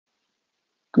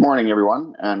Good morning,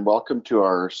 everyone, and welcome to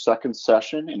our second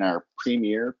session in our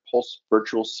premier Pulse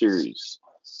virtual series.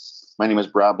 My name is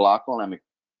Brad Blackwell, and I'm a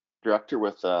director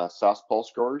with SAS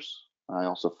Pulse Growers. I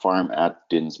also farm at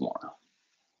Dinsmore.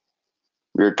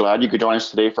 We're glad you could join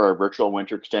us today for our virtual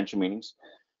winter extension meetings.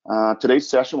 Today's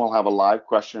session will have a live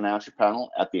question and answer panel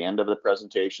at the end of the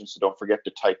presentation, so don't forget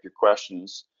to type your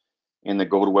questions in the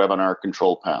GoToWebinar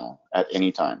control panel at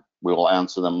any time. We will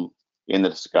answer them in the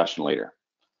discussion later.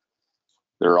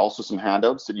 There are also some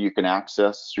handouts that you can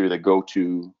access through the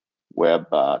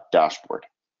GoToWeb dashboard.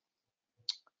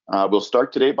 We'll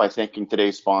start today by thanking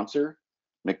today's sponsor,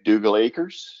 McDougall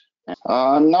Acres.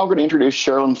 I'm now going to introduce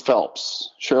Sherrilyn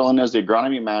Phelps. Sherrilyn is the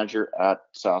agronomy manager at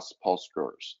SAS Pulse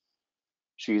Growers.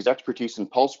 She has expertise in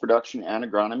pulse production and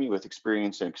agronomy with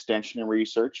experience in extension and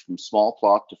research from small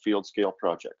plot to field scale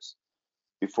projects.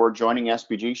 Before joining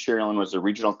SPG, Sherrilyn was a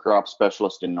regional crop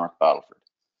specialist in North Battleford.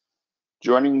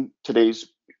 Joining today's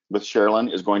with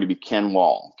Sherrilyn is going to be Ken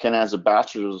Wall. Ken has a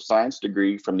Bachelor of Science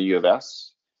degree from the U of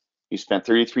S. He spent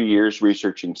 33 years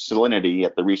researching salinity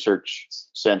at the Research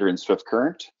Center in Swift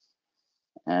Current.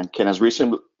 And Ken has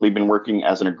recently been working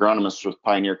as an agronomist with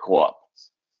Pioneer Co-op.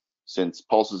 Since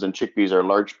pulses and chickpeas are a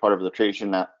large part of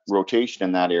the rotation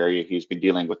in that area, he's been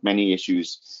dealing with many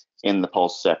issues in the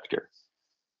pulse sector.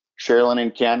 Sherrilyn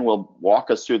and Ken will walk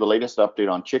us through the latest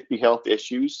update on chickpea health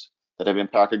issues that have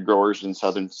impacted growers in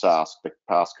southern Sask the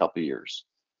past couple of years.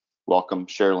 Welcome,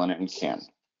 Sherrilyn and Ken.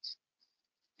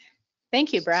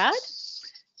 Thank you, Brad.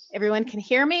 Everyone can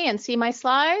hear me and see my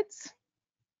slides?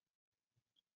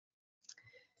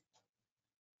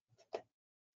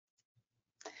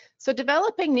 So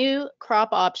developing new crop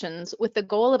options with the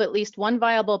goal of at least one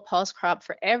viable pulse crop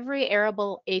for every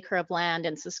arable acre of land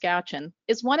in Saskatchewan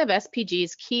is one of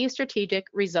SPG's key strategic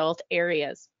result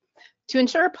areas. To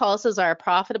ensure pulses are a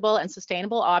profitable and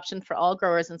sustainable option for all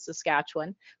growers in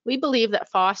Saskatchewan, we believe that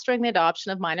fostering the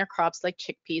adoption of minor crops like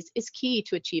chickpeas is key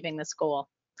to achieving this goal.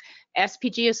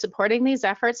 SPG is supporting these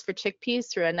efforts for chickpeas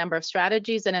through a number of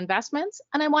strategies and investments,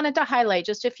 and I wanted to highlight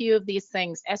just a few of these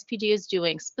things SPG is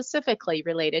doing specifically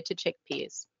related to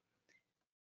chickpeas.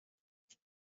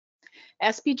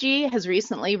 SPG has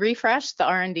recently refreshed the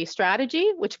R&D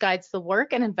strategy, which guides the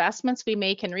work and investments we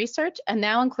make in research and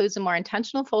now includes a more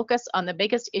intentional focus on the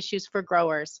biggest issues for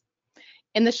growers.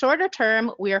 In the shorter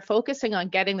term, we are focusing on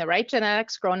getting the right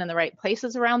genetics grown in the right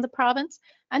places around the province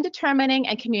and determining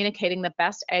and communicating the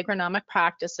best agronomic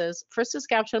practices for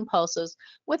Saskatchewan pulses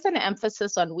with an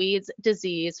emphasis on weeds,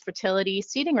 disease, fertility,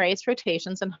 seeding rates,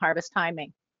 rotations, and harvest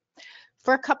timing.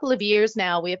 For a couple of years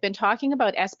now, we have been talking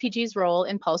about SPG's role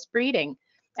in pulse breeding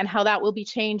and how that will be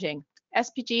changing.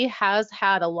 SPG has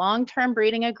had a long-term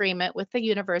breeding agreement with the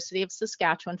University of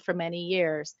Saskatchewan for many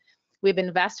years. We've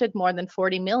invested more than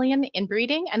 40 million in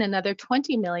breeding and another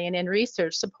 20 million in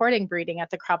research supporting breeding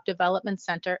at the Crop Development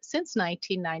Center since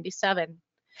 1997.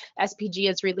 SPG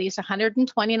has released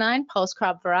 129 pulse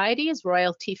crop varieties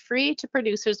royalty-free to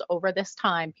producers over this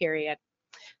time period.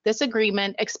 This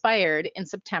agreement expired in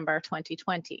September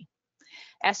 2020.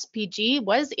 SPG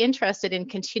was interested in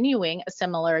continuing a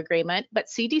similar agreement, but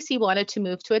CDC wanted to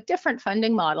move to a different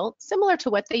funding model, similar to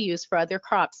what they use for other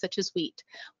crops such as wheat,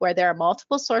 where there are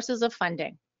multiple sources of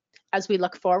funding. As we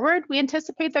look forward, we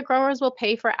anticipate that growers will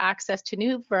pay for access to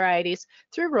new varieties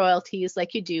through royalties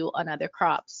like you do on other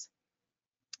crops.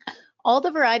 All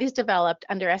the varieties developed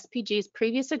under SPG's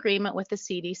previous agreement with the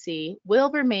CDC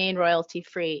will remain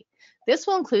royalty-free. This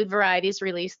will include varieties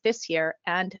released this year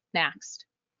and next.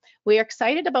 We are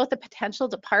excited about the potential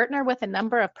to partner with a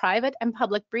number of private and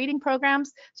public breeding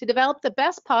programs to develop the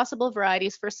best possible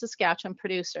varieties for Saskatchewan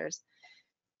producers.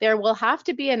 There will have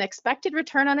to be an expected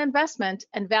return on investment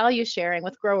and value sharing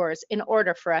with growers in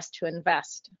order for us to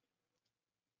invest.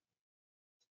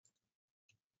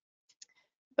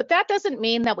 But that doesn't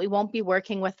mean that we won't be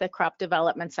working with the Crop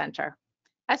Development Center.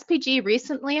 SPG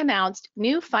recently announced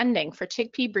new funding for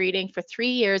chickpea breeding for 3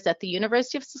 years at the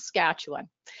University of Saskatchewan,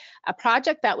 a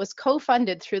project that was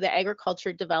co-funded through the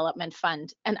Agriculture Development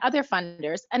Fund and other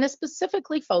funders and is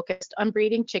specifically focused on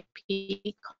breeding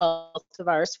chickpea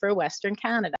cultivars for Western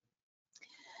Canada.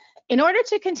 In order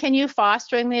to continue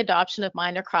fostering the adoption of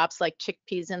minor crops like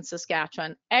chickpeas in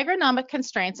Saskatchewan, agronomic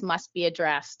constraints must be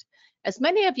addressed. As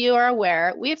many of you are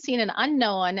aware, we have seen an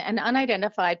unknown and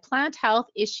unidentified plant health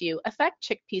issue affect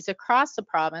chickpeas across the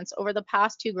province over the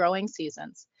past 2 growing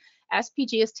seasons.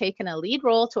 SPG has taken a lead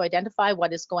role to identify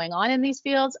what is going on in these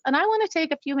fields, and I want to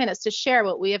take a few minutes to share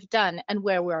what we have done and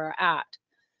where we're at.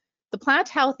 The plant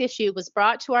health issue was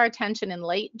brought to our attention in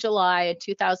late July of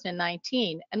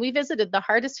 2019, and we visited the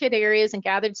hardest hit areas and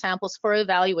gathered samples for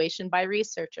evaluation by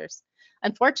researchers.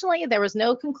 Unfortunately, there was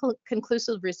no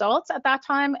conclusive results at that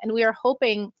time, and we were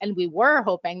hoping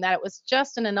that it was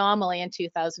just an anomaly in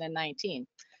 2019.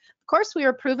 Of course, we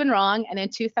were proven wrong, and in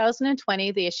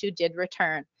 2020, the issue did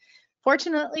return.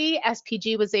 Fortunately,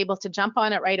 SPG was able to jump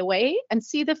on it right away and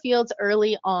see the fields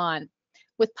early on.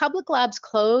 With public labs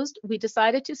closed, we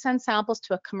decided to send samples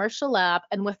to a commercial lab,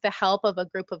 and with the help of a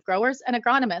group of growers and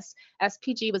agronomists,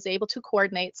 SPG was able to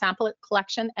coordinate sample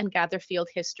collection and gather field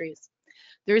histories.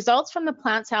 The results from the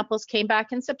plant samples came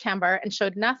back in September and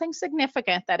showed nothing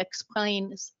significant that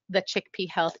explains the chickpea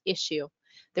health issue.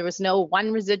 There was no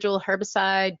one residual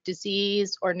herbicide,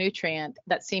 disease, or nutrient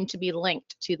that seemed to be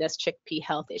linked to this chickpea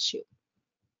health issue.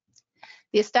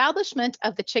 The establishment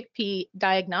of the chickpea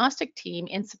diagnostic team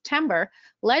in September,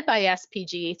 led by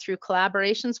SPG through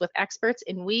collaborations with experts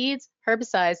in weeds,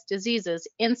 herbicides, diseases,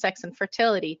 insects, and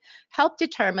fertility, helped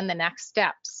determine the next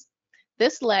steps.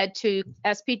 This led to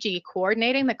SPG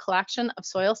coordinating the collection of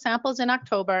soil samples in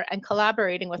October and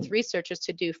collaborating with researchers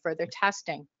to do further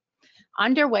testing.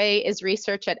 Underway is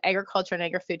research at Agriculture and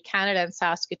Agri-Food Canada in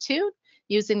Saskatoon,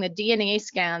 using the DNA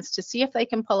scans to see if they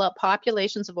can pull out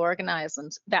populations of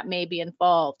organisms that may be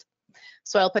involved.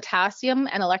 Soil potassium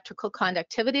and electrical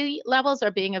conductivity levels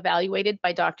are being evaluated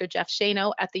by Dr. Jeff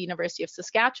Shano at the University of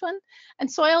Saskatchewan, and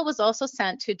soil was also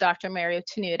sent to Dr. Mario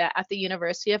Tenuta at the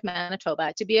University of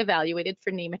Manitoba to be evaluated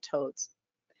for nematodes.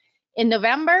 In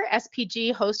November,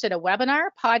 SPG hosted a webinar,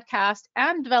 podcast,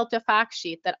 and developed a fact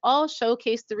sheet that all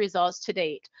showcased the results to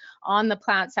date on the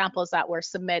plant samples that were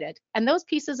submitted. And those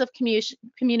pieces of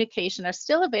communication are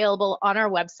still available on our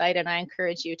website, and I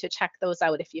encourage you to check those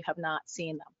out if you have not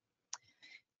seen them.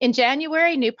 In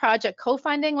January, new project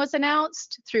co-funding was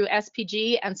announced through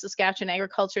SPG and Saskatchewan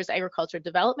Agriculture's Agriculture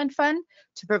Development Fund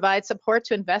to provide support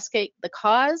to investigate the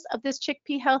cause of this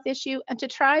chickpea health issue and to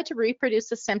try to reproduce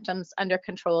the symptoms under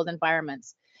controlled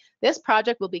environments. This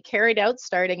project will be carried out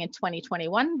starting in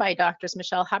 2021 by Drs.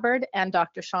 Michelle Hubbard and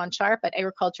Dr. Sean Sharp at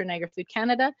Agriculture and Agri-Food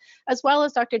Canada, as well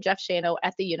as Dr. Jeff Shano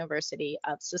at the University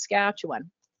of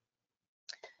Saskatchewan.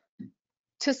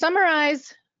 To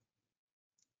summarize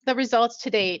the results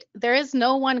to date, there is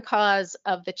no one cause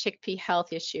of the chickpea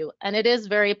health issue, and it is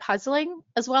very puzzling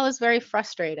as well as very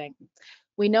frustrating.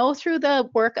 We know through the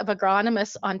work of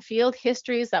agronomists on field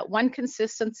histories that one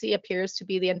consistency appears to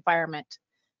be the environment.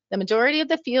 The majority of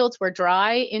the fields were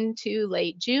dry into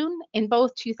late June in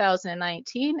both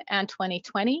 2019 and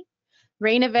 2020.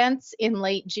 Rain events in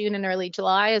late June and early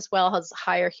July, as well as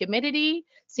higher humidity,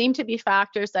 seem to be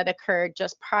factors that occurred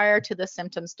just prior to the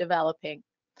symptoms developing.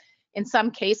 In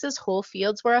some cases, whole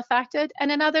fields were affected,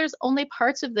 and in others, only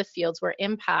parts of the fields were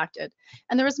impacted.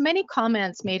 And there was many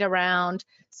comments made around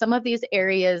some of these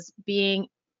areas being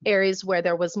areas where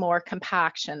there was more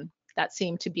compaction that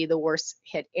seemed to be the worst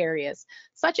hit areas.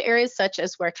 Such areas such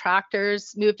as where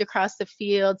tractors moved across the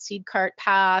field, seed cart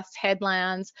paths,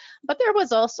 headlands, but there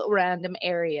was also random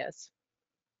areas.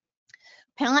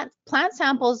 Plant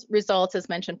samples results, as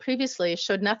mentioned previously,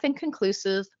 showed nothing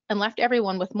conclusive and left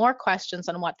everyone with more questions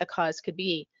on what the cause could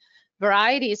be.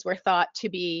 Varieties were thought to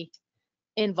be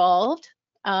involved.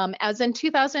 As in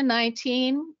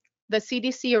 2019, the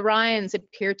CDC Orions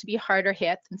appeared to be harder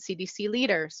hit than CDC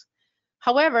leaders.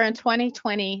 However, in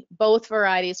 2020, both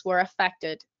varieties were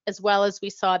affected, as well as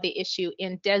we saw the issue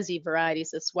in DESI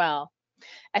varieties as well.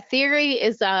 A theory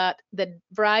is that the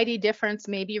variety difference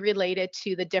may be related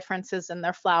to the differences in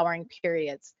their flowering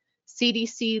periods.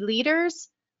 CDC leaders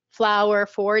flower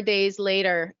 4 days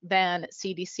later than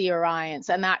CDC Orions,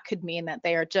 and that could mean that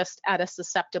they are just at a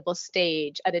susceptible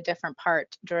stage at a different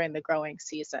part during the growing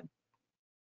season.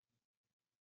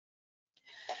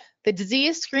 The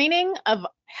disease screening of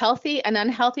healthy and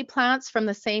unhealthy plants from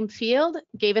the same field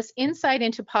gave us insight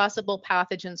into possible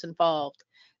pathogens involved.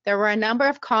 There were a number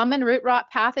of common root rot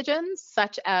pathogens,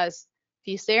 such as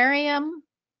Fusarium,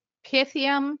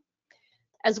 Pythium,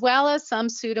 as well as some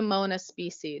Pseudomonas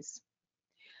species.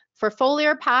 For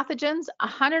foliar pathogens,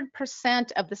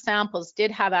 100% of the samples did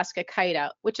have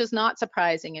Ascochyta, which is not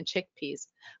surprising in chickpeas.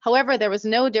 However, there was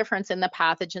no difference in the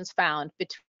pathogens found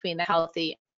between the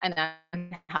healthy and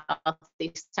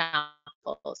unhealthy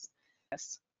samples.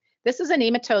 This is a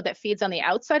nematode that feeds on the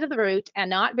outside of the root and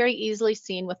not very easily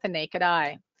seen with the naked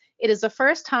eye. It is the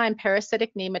first time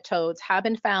parasitic nematodes have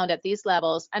been found at these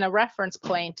levels, and a reference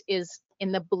point is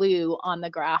in the blue on the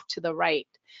graph to the right.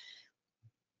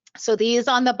 So these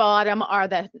on the bottom are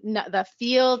the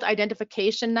field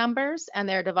identification numbers, and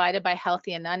they're divided by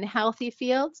healthy and unhealthy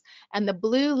fields. And the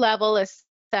blue level is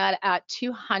set at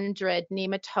 200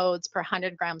 nematodes per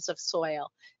 100 grams of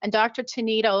soil. And Dr.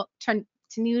 Tenuta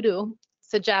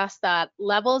suggests that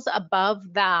levels above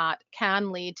that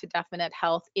can lead to definite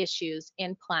health issues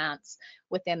in plants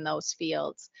within those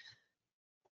fields.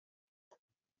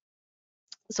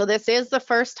 So this is the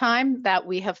first time that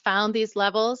we have found these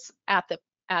levels at the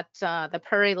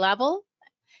prairie level,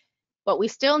 but we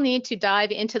still need to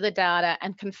dive into the data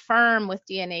and confirm with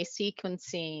DNA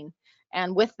sequencing.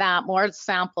 And with that, more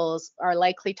samples are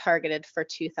likely targeted for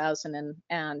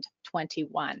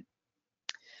 2021.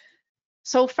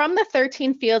 So from the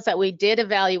 13 fields that we did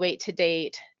evaluate to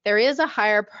date, there is a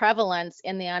higher prevalence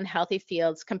in the unhealthy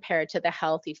fields compared to the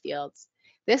healthy fields.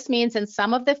 This means in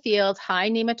some of the fields, high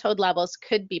nematode levels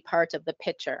could be part of the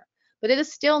picture, but it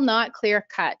is still not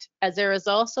clear-cut, as there is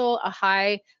also a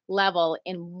high level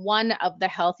in one of the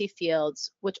healthy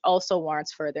fields, which also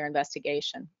warrants further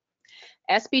investigation.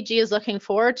 SBG is looking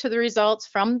forward to the results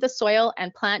from the soil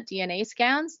and plant DNA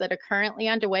scans that are currently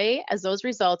underway, as those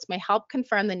results may help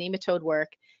confirm the nematode work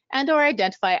and/or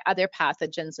identify other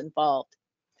pathogens involved.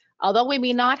 Although we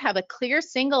may not have a clear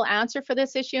single answer for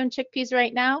this issue in chickpeas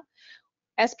right now,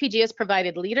 SPG has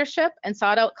provided leadership and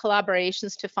sought out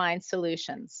collaborations to find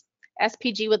solutions.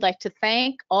 SPG would like to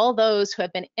thank all those who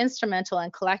have been instrumental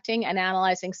in collecting and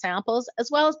analyzing samples,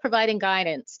 as well as providing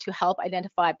guidance to help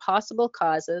identify possible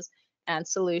causes and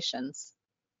solutions.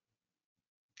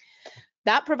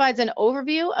 That provides an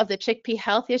overview of the chickpea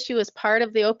health issue as part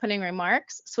of the opening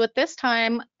remarks. So at this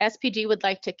time, SPG would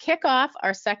like to kick off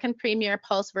our second Premier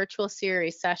Pulse Virtual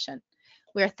Series session.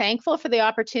 We are thankful for the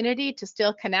opportunity to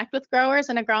still connect with growers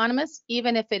and agronomists,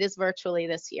 even if it is virtually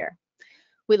this year.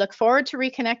 We look forward to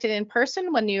reconnecting in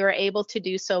person when you are able to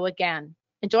do so again.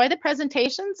 Enjoy the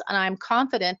presentations, and I'm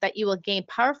confident that you will gain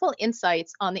powerful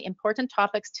insights on the important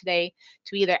topics today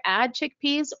to either add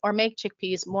chickpeas or make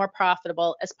chickpeas more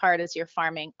profitable as part of your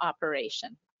farming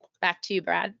operation. Back to you,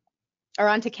 Brad. Or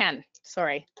on to Ken,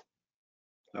 sorry.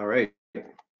 All right.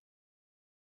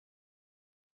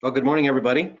 Well, good morning,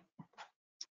 everybody.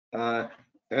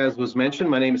 As was mentioned,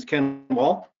 my name is Ken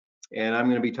Wall, and I'm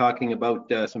going to be talking about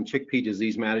some chickpea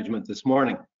disease management this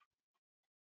morning.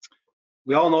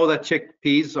 We all know that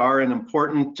chickpeas are an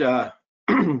important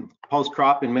pulse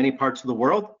crop in many parts of the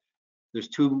world. There's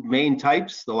two main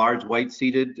types, the large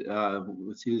white-seeded,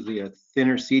 it's usually a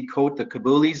thinner seed coat, the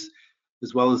kabulis,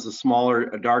 as well as the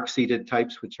smaller dark-seeded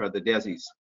types, which are the desis.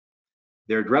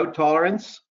 Their drought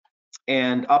tolerance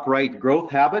and upright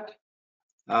growth habit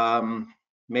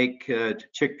make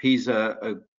chickpeas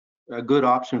a good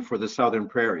option for the southern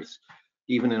prairies,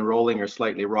 even in rolling or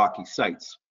slightly rocky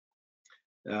sites.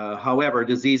 However,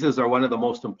 diseases are one of the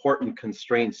most important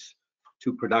constraints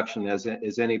to production, as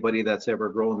anybody that's ever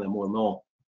grown them will know.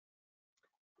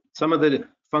 Some of the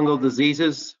fungal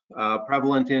diseases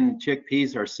prevalent in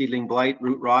chickpeas are seedling blight,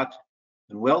 root rot,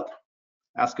 and wilt,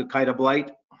 ascochyta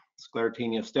blight,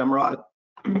 sclerotinia stem rot,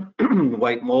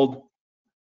 white mold,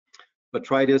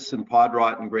 botrytis, and pod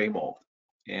rot and gray mold.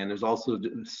 And there's also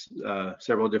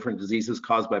several different diseases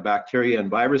caused by bacteria and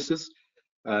viruses.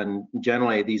 And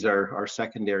generally, these are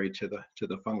secondary to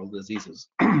the fungal diseases,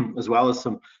 as well as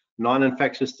some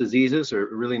non-infectious diseases,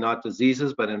 or really not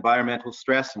diseases, but environmental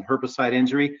stress and herbicide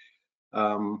injury,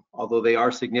 although they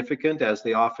are significant, as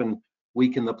they often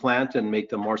weaken the plant and make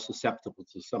them more susceptible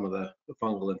to some of the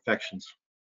fungal infections.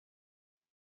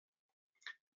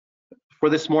 For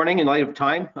this morning, in light of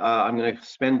time, I'm going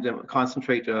to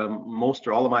concentrate most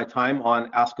or all of my time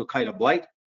on ascochyta blight.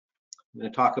 I'm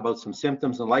going to talk about some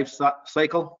symptoms and life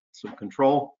cycle, some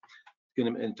control.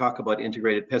 I'm going to talk about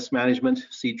integrated pest management,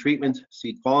 seed treatment,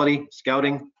 seed quality,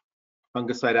 scouting,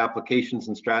 fungicide applications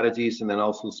and strategies, and then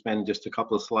also spend just a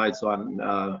couple of slides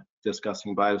on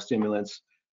discussing biostimulants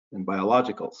and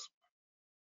biologicals.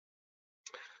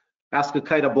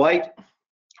 Ascochyta blight,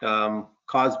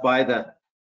 caused by the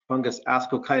fungus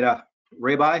Ascochyta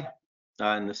rabi,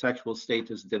 and the sexual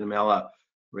state is Dinomella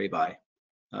rabi.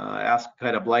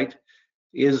 Ascochyta blight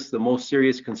is the most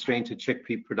serious constraint to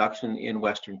chickpea production in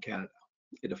Western Canada.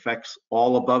 It affects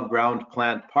all above ground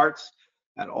plant parts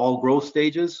at all growth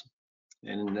stages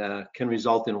and can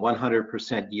result in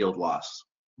 100% yield loss.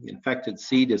 The infected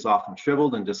seed is often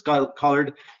shriveled and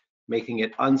discolored, making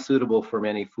it unsuitable for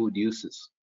many food uses.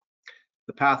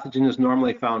 The pathogen is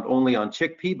normally found only on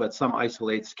chickpea, but some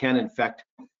isolates can infect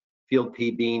field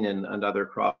pea, bean, and other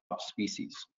crop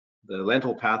species. The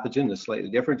lentil pathogen is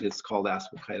slightly different. It's called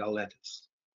Ascochyta lentis.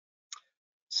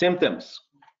 Symptoms.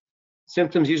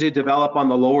 Symptoms usually develop on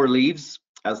the lower leaves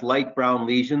as light brown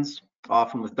lesions,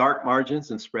 often with dark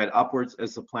margins, and spread upwards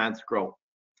as the plants grow.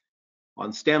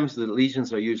 On stems, the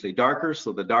lesions are usually darker,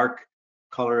 so the dark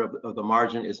color of the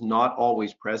margin is not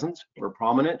always present or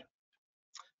prominent.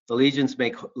 The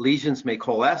lesions may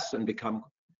coalesce and become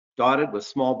dotted with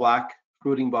small black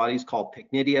fruiting bodies called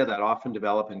pycnidia that often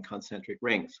develop in concentric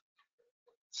rings.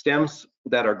 Stems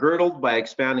that are girdled by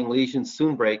expanding lesions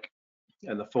soon break,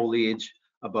 and the foliage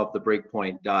above the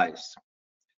breakpoint dies.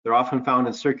 They're often found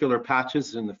in circular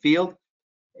patches in the field,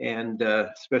 and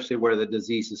especially where the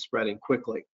disease is spreading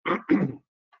quickly.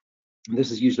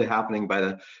 This is usually happening by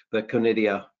the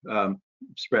conidia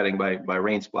spreading by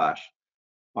rain splash.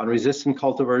 On resistant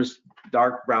cultivars,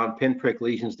 dark brown pinprick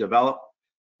lesions develop,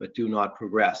 but do not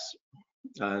progress.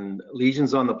 And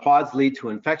lesions on the pods lead to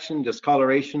infection,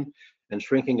 discoloration, and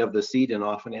shrinking of the seed in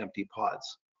often empty pods.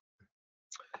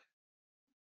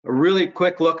 A really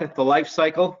quick look at the life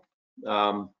cycle.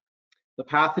 The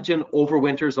pathogen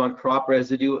overwinters on crop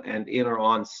residue and in or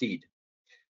on seed.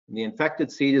 And the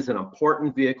infected seed is an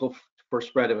important vehicle for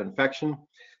spread of infection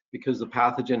because the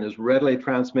pathogen is readily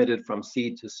transmitted from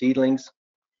seed to seedlings.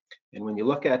 And when you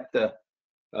look at the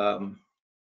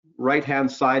right-hand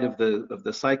side of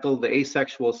the cycle, the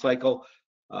asexual cycle,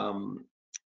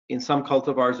 in some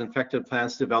cultivars, infected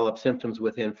plants develop symptoms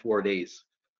within 4 days.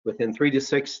 Within 3 to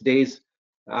 6 days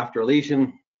after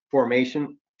lesion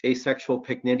formation, asexual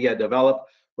pycnidia develop,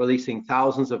 releasing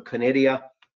thousands of conidia,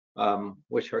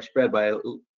 which are spread by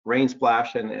rain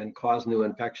splash and cause new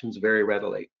infections very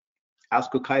readily.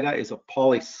 Ascochyta is a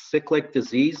polycyclic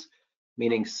disease,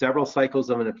 meaning several cycles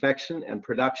of an infection and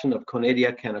production of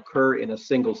conidia can occur in a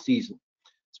single season,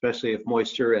 especially if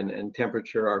moisture and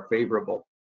temperature are favorable.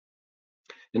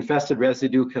 Infested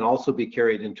residue can also be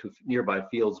carried into nearby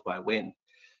fields by wind.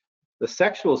 The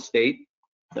sexual state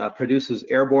produces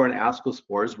airborne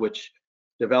ascospores, which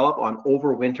develop on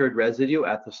overwintered residue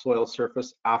at the soil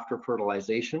surface after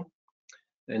fertilization.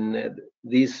 And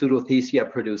these pseudothecia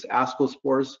produce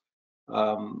ascospores,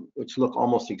 which look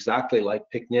almost exactly like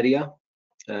pycnidia.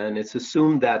 And it's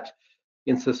assumed that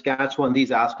in Saskatchewan,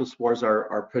 these ascospores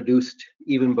are produced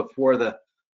even before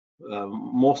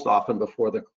most often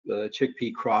before the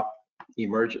chickpea crop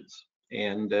emerges,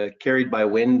 and carried by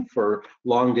wind for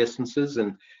long distances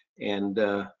and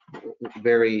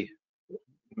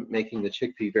making the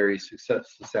chickpea very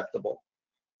susceptible.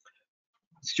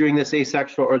 It's during this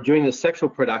asexual or during the sexual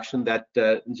production that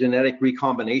genetic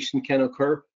recombination can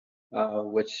occur,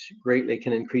 which greatly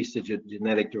can increase the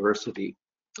genetic diversity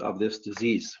of this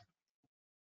disease.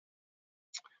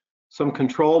 Some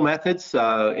control methods,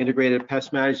 integrated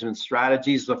pest management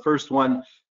strategies. The first one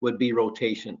would be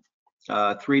rotation.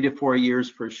 3 to 4 years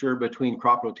for sure between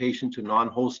crop rotation to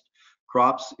non-host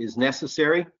crops is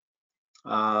necessary.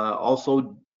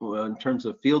 Also, in terms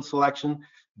of field selection,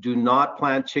 do not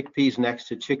plant chickpeas next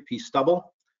to chickpea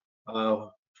stubble.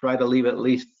 Try to leave at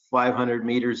least 500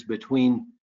 meters between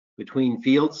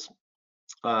fields,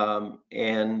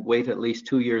 and wait at least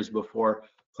 2 years before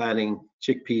planting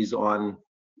chickpeas on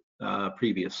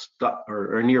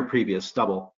near previous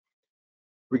stubble.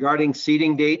 Regarding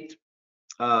seeding date,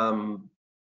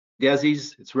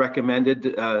 desi's, it's recommended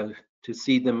to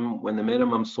seed them when the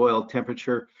minimum soil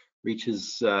temperature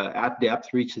reaches at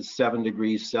depth reaches 7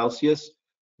 degrees Celsius,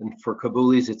 and for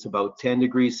kaboulis it's about 10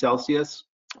 degrees Celsius.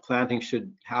 Planting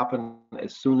should happen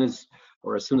as soon as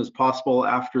possible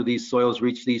after these soils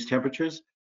reach these temperatures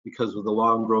because of the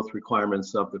long growth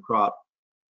requirements of the crop.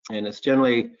 And it's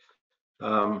generally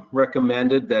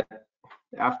recommended that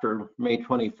after May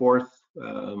 24th,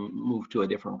 move to a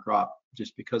different crop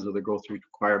just because of the growth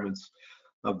requirements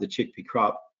of the chickpea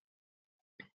crop.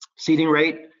 Seeding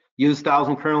rate, use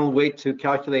 1,000 kernel weight to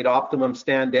calculate optimum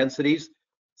stand densities.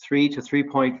 3 to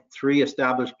 3.3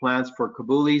 established plants for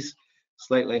kaboulis,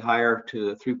 slightly higher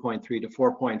to 3.3 to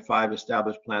 4.5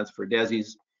 established plants for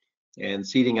desis. And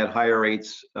seeding at higher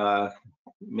rates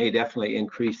may definitely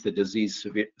increase the disease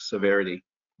severity.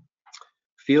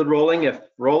 Field rolling, if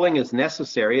rolling is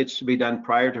necessary, it should be done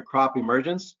prior to crop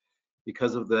emergence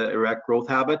because of the erect growth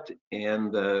habit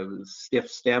and the stiff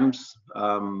stems.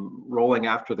 Rolling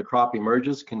after the crop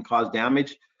emerges can cause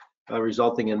damage,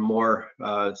 resulting in more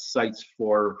sites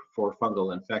for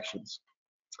fungal infections.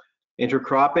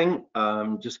 Intercropping,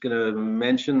 I'm just going to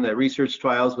mention that research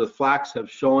trials with flax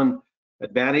have shown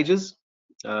advantages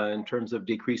in terms of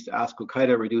decreased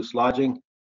ascochyta, reduced lodging,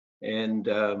 and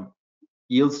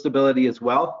yield stability as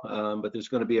well, but there's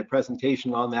going to be a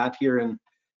presentation on that here in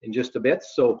just a bit,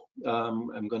 so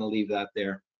I'm going to leave that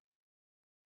there.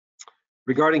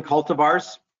 Regarding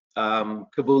cultivars,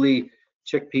 kabouli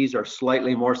chickpeas are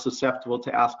slightly more susceptible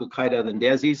to ascochyta than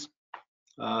desis.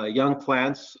 Young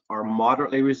plants are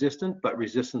moderately resistant, but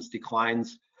resistance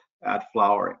declines at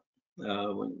flowering.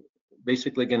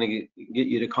 Basically going to get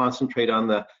you to concentrate on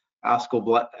the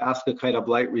ascochyta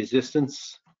blight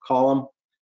resistance column.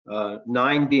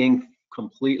 9 being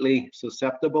completely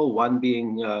susceptible, one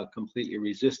being completely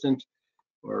resistant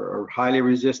or highly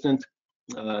resistant.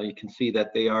 You can see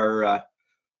that they are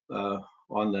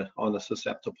on the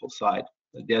susceptible side.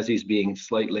 The Desi's being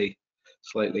slightly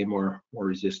more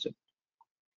resistant.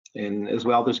 And as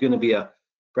well, there's going to be a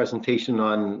presentation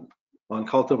on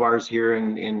cultivars here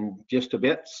in just a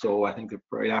bit. So I think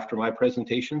right after my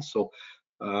presentation. So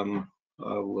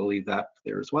we'll leave that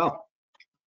there as well.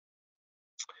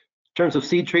 In terms of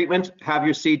seed treatment, have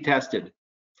your seed tested.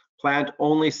 Plant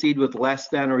only seed with less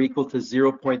than or equal to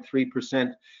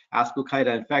 0.3%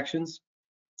 Ascochyta infections.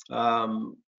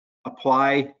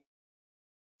 Apply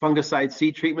fungicide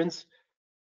seed treatments.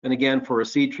 And again, for a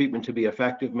seed treatment to be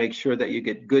effective, make sure that you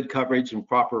get good coverage and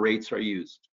proper rates are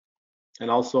used. And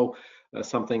also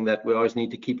something that we always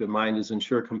need to keep in mind is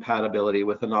ensure compatibility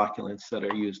with inoculants that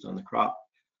are used on the crop.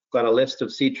 Got a list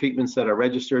of seed treatments that are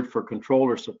registered for control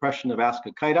or suppression of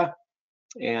Ascochyta.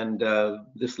 And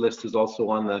this list is also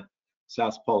on the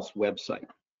SaskPulse website.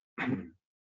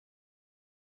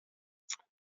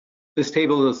 This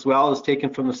table as well is taken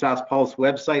from the SaskPulse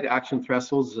website, action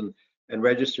thresholds and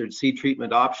registered seed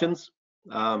treatment options.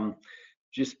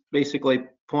 Just basically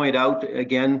point out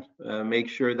again, make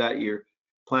sure that you're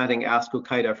planting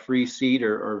Ascochyta free seed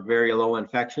or very low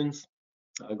infections.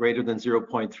 Greater than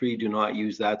 0.3, do not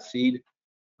use that seed.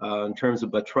 In terms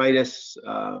of botrytis,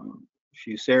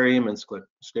 Fusarium and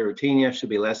Sclerotinia should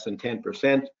be less than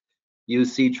 10%.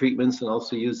 Use seed treatments, and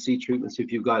also use seed treatments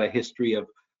if you've got a history of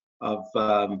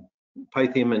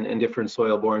Pythium and different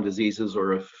soil-borne diseases,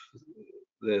 or if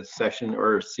the session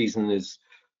or season is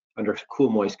under cool,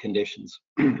 moist conditions.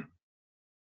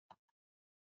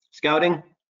 Scouting,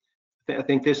 I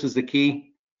think this is the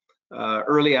key.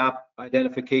 Early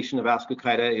identification of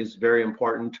Ascochyta is very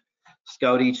important.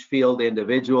 Scout each field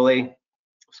individually.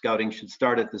 Scouting should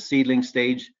start at the seedling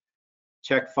stage.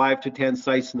 Check 5 to 10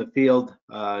 sites in the field.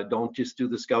 Don't just do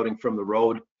the scouting from the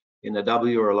road in a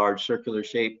W or a large circular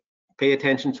shape. Pay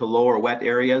attention to low or wet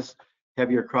areas,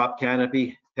 heavier crop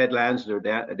canopy, headlands or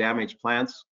damaged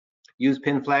plants. Use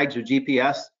pin flags or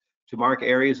GPS to mark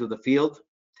areas of the field.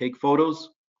 Take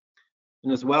photos.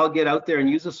 And as well, get out there and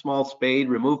use a small spade.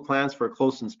 Remove plants for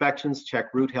close inspections.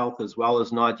 Check root health as well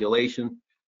as nodulation.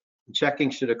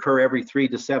 Checking should occur every 3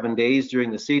 to 7 days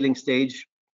during the seedling stage.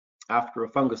 After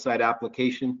a fungicide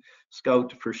application,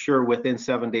 scout for sure within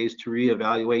 7 days to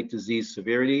reevaluate disease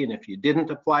severity. And if you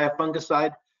didn't apply a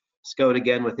fungicide, scout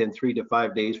again within 3 to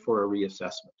 5 days for a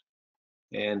reassessment.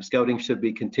 And scouting should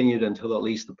be continued until at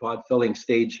least the pod filling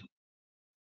stage.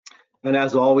 And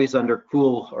as always, under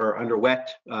cool or under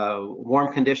wet,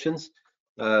 warm conditions,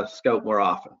 scout more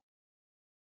often.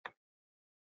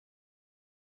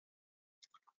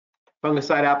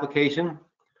 Fungicide application.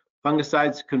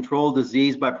 Fungicides control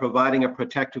disease by providing a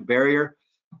protective barrier.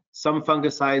 Some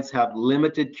fungicides have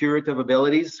limited curative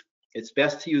abilities. It's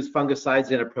best to use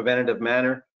fungicides in a preventative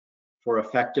manner for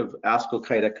effective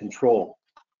Ascochyta control.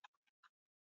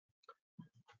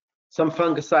 Some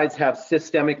fungicides have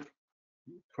systemic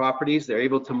properties. They're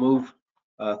able to move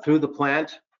through the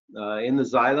plant in the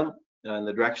xylem, and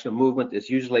the direction of movement is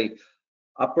usually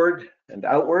upward and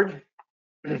outward.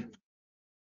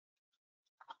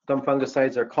 Some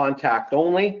fungicides are contact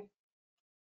only,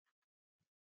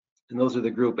 and those are the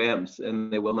group M's,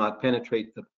 and they will not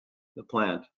penetrate the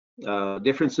plant.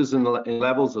 Differences in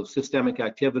levels of systemic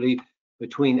activity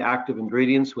between active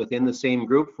ingredients within the same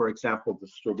group, for example, the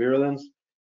strobilurins.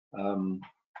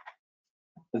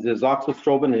 The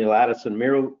azoxystrobin, Elatus, and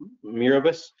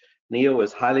mirabilis, Neo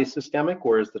is highly systemic,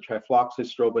 whereas the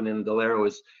trifloxystrobin in Delero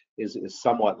is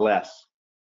somewhat less.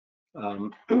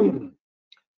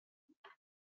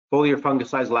 Foliar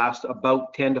fungicides last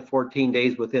about 10 to 14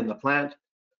 days within the plant,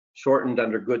 shortened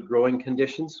under good growing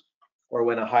conditions, or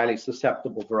when a highly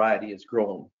susceptible variety is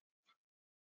grown.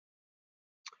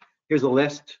 Here's a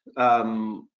list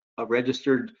of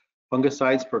registered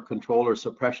fungicides for control or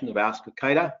suppression of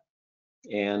Ascochyta,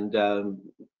 and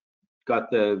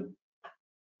got the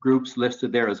groups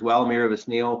listed there as well. Mirabilis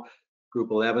Neo,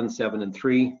 group 11, 7, and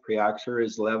 3. Preaxor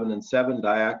is 11 and 7.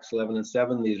 Diax 11 and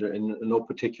 7. These are in no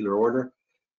particular order.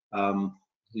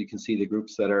 You can see the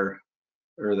groups that are,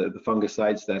 or the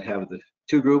fungicides that have the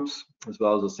 2 groups, as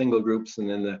well as the single groups, and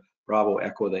then the Bravo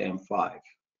Echo, the M5.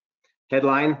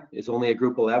 Headline is only a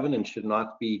group 11 and should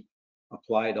not be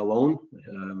applied alone.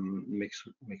 Mix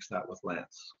that with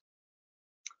Lance.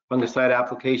 Fungicide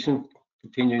application,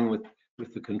 continuing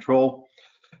with the control.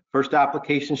 First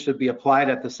application should be applied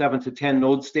at the 7 to 10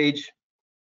 node stage,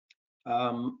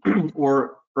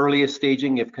 or earliest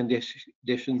staging if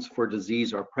conditions for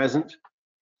disease are present.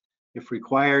 If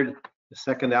required, the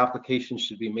second application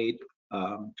should be made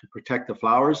to protect the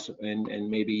flowers and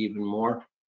maybe even more.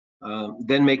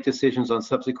 Then make decisions on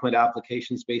subsequent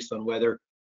applications based on weather,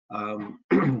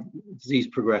 disease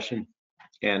progression,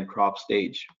 and crop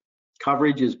stage.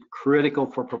 Coverage is critical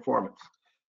for performance.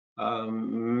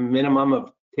 Minimum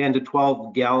of 10 to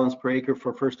 12 gallons per acre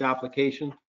for first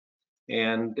application.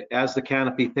 And as the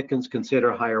canopy thickens,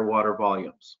 consider higher water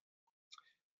volumes.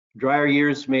 Drier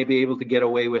years may be able to get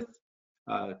away with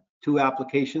 2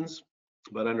 applications,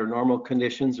 but under normal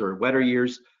conditions or wetter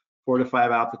years, 4 to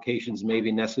 5 applications may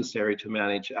be necessary to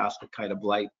manage Ascochyta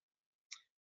blight.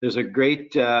 There's a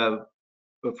great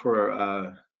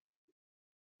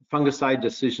fungicide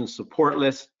decision support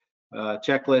list,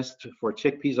 checklist for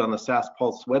chickpeas on the SAS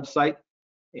Pulse website,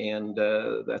 and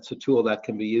that's a tool that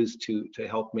can be used to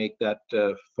help make that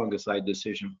fungicide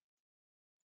decision.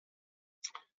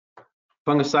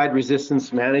 Fungicide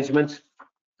resistance management.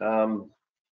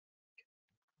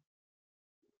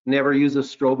 Never use a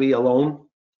strobe alone.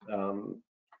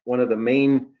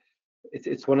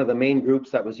 It's one of the main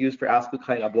groups that was used for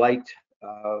Ascochyta blight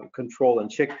control in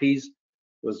chickpeas.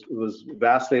 Was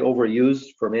vastly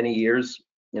overused for many years,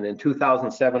 and in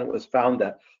 2007 it was found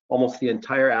that almost the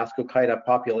entire Ascochyta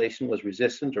population was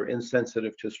resistant or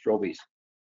insensitive to strobies.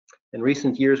 In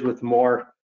recent years, with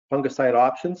more fungicide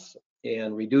options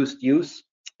and reduced use,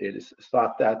 it is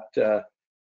thought that the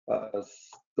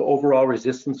overall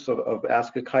resistance of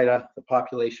Ascochyta, the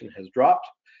population, has dropped,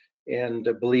 and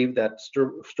believe that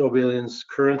strobilurins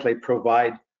currently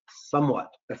provide somewhat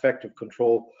effective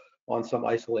control on some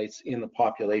isolates in the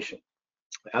population.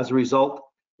 As a result,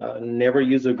 never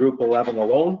use a group 11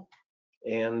 alone,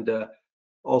 and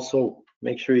also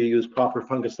make sure you use proper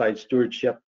fungicide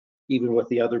stewardship even with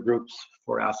the other groups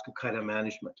for Ascochyta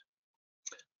management.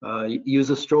 Use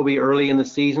a strobe early in the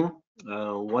season.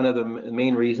 One of the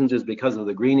main reasons is because of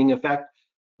the greening effect,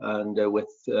 and with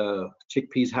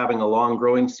chickpeas having a long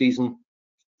growing season,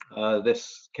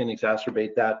 this can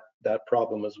exacerbate that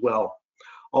problem as well.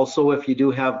 Also, if you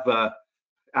do have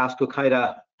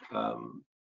Ascochyta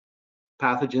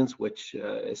pathogens which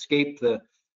escape the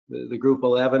group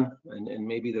 11 and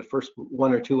maybe the first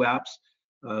 1 or 2 apps,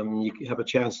 you have a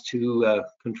chance to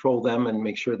control them and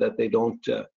make sure that they don't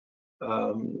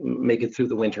make it through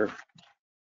the winter.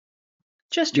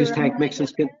 Just use tank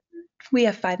mixes. We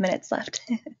have 5 minutes left.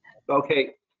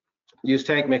 Okay. Use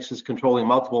tank mixes controlling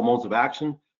multiple modes of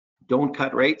action. Don't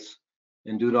cut rates,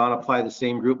 and do not apply the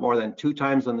same group more than 2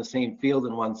 times on the same field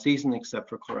in one season, except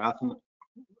for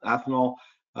chlorothalonil,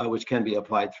 which can be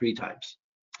applied 3 times.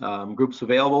 Groups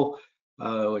available,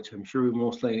 which I'm sure we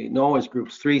mostly know, is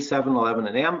groups 3, 7, 11,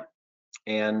 and M,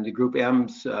 and the group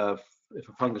M's if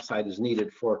a fungicide is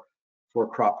needed for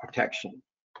crop protection.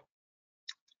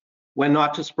 When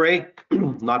not to spray,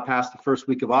 not past the first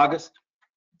week of August.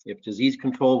 If disease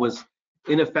control was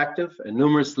ineffective and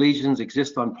numerous lesions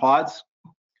exist on pods,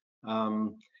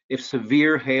 if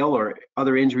severe hail or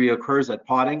other injury occurs at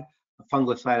podding, a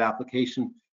fungicide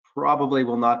application probably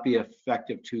will not be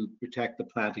effective to protect the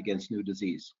plant against new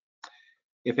disease.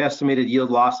 If estimated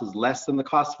yield loss is less than the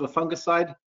cost of a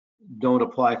fungicide, don't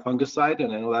apply fungicide.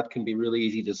 And I know that can be really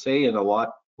easy to say and a lot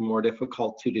more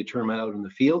difficult to determine out in the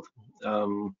field.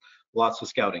 Lots of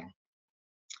scouting.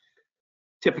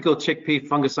 Typical chickpea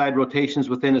fungicide rotations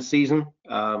within a season.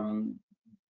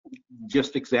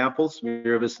 Just examples,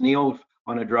 Miravis Neo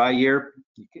on a dry year,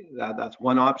 that's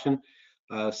one option.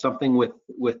 Something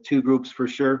with 2 groups for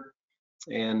sure,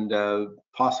 and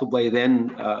possibly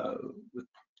then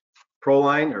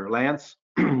Proline or Lance,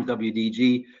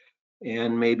 WDG,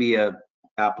 and maybe a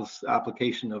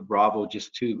application of Bravo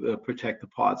just to protect the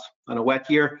pods. On a wet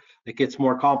year, it gets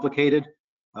more complicated.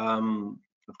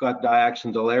 I've got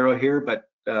Diaxin Dolero here, but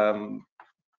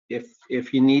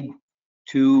if you need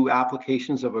 2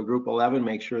 applications of a group 11,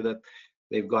 make sure that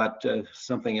they've got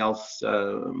something else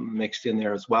mixed in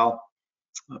there as well.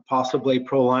 Possibly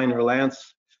Proline or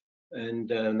Lance, and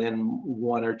then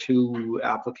 1 or 2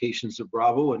 applications of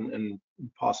Bravo, and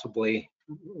possibly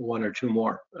 1 or 2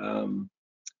 more.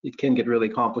 It can get really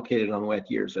complicated on wet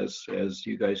years, as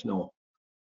you guys know.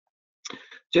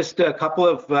 Just a couple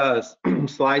of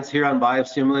slides here on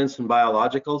biostimulants and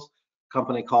biologicals. A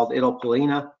company called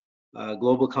Itopolina, a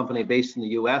global company based in the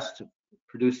US, to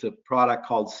produce a product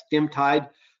called Stimtide,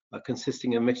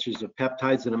 consisting of mixtures of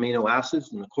peptides and amino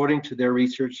acids, and according to their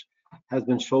research, has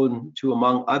been shown to,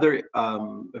 among other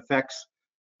effects,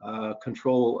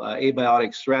 control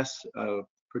abiotic stress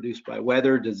produced by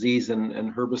weather, disease,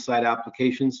 and herbicide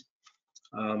applications.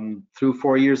 Through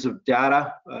 4 years of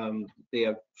data, they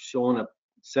have shown a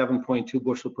 7.2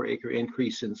 bushel per acre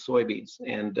increase in soybeans,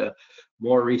 and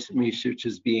more recent research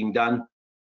is being done.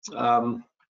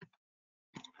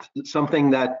 something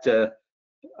that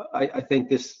I think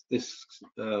this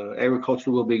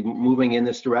agriculture will be moving in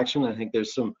this direction. I think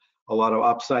there's a lot of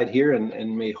upside here,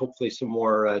 and may hopefully some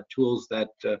more tools that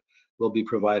will be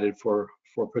provided for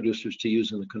producers to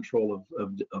use in the control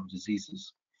of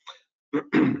diseases.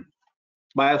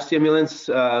 Biostimulants,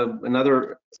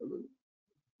 another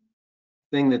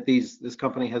thing that this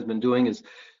company has been doing is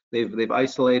they've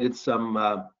isolated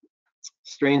some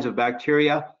strains of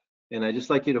bacteria, and I'd just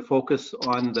like you to focus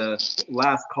on the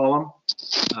last column.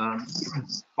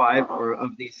 5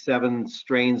 of these 7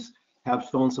 strains have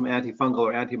shown some antifungal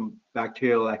or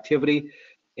antibacterial activity,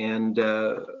 and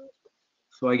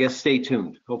so I guess stay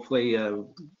tuned. Hopefully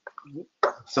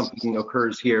something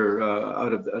occurs here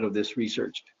out of this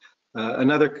research.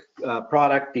 Another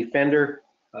product, Defender,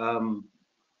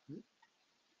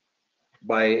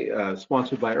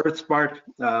 sponsored by EarthSmart,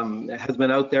 has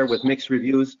been out there with mixed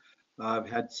reviews. I've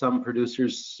had some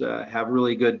producers have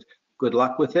really good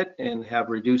luck with it and have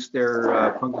reduced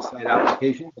their fungicide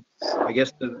application. I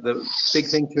guess the big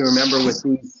thing to remember with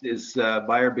these is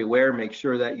buyer beware. Make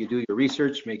sure that you do your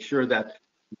research. Make sure that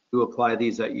you apply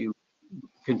these, that you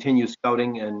continue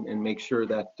scouting, and make sure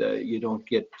that you don't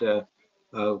get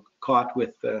caught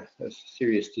with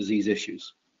serious disease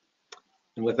issues.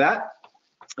 And with that,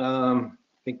 I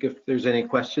think if there's any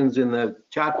questions in the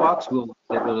chat box, we'll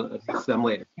address them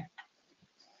later.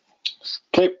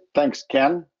 Okay, thanks,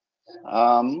 Ken.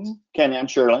 Ken and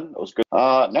Sherrilyn, that was good.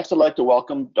 Next, I'd like to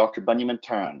welcome Dr.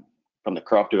 Bunyamin from the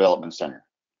Crop Development Center.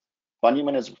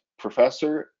 Bunyamin is a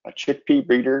professor, a chickpea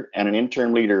breeder, and an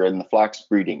intern leader in the flax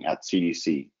breeding at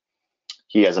CDC.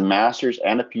 He has a master's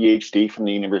and a PhD from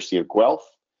the University of Guelph,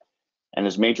 and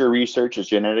his major research is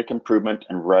genetic improvement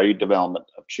and variety development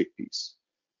of chickpeas.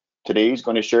 Today, he's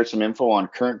going to share some info on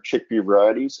current chickpea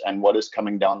varieties and what is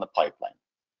coming down the pipeline.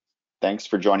 Thanks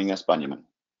for joining us, Bunyamin.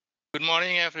 Good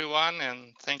morning, everyone,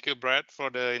 and thank you, Brett,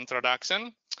 for the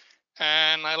introduction.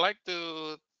 And I'd like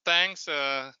to thanks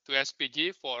to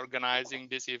SPG for organizing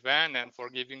this event and for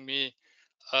giving me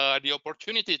the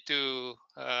opportunity to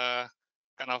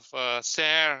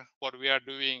share what we are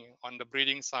doing on the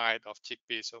breeding side of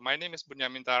chickpeas. So my name is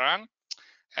Bunyamin,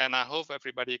 and I hope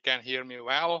everybody can hear me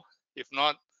well. If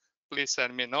not, please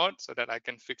send me a note so that I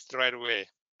can fix it right away.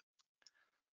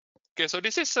 Okay, so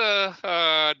this is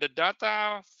the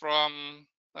data from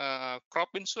crop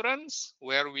insurance,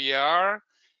 where we are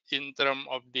in terms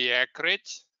of the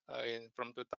acreage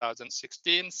from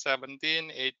 2016,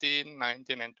 17, 18,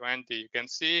 19, and 20. You can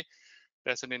see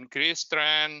there's an increased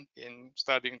trend in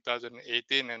starting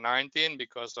 2018 and 19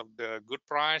 because of the good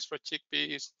price for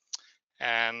chickpeas,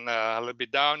 and a little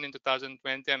bit down in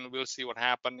 2020, and we'll see what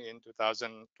happened in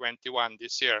 2021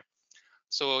 this year.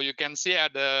 So you can see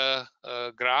at the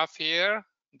graph here,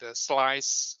 the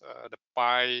slice, the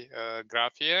pie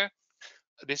graph here.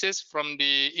 This is from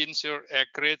the insured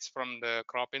acreage from the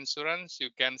crop insurance.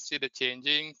 You can see the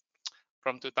changing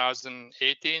from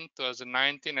 2018,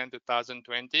 2019, and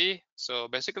 2020. So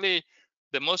basically,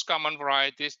 the most common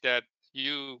varieties that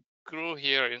you grew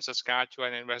here in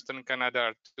Saskatchewan and Western Canada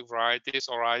are 2 varieties,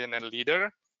 Orion and Leader.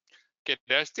 Okay,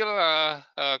 there's still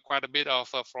quite a bit of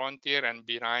Frontier and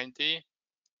B90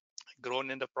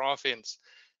 grown in the province.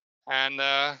 And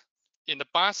in the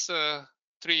past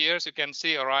 3 years, you can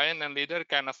see Orion and Leader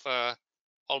kind of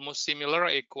almost similar,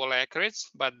 equal acreage.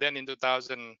 But then in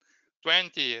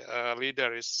 2020,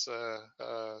 Leader is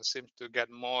seems to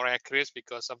get more acreage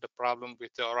because of the problem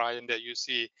with the Orion that you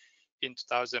see in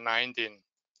 2019.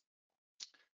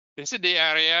 This is the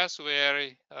areas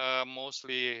where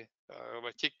mostly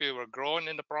where chickpea were grown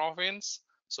in the province.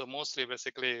 So mostly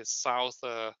basically south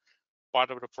part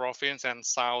of the province and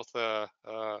south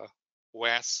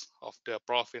west of the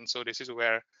province. So this is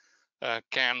where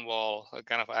Canwall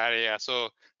kind of area. So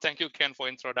thank you, Ken, for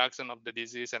introduction of the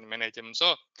disease and management.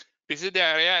 So this is the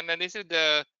area, and then this is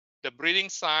the breeding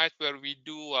site where we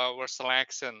do our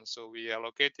selection. So we are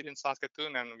located in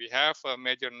Saskatoon, and we have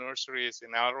major nurseries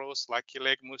in Elrose, Lucky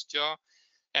Lake, Moose Jaw,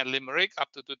 and Limerick.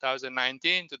 Up to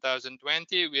 2019,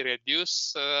 2020, we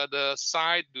reduced the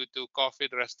site due to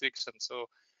COVID restrictions. So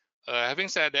having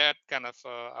said that, kind of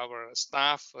our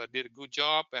staff did a good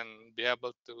job and be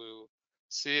able to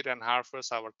seed and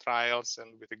harvest our trials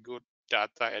and with a good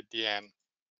data at the end.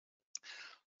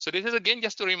 So this is again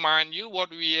just to remind you what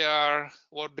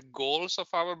the goals of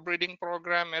our breeding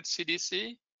program at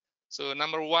CDC. So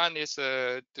number 1 is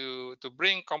to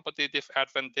bring competitive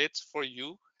advantage for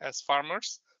you as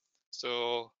farmers.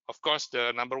 So of course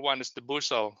the number 1 is the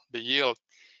bushel, the yield.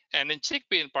 And in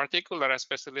chickpea in particular,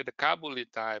 especially the Kabuli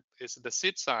type, is the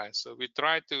seed size. So we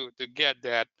try to get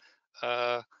that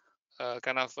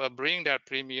bring that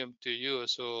premium to you.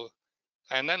 So,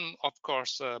 and then of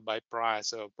course by price.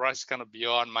 So price is kind of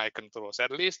beyond my controls.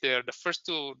 At least they're the first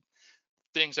two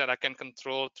things that I can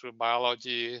control through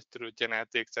biology, through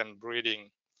genetics and breeding.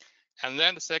 And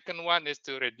then the second one is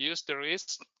to reduce the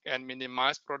risk and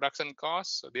minimize production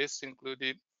costs. So this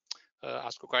included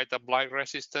Ascochyta blight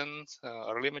resistance,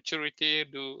 early maturity.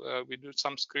 We do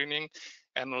some screening,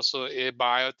 and also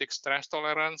abiotic stress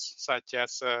tolerance, such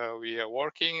as we are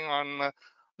working on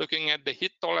looking at the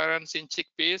heat tolerance in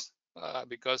chickpeas,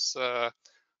 because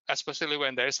especially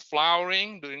when there is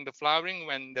flowering, during the flowering,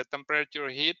 when the temperature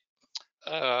hit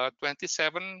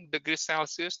 27 degrees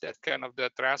Celsius, that's kind of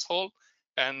the threshold,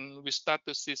 and we start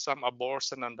to see some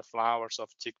abortion on the flowers of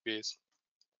chickpeas.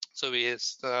 So we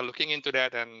is looking into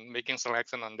that and making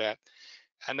selection on that.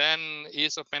 And then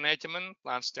ease of management,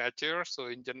 plant stature. So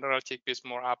in general, chickpeas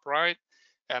more upright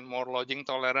and more lodging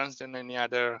tolerance than any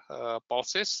other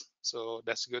pulses. So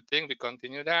that's a good thing. We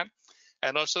continue that.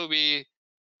 And also we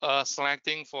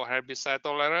selecting for herbicide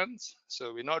tolerance.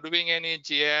 So we're not doing any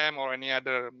GM or any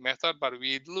other method, but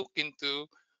we look into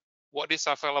what is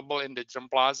available in the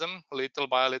germplasm little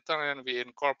by little, and we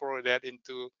incorporate that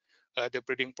into the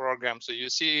breeding program. So you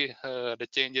see the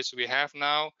changes we have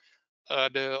now.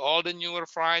 All the newer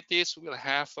varieties will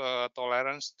have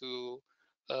tolerance to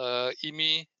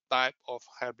IMI type of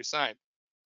herbicide.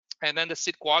 And then the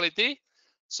seed quality.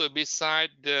 So beside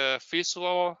the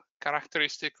visual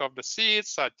characteristic of the seeds,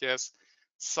 such as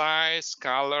size,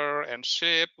 color, and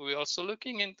shape, we're also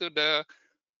looking into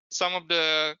some of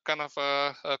the kind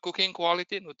of cooking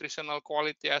quality, nutritional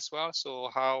quality as well. So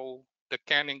how the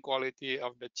canning quality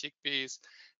of the chickpeas,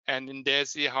 and in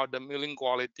DESI, how the milling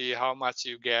quality, how much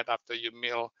you get after you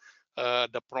mill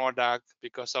the product,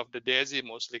 because of the DESI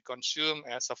mostly consumed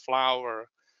as a flour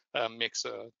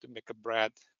mixer to make a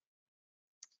bread.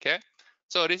 Okay,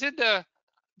 so this is the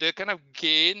kind of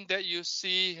gain that you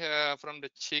see from the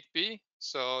chickpea.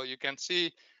 So you can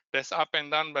see there's up and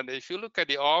down, but if you look at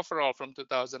the overall from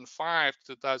 2005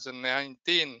 to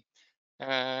 2019,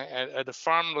 at the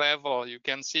farm level, you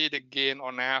can see the gain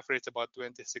on average about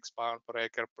 26 pounds per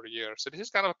acre per year. So this is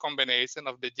kind of a combination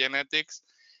of the genetics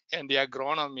and the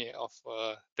agronomy of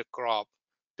the crop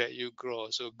that you grow.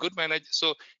 So good manage.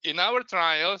 So in our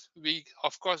trials,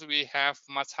 of course we have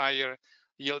much higher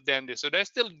yield than this. So there's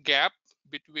still gap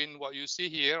between what you see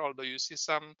here, although you see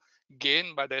some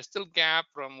gain, but there's still gap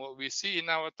from what we see in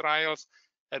our trials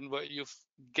and what you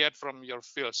get from your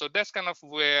field. So that's kind of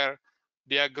where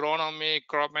the agronomy,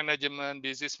 crop management,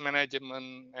 disease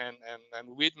management, and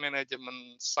weed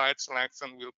management, site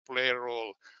selection will play a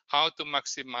role. How to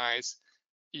maximize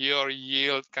your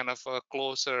yield kind of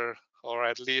closer, or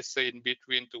at least in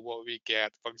between to what we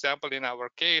get. For example, in our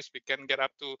case, we can get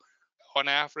up to, on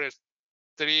average,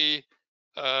 3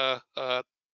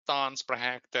 tons per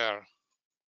hectare.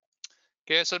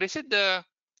 Okay, so this is the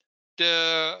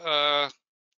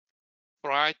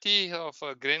variety of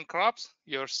grain crops,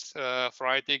 your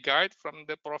variety guide from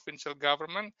the provincial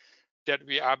government that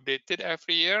we updated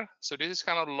every year. So this is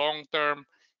kind of long-term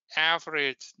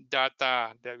average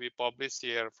data that we publish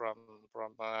here from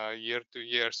year to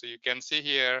year. So you can see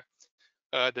here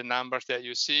the numbers that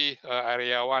you see,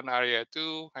 area 1, area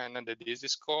 2, and then the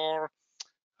disease score.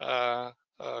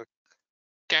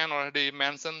 Ken already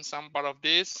mentioned some part of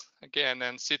this. Okay, and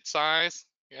then seed size.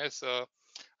 Yes,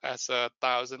 as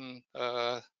 1,000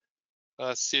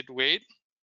 seed weight,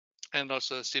 and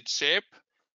also seed shape.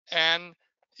 And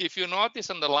if you notice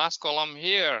on the last column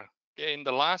here, okay, in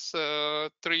the last 3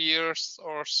 years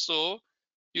or so,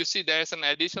 you see there's an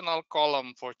additional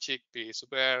column for chickpeas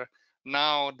where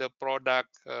now the product,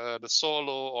 the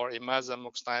solo or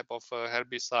imazamux type of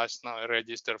herbicides now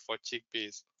registered for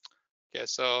chickpeas. Okay,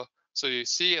 so you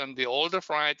see on the older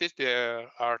varieties, there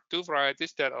are 2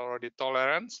 varieties that are already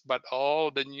tolerant, but all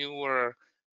the newer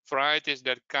varieties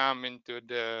that come into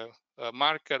the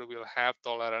market will have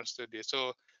tolerance to this.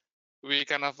 So we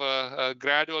kind of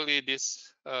gradually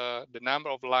the number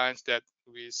of lines that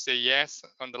we say yes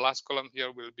on the last column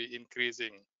here will be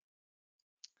increasing.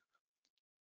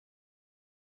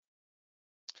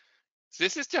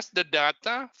 This is just the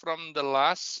data from the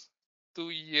last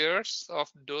 2 years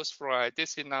of those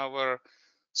varieties in our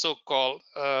so-called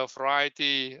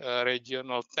variety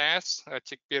regional test,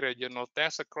 chickpea regional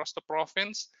test across the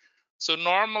province. So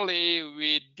normally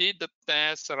we did the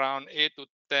test around 8 to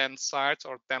 10 sites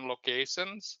or 10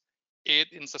 locations, 8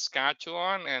 in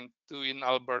Saskatchewan and 2 in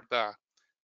Alberta.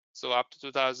 So up to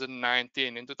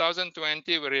 2019. In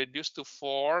 2020, we reduced to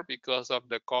 4 because of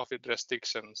the COVID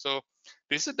restriction. So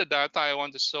this is the data I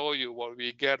want to show you, what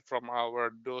we get from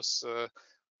our those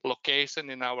location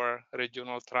in our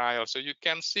regional trial. So you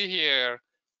can see here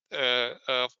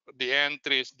the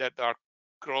entries that are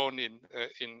grown in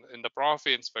the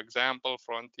province. For example,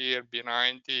 Frontier,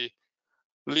 B90,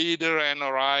 Leader, and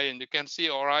Orion. You can see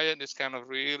Orion is kind of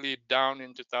really down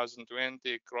in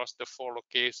 2020 across the 4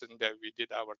 locations that we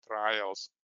did our trials.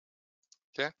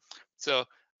 Okay, so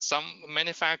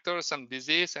many factors, some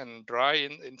disease and dry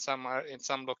in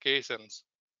some locations.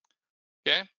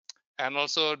 Okay, and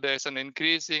also there's an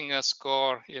increasing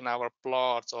score in our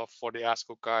plots for the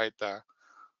Ascochyta.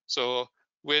 So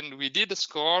when we did the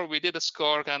score,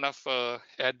 kind of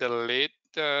at the late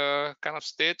kind of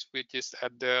stage, which is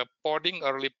at the podding,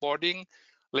 early podding,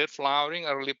 late flowering,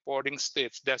 early podding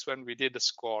stage. That's when we did the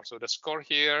score. So the score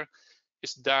here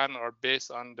is done or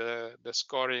based on the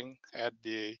scoring at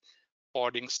the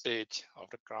podding stage of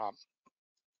the crop.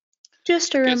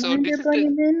 Just a Okay, so reminder, this is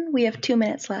Bunyamin, we have 2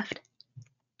 minutes left.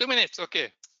 2 minutes,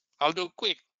 okay. I'll do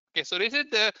quick. Okay, so this is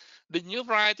the new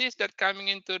varieties that coming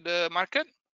into the market.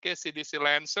 Okay, CDC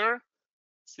Lancer,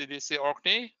 CDC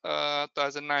Orkney,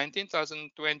 2019,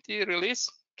 2020 release.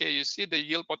 Okay, you see the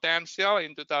yield potential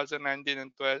in 2019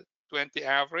 and 20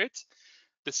 average,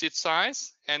 the seed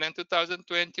size, and then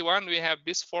 2021 we have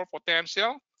this 4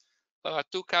 potential,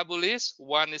 2 cabulis,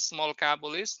 1 is small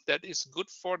cabulis that is good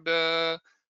for the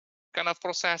kind of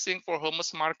processing for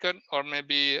hummus market or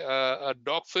maybe a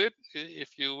dog food,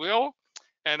 if you will.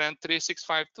 And then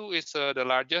 3652 is the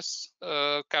largest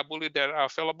cabuli that are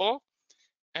available.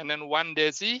 And then 1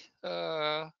 Desi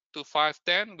to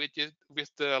 510, which is with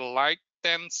the light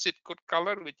 10 seed coat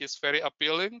color, which is very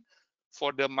appealing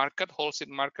for the market, wholesale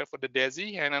market for the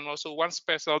Desi. And then also 1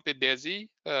 specialty Desi,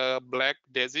 black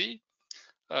Desi,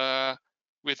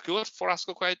 with good for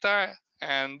Ascochyta.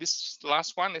 And this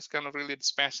last one is kind of really the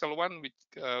special one,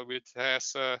 which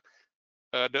has the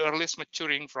earliest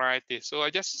maturing variety. So I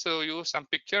just show you some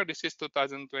picture. This is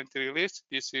 2020 release.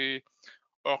 This is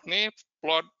Orkney.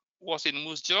 Plot was in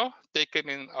Musjo, taken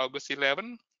in August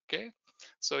 11. Okay,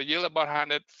 so yield about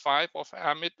 105 of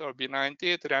Amit or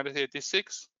B90,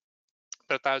 386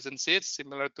 per 1,000 seeds,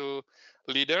 similar to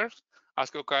Leader.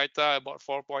 Ascochyta about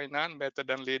 4.9, better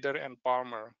than Leader and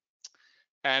Palmer.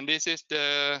 And this is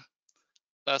the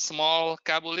small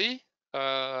cabuli,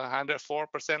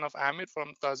 104% of Amit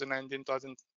from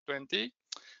 2019-2020,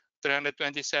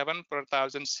 327 per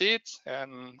 1,000 seeds,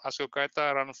 and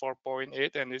Ascochyta around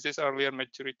 4.8, and this is earlier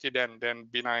maturity than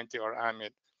B90 or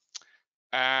Amit.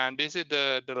 And this is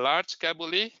the large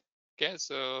cabuli. Okay,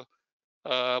 so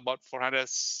about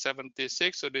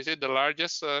 476. So this is the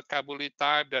largest cabuli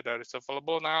type that is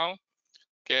available now.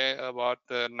 Okay, about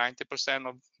 90%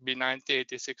 of B90,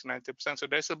 86, 90%. So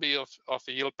there's a bit of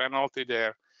yield penalty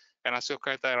there, and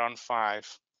Ascochyta around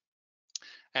 5.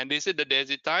 And this is the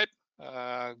Desi type,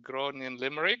 grown in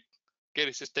Limerick. Okay,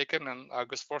 this is taken on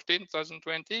August 14,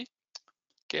 2020.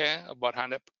 Okay, about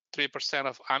 103%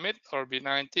 of Amit or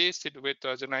B90, seed weight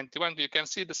 2091. You can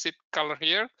see the seed color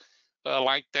here.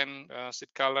 Light 10 seed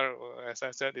color, as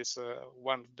I said, is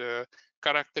one of the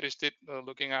characteristic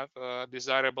looking at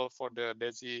desirable for the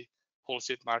Desi whole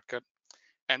seed market.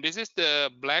 And this is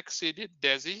the black seeded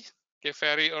Desi, okay,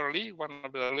 very early, one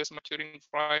of the earliest maturing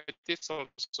varieties.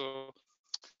 Also,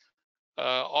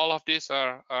 all of these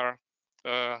are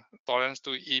tolerance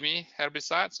to EMI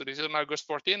herbicide. So this is on August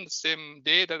 14, the same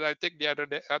day that I took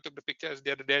the picture as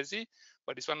the other Desi,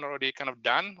 but this one already kind of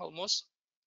done almost.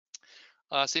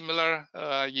 Similar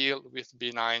yield with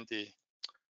B90.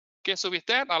 Okay, so with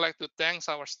that, I'd like to thank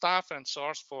our staff and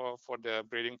source for the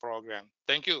breeding program.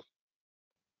 Thank you.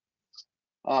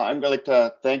 I'd like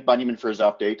to thank Bunyamin for his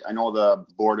update. I know the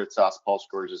board at SAS Pulse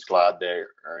Growers is glad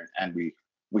and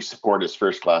we support his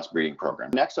first-class breeding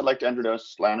program. Next, I'd like to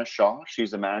introduce Lana Shaw.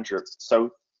 She's the manager at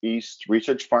Southeast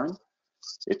Research Farm.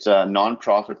 It's a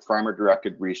nonprofit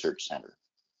farmer-directed research center.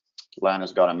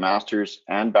 Lana's got a master's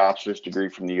and bachelor's degree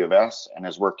from the U of S and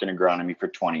has worked in agronomy for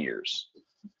 20 years.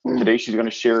 Today, she's going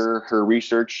to share her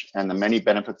research and the many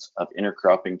benefits of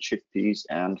intercropping chickpeas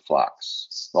and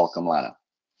flax. Welcome, Lana.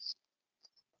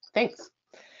 Thanks.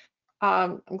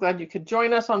 I'm glad you could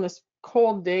join us on this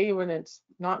cold day when it's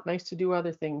not nice to do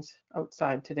other things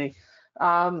outside today.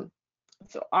 So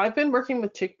I've been working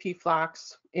with chickpea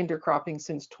flax intercropping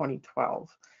since 2012.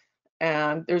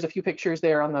 And there's a few pictures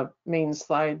there on the main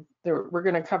slide. We're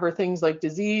going to cover things like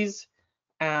disease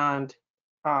and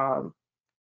the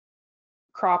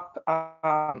crop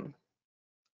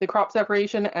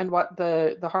separation and what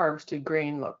the harvested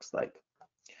grain looks like.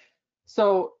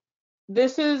 So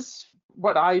this is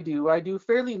what I do. I do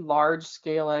fairly large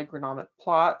scale agronomic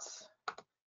plots.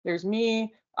 There's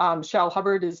me, Shal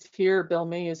Hubbard is here, Bill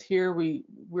May is here.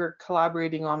 We're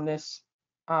collaborating on this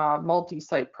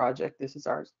multi-site project. This is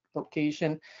our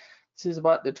location. This is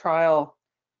what the trial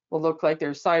will look like.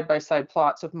 There's side-by-side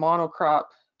plots of monocrop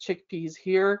chickpeas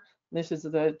here. This is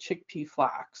the chickpea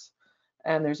flax.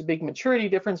 And there's a big maturity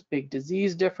difference, big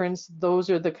disease difference. Those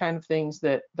are the kind of things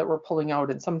that we're pulling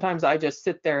out. And sometimes I just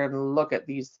sit there and look at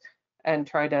these and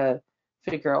try to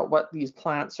figure out what these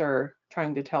plants are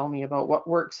trying to tell me about what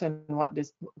works and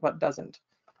what doesn't.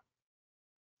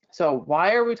 So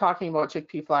why are we talking about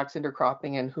chickpea flax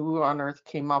intercropping, and who on earth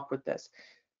came up with this?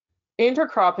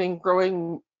 Intercropping,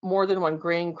 growing more than one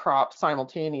grain crop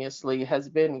simultaneously, has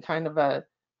been kind of a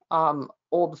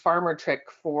old farmer trick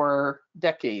for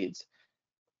decades.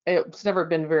 It's never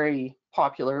been very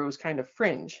popular. It was kind of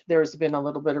fringe. There's been a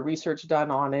little bit of research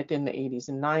done on it in the 80s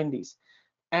and 90s.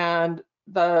 And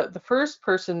the first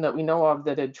person that we know of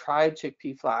that had tried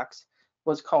chickpea flax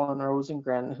was Colin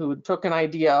Rosengren, who took an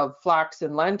idea of flax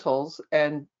and lentils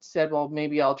and said, well,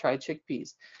 maybe I'll try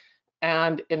chickpeas.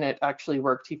 And it actually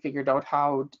worked. He figured out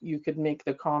how you could make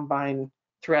the combine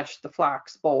thresh the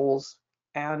flax bolls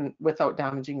and without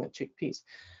damaging the chickpeas.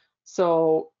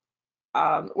 So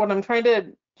what I'm trying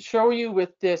to show you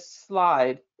with this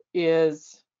slide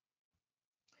is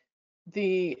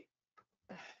that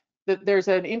there's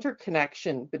an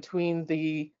interconnection between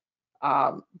the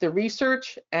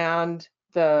research and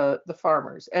the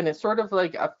farmers, and it's sort of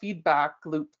like a feedback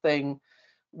loop thing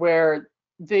where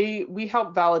we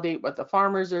help validate what the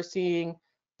farmers are seeing.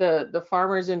 The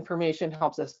farmers' information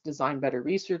helps us design better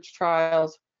research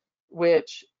trials,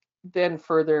 which then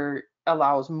further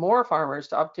allows more farmers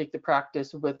to uptake the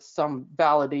practice with some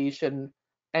validation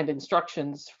and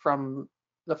instructions from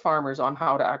the farmers on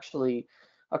how to actually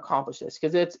accomplish this,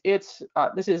 because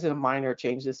this isn't a minor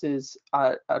change. This is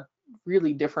a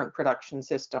really different production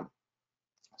system.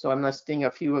 So I'm listing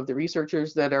a few of the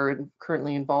researchers that are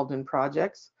currently involved in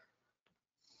projects.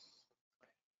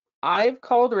 I've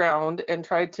called around and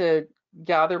tried to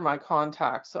gather my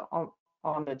contacts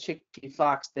on the chickpea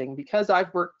flax thing. Because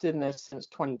I've worked in this since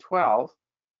 2012,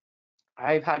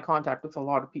 I've had contact with a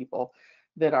lot of people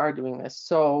that are doing this.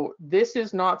 So this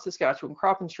is not Saskatchewan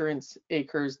crop insurance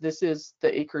acres. This is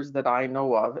the acres that I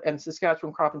know of. And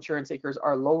Saskatchewan crop insurance acres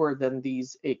are lower than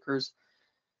these acres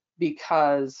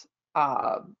because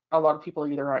a lot of people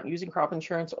either aren't using crop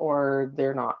insurance or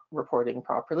they're not reporting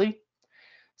properly.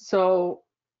 So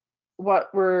what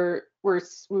we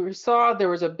saw, there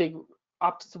was a big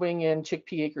upswing in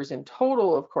chickpea acres in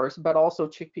total, of course, but also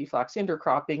chickpea flax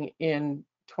intercropping in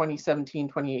 2017,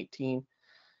 2018,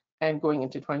 and going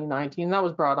into 2019. That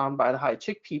was brought on by the high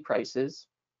chickpea prices.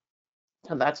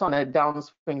 And that's on a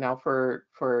downswing now for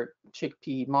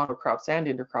chickpea monocrops and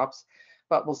intercrops,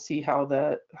 but we'll see how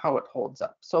it holds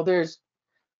up. So there's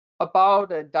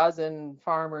about a dozen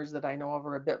farmers that I know of,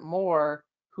 or a bit more,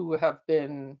 who have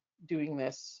been doing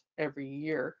this every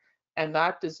year. And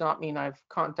that does not mean I've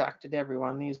contacted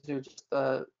everyone. These are just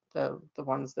the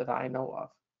ones that I know of.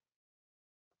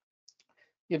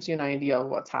 Gives you an idea of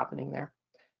what's happening there.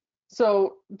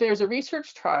 So there's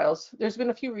been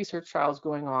a few research trials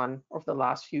going on over the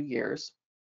last few years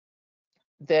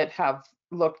that have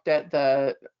looked at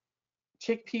the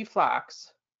chickpea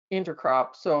flax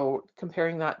intercrop, so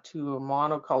comparing that to a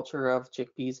monoculture of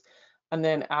chickpeas, and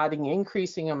then adding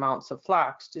increasing amounts of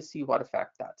flax to see what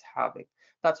effect that's having.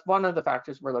 That's one of the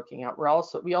factors we're looking at.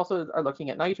 We also are looking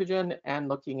at nitrogen and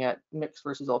looking at mixed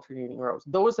versus alternating rows.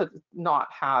 Those have not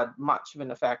had much of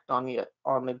an effect on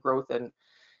the growth and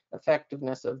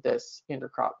effectiveness of this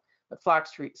intercrop. The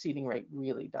flax seeding rate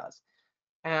really does.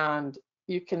 And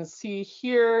you can see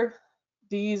here,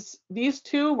 these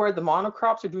two where the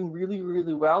monocrops are doing really,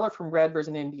 really well are from Redbirds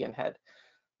and Indian Head.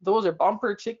 Those are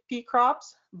bumper chickpea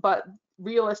crops, but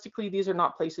realistically, these are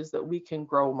not places that we can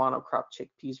grow monocrop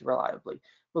chickpeas reliably.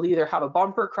 We'll either have a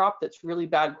bumper crop that's really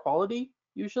bad quality,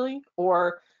 usually,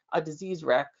 or a disease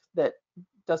wreck that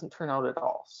doesn't turn out at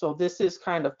all. So this is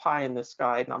kind of pie in the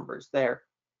sky numbers there.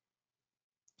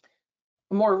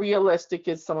 More realistic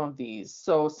is some of these.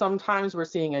 So sometimes we're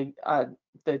seeing the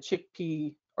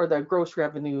chickpea or the gross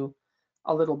revenue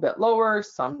a little bit lower.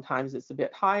 Sometimes it's a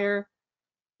bit higher.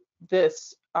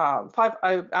 This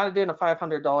I added in a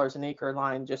 $500 an acre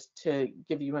line just to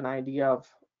give you an idea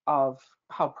of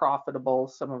how profitable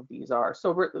some of these are.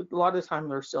 So a lot of the time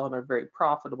they're still in a very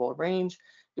profitable range,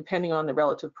 depending on the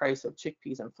relative price of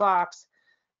chickpeas and flax.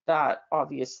 That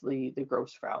obviously the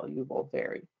gross value will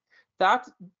vary.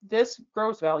 This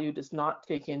gross value does not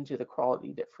take into the quality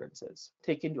differences,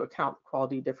 take into account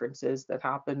quality differences that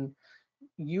happen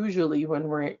usually when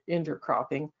we're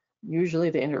intercropping.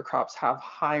 Usually the intercrops have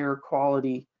higher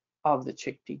quality of the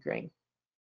chickpea grain.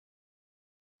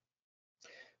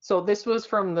 So this was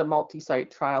from the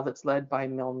multi-site trial that's led by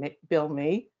Bill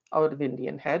May out of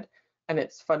Indian Head, and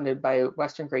it's funded by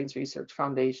Western Grains Research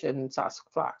Foundation, Sask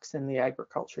Flax, and the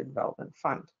Agriculture Development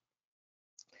Fund.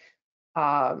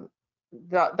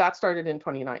 That started in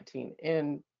 2019.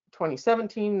 In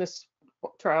 2017, this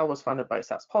trial was funded by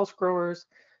Sask Pulse Growers.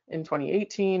 In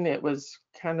 2018, it was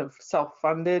kind of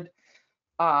self-funded.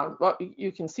 What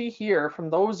you can see here from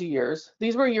those years,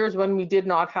 these were years when we did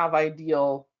not have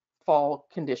ideal fall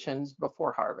conditions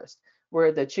before harvest,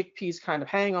 where the chickpeas kind of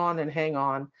hang on and hang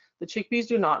on. The chickpeas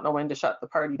do not know when to shut the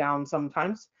party down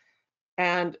sometimes.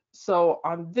 And so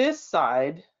on this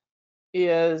side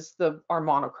is our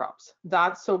monocrops.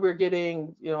 So we're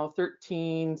getting,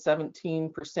 13,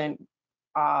 17%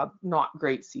 not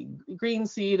great seed, green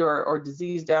seed or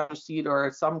disease damaged seed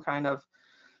or some kind of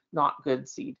not good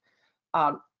seed.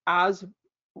 As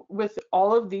with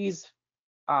all of these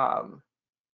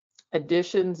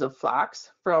additions of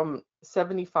flax from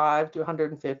 75 to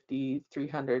 150,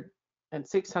 300, and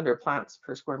 600 plants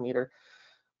per square meter,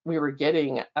 we were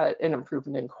getting an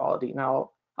improvement in quality.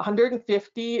 Now,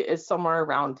 150 is somewhere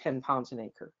around 10 pounds an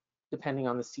acre, depending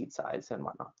on the seed size and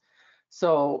whatnot.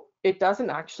 So it doesn't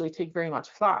actually take very much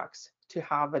flax to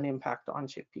have an impact on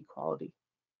chickpea quality.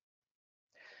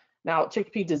 Now,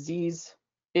 chickpea disease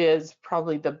is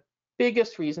probably the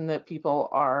biggest reason that people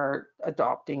are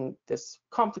adopting this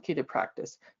complicated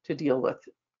practice to deal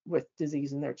with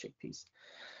disease in their chickpeas.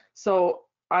 So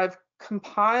I've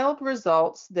compiled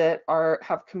results that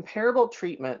have comparable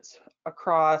treatments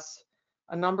across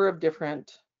a number of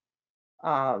different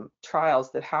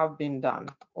trials that have been done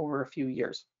over a few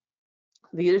years.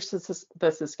 These are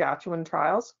the Saskatchewan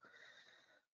trials.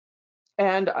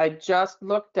 And I just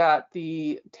looked at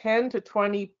the 10 to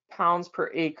 20 pounds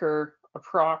per acre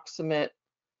approximate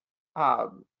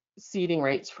seeding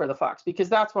rates for the flax, because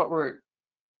that's what we're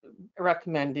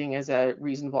recommending as a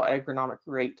reasonable agronomic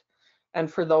rate.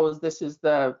 And for those, this is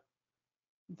the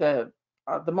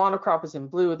monocrop is in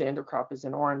blue, the intercrop is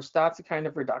in orange. That's the kind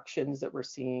of reductions that we're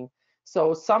seeing.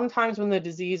 So sometimes when the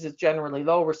disease is generally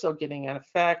low, we're still getting an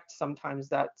effect. Sometimes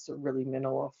that's a really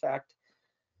minimal effect.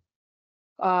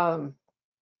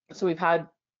 So we've had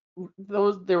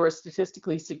there were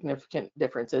statistically significant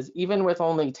differences, even with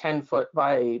only 10 foot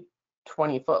by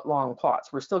 20 foot long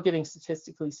plots. We're still getting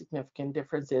statistically significant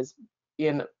differences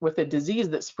with a disease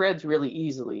that spreads really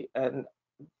easily. And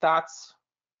that's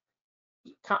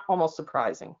almost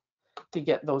surprising to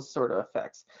get those sort of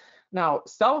effects. Now,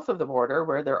 south of the border,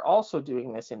 where they're also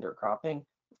doing this intercropping,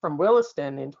 from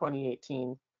Williston in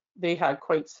 2018, they had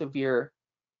quite severe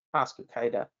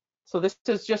ascochyta. So this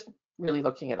is just really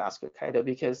looking at ascochyta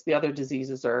because the other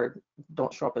diseases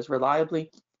don't show up as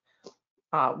reliably.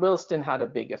 Williston had a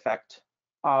big effect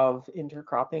of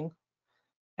intercropping.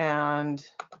 And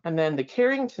then the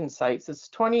Carrington sites, it's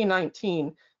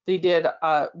 2019, they did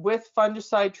with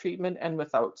fungicide treatment and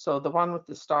without. So the one with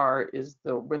the star is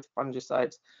the with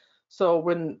fungicides. So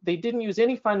when they didn't use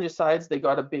any fungicides, they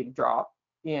got a big drop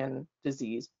in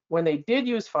disease. When they did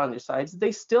use fungicides,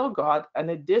 they still got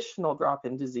an additional drop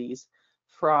in disease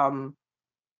from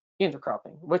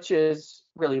intercropping, which is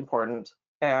really important.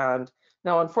 And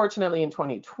now, unfortunately, in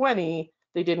 2020,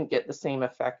 they didn't get the same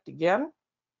effect again.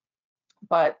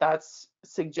 But that's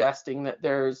suggesting that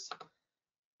there's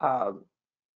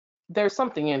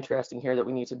something interesting here that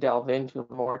we need to delve into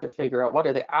more to figure out what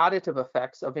are the additive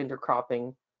effects of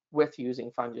intercropping with using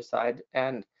fungicide,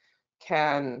 and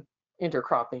can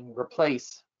intercropping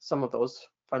replace some of those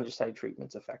fungicide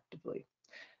treatments effectively.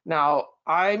 Now,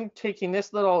 I'm taking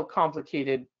this little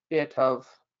complicated bit of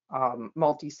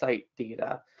multi-site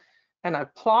data, and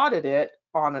I've plotted it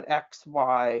on an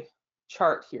XY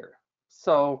chart here.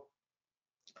 So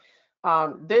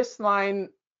this line,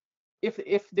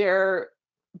 if they're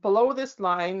below this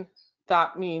line,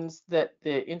 that means that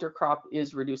the intercrop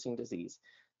is reducing disease.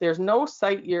 There's no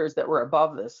site years that were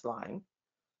above this line,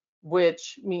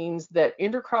 which means that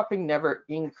intercropping never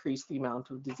increased the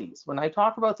amount of disease. When I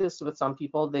talk about this with some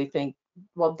people, they think,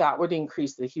 well, that would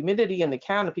increase the humidity in the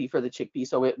canopy for the chickpea,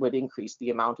 so it would increase the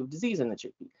amount of disease in the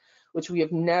chickpea, which we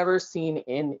have never seen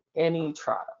in any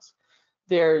trials.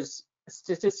 There's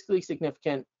statistically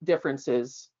significant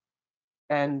differences,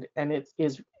 and it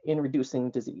is in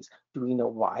reducing disease. Do we know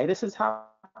why this is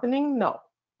happening? No,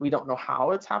 we don't know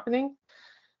how it's happening.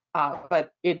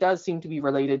 But it does seem to be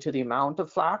related to the amount of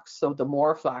flax. So the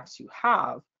more flax you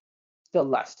have, the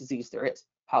less disease there is.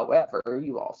 However,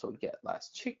 you also get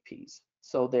less chickpeas.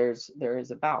 So there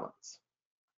is a balance.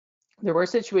 There were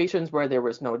situations where there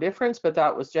was no difference, but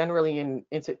that was generally in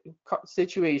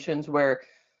situations where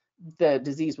the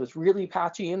disease was really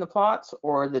patchy in the plots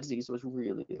or the disease was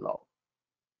really low.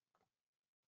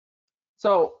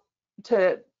 So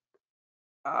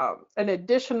an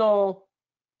additional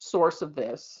source of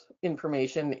this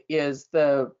information is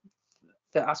the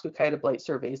Ascochyta blight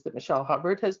surveys that Michelle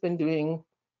Hubbard has been doing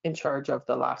in charge of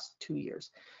the last 2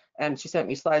 years. And she sent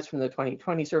me slides from the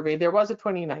 2020 survey. There was a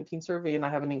 2019 survey, and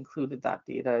I haven't included that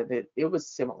data. It was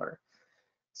similar.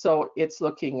 So it's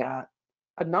looking at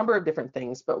a number of different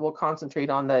things, but we'll concentrate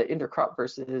on the intercrop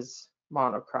versus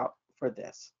monocrop for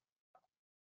this.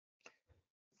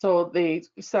 So they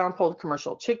sampled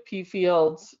commercial chickpea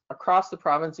fields across the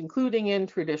province, including in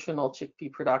traditional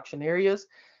chickpea production areas.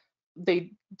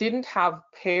 They didn't have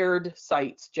paired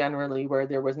sites generally where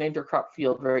there was an intercrop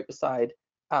field right beside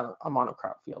a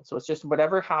monocrop field. So it's just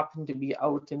whatever happened to be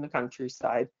out in the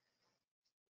countryside.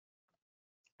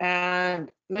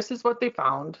 And this is what they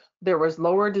found. There was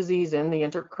lower disease in the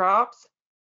intercrops,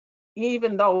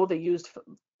 even though they used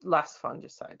less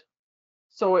fungicide.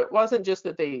 So it wasn't just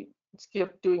that they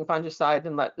skipped doing fungicide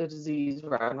and let the disease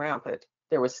run rampant.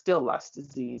 There was still less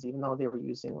disease, even though they were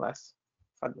using less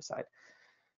fungicide.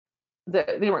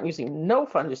 They weren't using no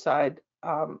fungicide.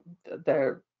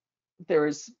 There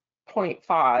is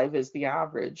 0.5 is the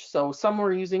average. So some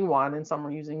were using 1 and some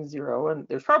were using 0, and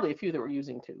there's probably a few that were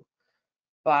using 2.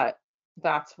 But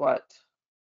that's what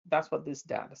this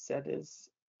data set is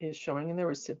showing, and there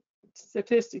was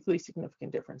statistically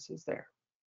significant differences there.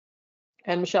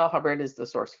 And Michelle Hubbard is the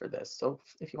source for this. So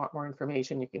if you want more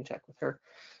information, you can check with her.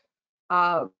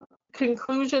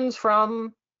 Conclusions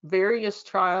from various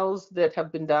trials that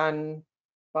have been done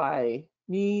by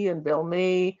me and Bill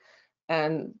May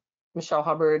and Michelle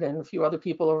Hubbard and a few other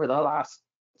people over the last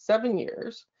 7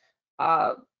 years.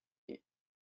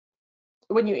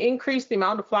 When you increase the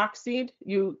amount of flaxseed,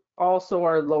 you also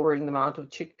are lowering the amount of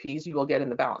chickpeas you will get in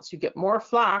the balance. You get more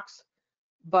flax,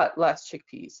 but less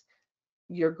chickpeas.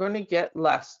 You're going to get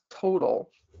less total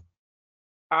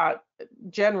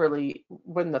generally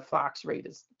when the flax rate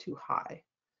is too high.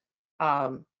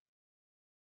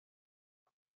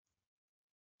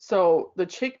 So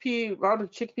the amount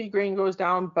of chickpea grain goes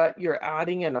down, but you're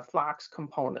adding in a flax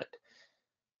component.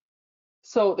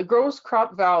 So the gross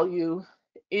crop value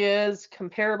is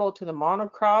comparable to the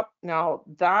monocrop. Now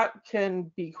that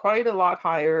can be quite a lot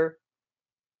higher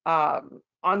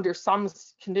under some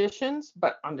conditions,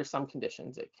 but under some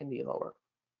conditions it can be lower.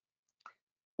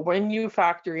 When you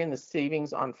factor in the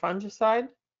savings on fungicide,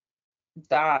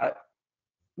 that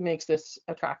makes this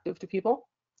attractive to people.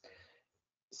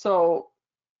 So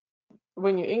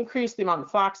when you increase the amount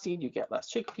of flaxseed, you get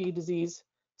less chickpea disease.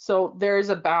 So there's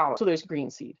a balance. So there's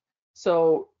green seed.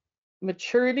 So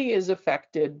maturity is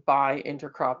affected by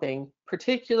intercropping,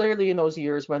 particularly in those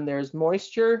years when there's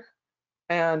moisture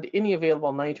and any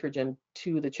available nitrogen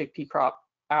to the chickpea crop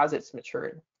as it's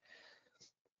maturing.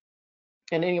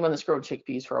 And anyone that's grown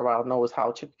chickpeas for a while knows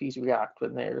how chickpeas react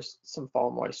when there's some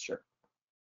fall moisture.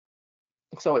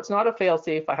 So it's not a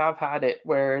fail-safe. I have had it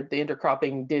where the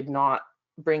intercropping did not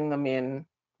bring them in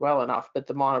well enough, but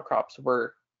the monocrops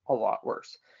were a lot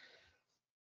worse.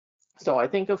 So I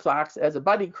think of flax as a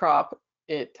buddy crop.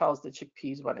 It tells the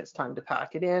chickpeas when it's time to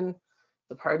pack it in,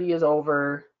 the party is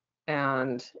over,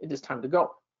 and it is time to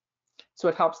go. So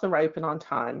it helps them ripen on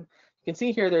time. You can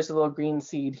see here there's a little green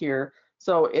seed here.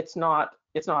 So it's not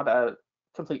a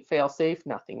complete fail-safe,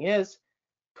 nothing is.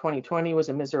 2020 was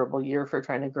a miserable year for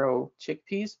trying to grow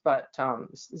chickpeas, but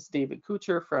this is David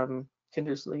Kuchar from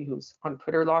Kindersley, who's on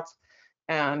Twitter lots.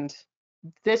 And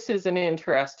this is an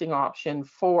interesting option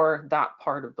for that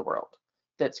part of the world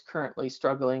that's currently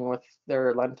struggling with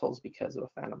their lentils because of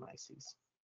Aphanomyces.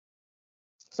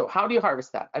 So how do you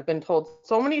harvest that? I've been told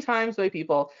so many times by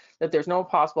people that there's no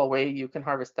possible way you can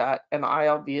harvest that, and I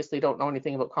obviously don't know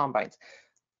anything about combines.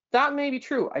 That may be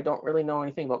true. I don't really know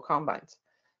anything about combines,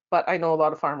 but I know a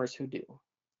lot of farmers who do,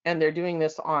 and they're doing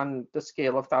this on the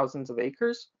scale of thousands of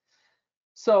acres.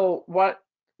 So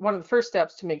one of the first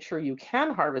steps to make sure you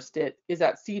can harvest it is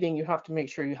at seeding. You have to make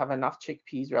sure you have enough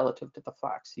chickpeas relative to the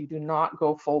flax. You do not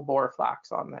go full bore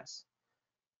flax on this.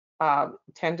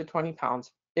 10 to 20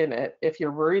 pounds in it. If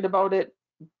you're worried about it,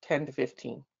 10 to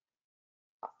 15.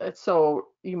 So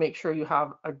you make sure you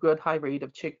have a good high rate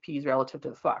of chickpeas relative to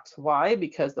the flax. Why?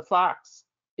 Because the flax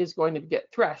is going to get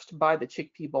threshed by the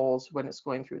chickpea bolls when it's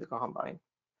going through the combine.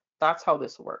 That's how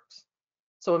this works.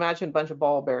 So imagine a bunch of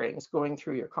ball bearings going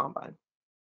through your combine.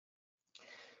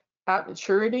 At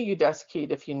maturity, you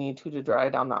desiccate if you need to dry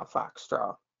down that flax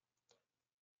straw.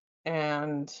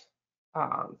 And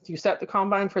you set the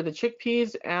combine for the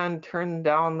chickpeas and turn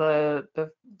down the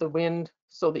wind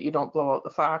so that you don't blow out the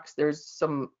flax. There's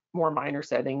some more minor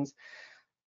settings.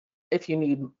 If you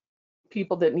need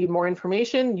people that need more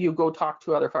information, you go talk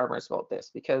to other farmers about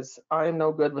this, because I am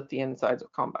no good with the insides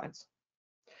of combines.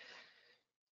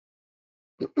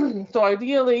 So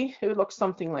ideally, it would look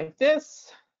something like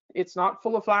this. It's not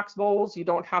full of flax bolls. You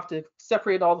don't have to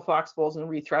separate all the flax bolls and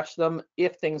rethresh them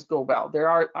if things go well.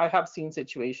 I have seen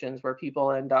situations where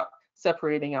people end up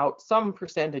separating out some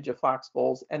percentage of flax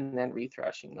bolls and then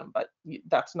rethreshing them, but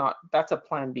that's a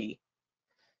plan B.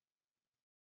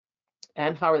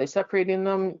 And how are they separating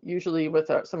them? Usually with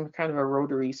some kind of a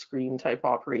rotary screen type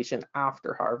operation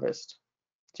after harvest.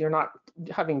 So you're not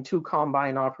having two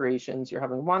combine operations, you're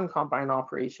having one combine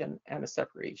operation and a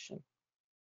separation.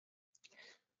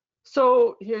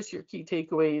 So here's your key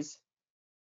takeaways.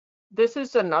 This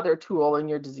is another tool in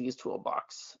your disease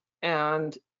toolbox.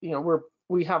 And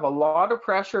we have a lot of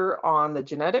pressure on the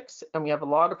genetics, and we have a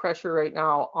lot of pressure right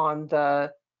now on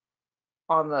the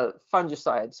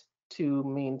fungicides to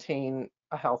maintain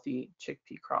a healthy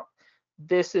chickpea crop.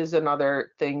 This is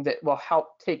another thing that will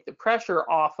help take the pressure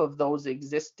off of those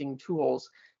existing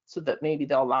tools so that maybe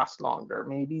they'll last longer,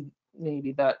 maybe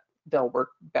that they'll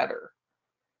work better.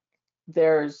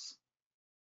 There's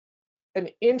an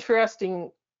interesting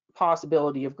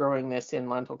possibility of growing this in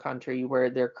lentil country where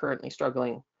they're currently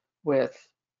struggling with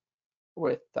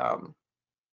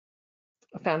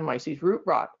Phanomyces root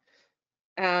rot.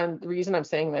 And the reason I'm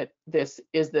saying that this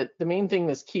is that the main thing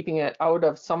that's keeping it out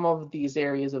of some of these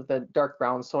areas of the dark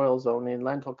brown soil zone in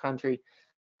lentil country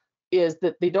is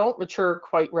that they don't mature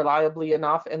quite reliably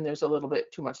enough, and there's a little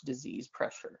bit too much disease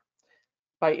pressure.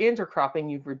 By intercropping,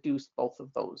 you've reduced both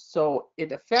of those. So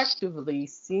it effectively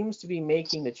seems to be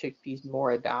making the chickpeas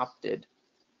more adapted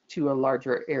to a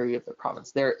larger area of the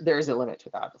province. There is a limit to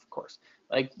that, of course.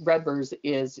 Like Redburs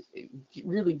is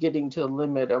really getting to the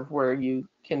limit of where you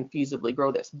can feasibly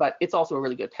grow this, but it's also a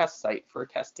really good test site for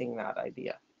testing that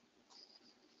idea.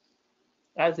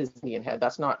 As is Indian Head,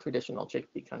 that's not traditional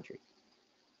chickpea country.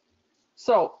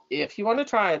 So if you want to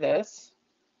try this,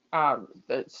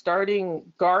 the starting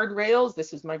guardrails,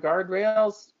 this is my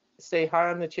guardrails, stay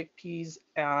high on the chickpeas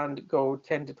and go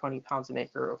 10 to 20 pounds an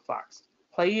acre of flax.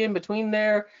 Play in between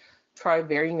there, try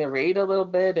varying the rate a little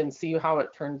bit and see how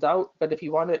it turns out. But if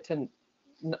you want to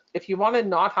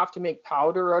not have to make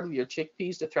powder out of your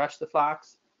chickpeas to thresh the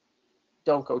flax,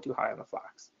 don't go too high on the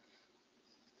flax.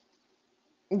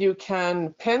 You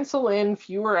can pencil in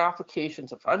fewer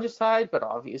applications of fungicide, but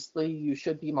obviously you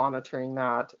should be monitoring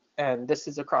that. And this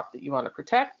is a crop that you want to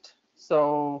protect.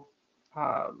 So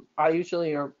we're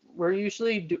usually,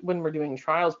 when we're doing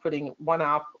trials, putting one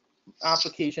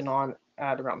application on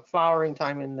at around flowering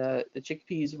time in the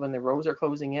chickpeas when the rows are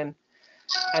closing in,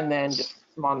 and then just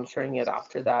monitoring it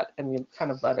after that, and you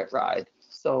kind of let it ride.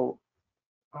 So,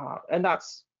 and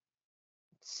that's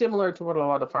similar to what a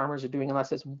lot of farmers are doing,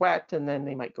 unless it's wet, and then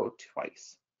they might go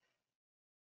twice.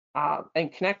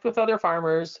 And connect with other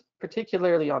farmers,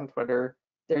 particularly on Twitter.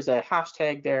 There's a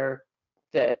hashtag there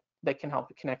that can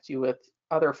help connect you with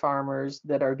other farmers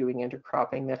that are doing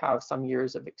intercropping that have some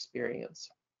years of experience.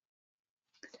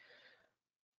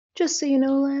 Just so you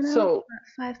know, Lana, so,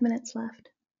 we're at 5 minutes left.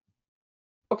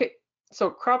 Okay, so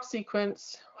crop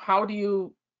sequence, how do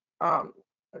you,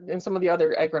 and some of the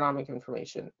other agronomic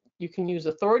information, you can use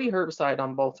authority herbicide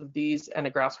on both of these and a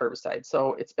grass herbicide.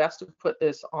 So it's best to put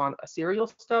this on a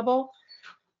cereal stubble.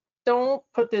 Don't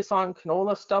put this on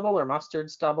canola stubble or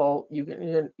mustard stubble.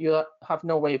 You have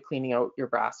no way of cleaning out your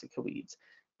brassica weeds,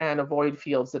 and avoid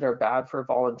fields that are bad for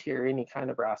volunteer, any kind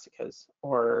of brassicas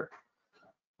or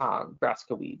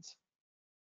brassica weeds.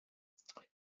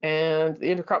 And the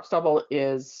intercrop stubble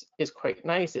is quite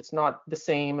nice. It's not the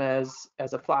same as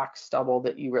a flax stubble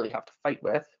that you really have to fight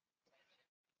with.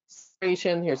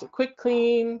 Here's a quick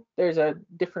clean. There's a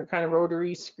different kind of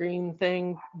rotary screen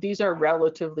thing. These are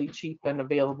relatively cheap and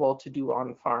available to do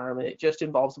on farm. And it just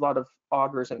involves a lot of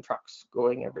augers and trucks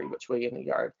going every which way in the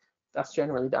yard. That's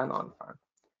generally done on farm.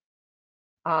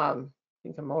 I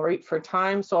think I'm all right for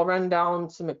time, so I'll run down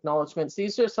some acknowledgements.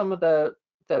 These are some of the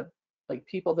like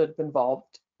people that have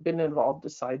been involved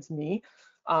besides me.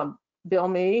 Bill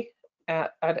May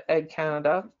at Ag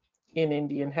Canada in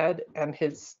Indian Head and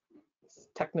his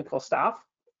technical staff,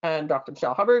 and Dr.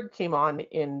 Michelle Hubbard came on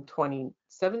in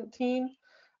 2017,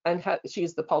 and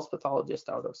she's the pulse pathologist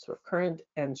out of Swift Current,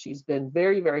 and she's been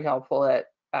very, very helpful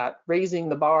at raising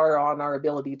the bar on our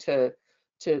ability to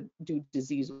do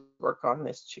disease work on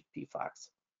this chickpea flax.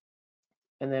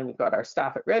 And then we've got our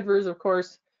staff at Redburs, of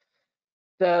course.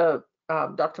 The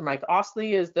Dr. Mike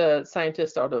Osley is the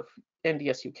scientist out of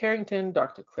NDSU Carrington.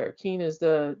 Dr. Claire Keane is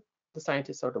the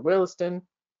scientist out of Williston.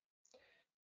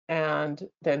 And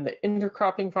then the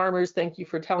intercropping farmers, thank you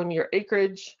for telling me your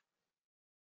acreage.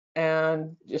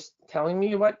 and just telling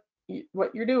me what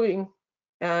you're doing.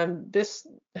 And this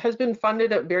has been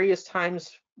funded at various times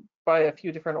by a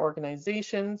few different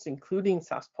organizations, including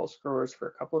SAS Pulse Growers for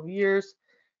a couple of years.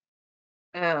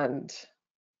 And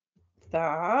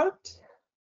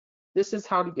this is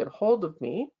how to get hold of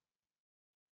me.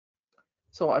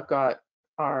 So I've got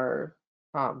our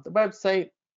the website,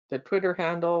 the Twitter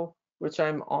handle, which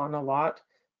I'm on a lot,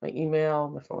 my email,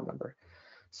 my phone number.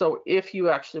 So if you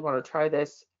actually want to try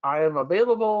this, I am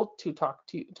available to talk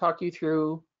you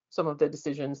through some of the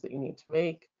decisions that you need to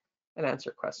make and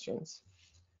answer questions.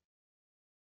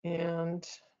 And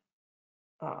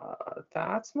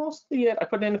that's mostly it. I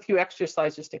put in a few extra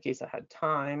slides just in case I had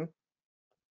time.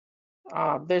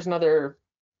 There's another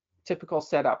typical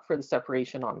setup for the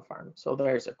separation on farm. So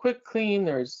there's a quick clean,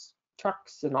 there's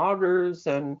trucks and augers,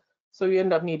 and so you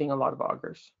end up needing a lot of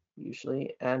augers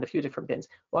usually, and a few different bins.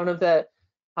 One of the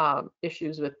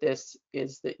issues with this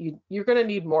is that you're going to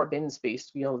need more bin space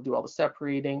to be able to do all the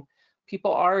separating.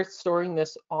 People are storing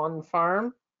this on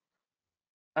farm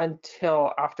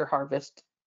until after harvest.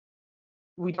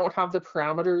 We don't have the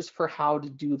parameters for how to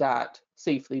do that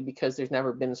safely because there's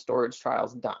never been storage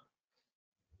trials done.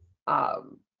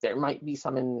 There might be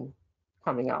some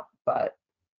coming up, but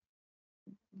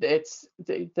it's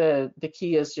the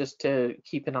key is just to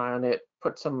keep an eye on it,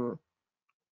 put some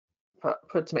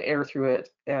air through it,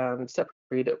 and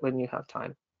separate it when you have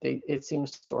time. It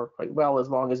seems to store quite well as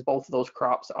long as both of those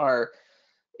crops are,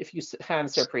 if you hand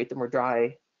separate them, or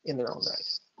dry in their own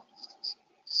right.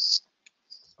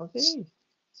 Okay,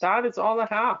 that is all I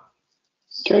have.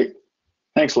 Okay,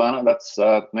 thanks, Lana. That's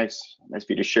nice for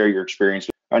you to share your experience.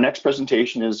 Our next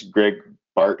presentation is Greg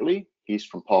Bartley. He's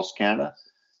from Pulse Canada.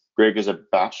 Greg is a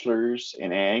bachelor's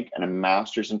in ag and a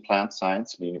master's in plant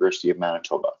science from the University of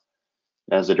Manitoba.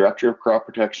 As the Director of Crop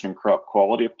Protection and Crop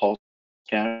Quality of Pulse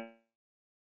Canada,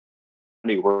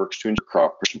 he works to ensure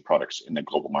crop protection products in the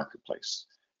global marketplace.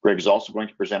 Greg is also going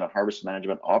to present on harvest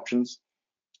management options,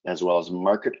 as well as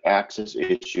market access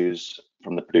issues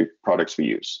from the products we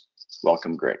use.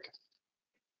 Welcome, Greg.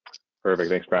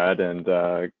 Perfect, thanks, Brad, and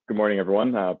good morning,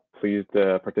 everyone. Pleased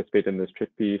to participate in this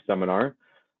Chickpea seminar.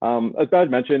 As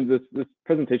Brad mentioned, this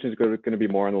presentation is going to be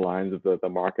more on the lines of the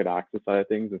market access side of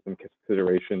things and some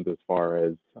considerations as far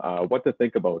as what to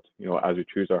think about, as we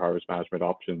choose our harvest management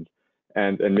options,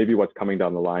 and maybe what's coming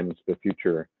down the line into the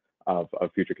future of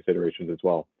future considerations as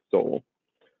well. So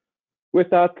with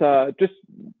that, just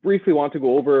briefly want to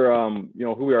go over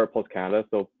who we are at Pulse Canada.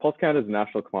 So Pulse Canada is a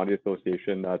national commodity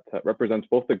association that represents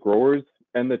both the growers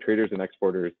and the traders and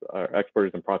exporters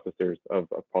and processors of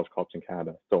pulse crops in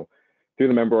Canada. So through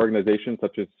the member organizations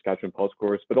such as Saskatchewan Pulse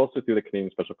Growers, but also through the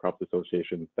Canadian Special Crops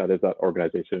Association, that is that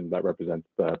organization that represents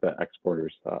the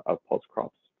exporters of pulse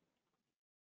crops.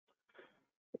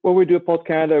 What we do at Pulse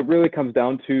Canada really comes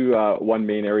down to one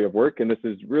main area of work, and this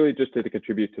is really just to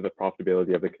contribute to the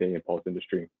profitability of the Canadian pulse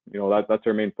industry. That's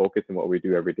our main focus and what we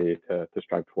do every day to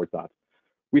strive towards that.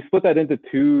 We split that into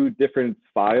two different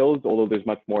files, although there's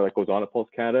much more that goes on at Pulse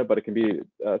Canada, but it can be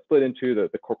split into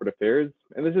the corporate affairs.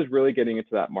 And this is really getting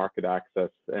into that market access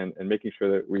and making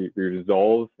sure that we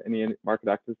resolve any market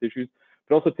access issues,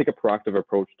 but also take a proactive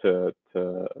approach to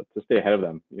stay ahead of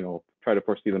them, try to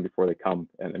foresee them before they come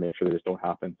and make sure they just don't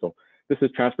happen. So this is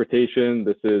transportation,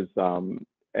 this is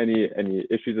any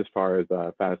issues as far as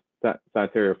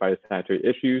sanitary or phytosanitary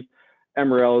issues,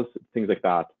 MRLs, things like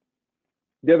that.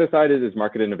 The other side is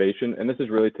market innovation, and this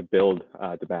is really to build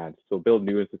demand. So build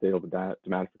new and sustainable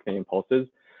demand for Canadian pulses.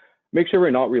 Make sure we're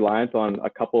not reliant on a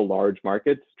couple large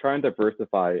markets. Try and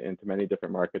diversify into many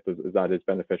different markets as that is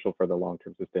beneficial for the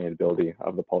long-term sustainability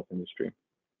of the pulse industry.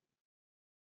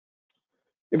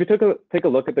 If we take a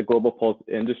look at the global pulse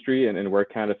industry and where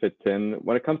Canada fits in,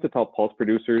 when it comes to top pulse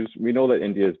producers, we know that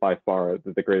India is by far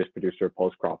the greatest producer of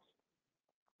pulse crops.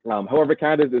 However,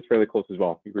 Canada is fairly close as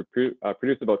well. We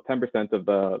produce about 10% of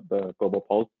the global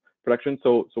pulse production,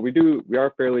 so we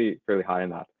are fairly high in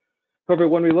that. However,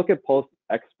 when we look at pulse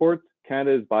exports,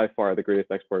 Canada is by far the greatest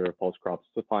exporter of pulse crops,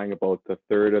 supplying about a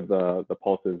third of the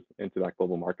pulses into that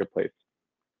global marketplace.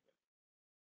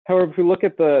 However, if we look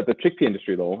at the chickpea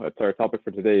industry, though, that's our topic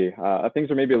for today, things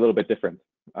are maybe a little bit different.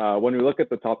 When we look at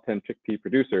the top 10 chickpea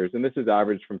producers, and this is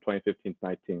averaged from 2015 to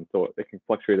 19, so it can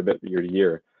fluctuate a bit year to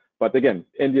year. But again,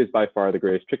 India is by far the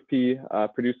greatest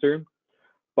chickpea producer.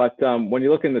 But when you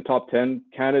look in the top 10,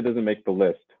 Canada doesn't make the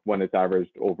list when it's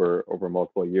averaged over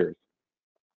multiple years.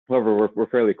 However, we're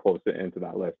fairly close into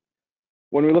that list.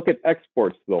 When we look at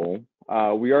exports, though,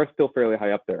 we are still fairly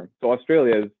high up there. So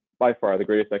Australia is by far the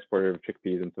greatest exporter of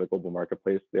chickpeas into the global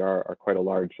marketplace. They are quite a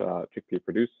large chickpea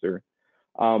producer.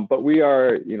 But we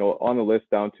are, on the list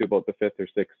down to about the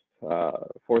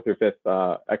fourth or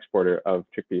fifth exporter of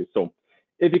chickpeas. So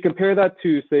if you compare that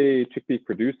to, say, chickpea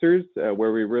producers,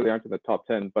 where we really aren't in the top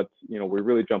 10, but we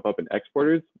really jump up in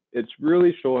exporters, it's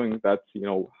really showing that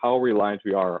how reliant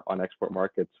we are on export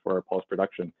markets for our pulse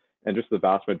production, and just the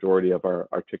vast majority of our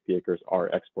chickpea acres are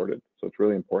exported. So it's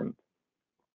really important.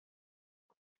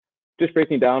 Just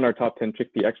breaking down our top 10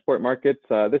 chickpea export markets.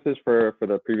 This is for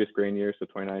the previous grain year, so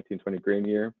 2019-20 grain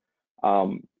year.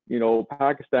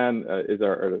 Pakistan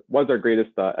was our greatest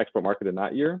export market in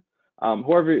that year.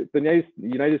 However, the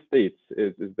United States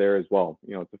is there as well.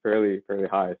 It's a fairly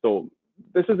high. So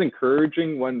this is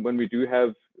encouraging when we do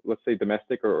have, let's say,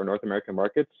 domestic or North American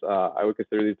markets. I would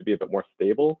consider these to be a bit more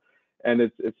stable, and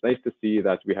it's nice to see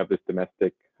that we have this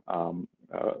domestic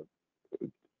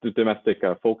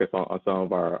focus on some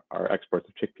of our exports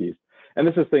of chickpeas. And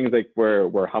this is things like where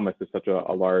hummus is such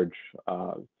a large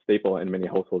staple in many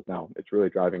households now. It's really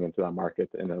driving into that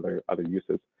market and other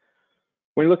uses.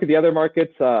 When you look at the other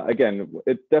markets, again,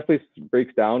 it definitely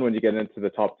breaks down when you get into the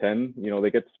top 10. They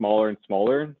get smaller and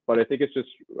smaller, but I think it's just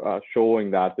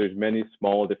showing that there's many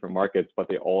small different markets, but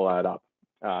they all add up.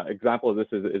 Example of this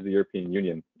is the European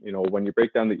Union. When you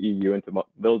break down the EU into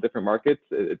little different markets,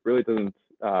 it really doesn't,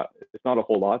 it's not a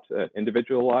whole lot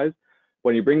individualized.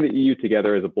 When you bring the EU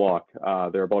together as a block,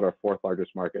 they're about our fourth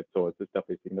largest market, so it's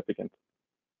definitely significant.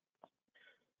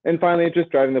 And finally,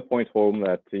 just driving the point home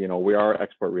that we are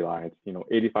export reliant.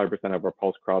 85% of our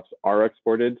pulse crops are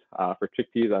exported. For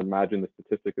chickpeas, I imagine the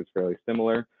statistic is fairly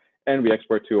similar, and we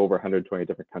export to over 120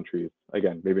 different countries.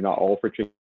 Again, maybe not all for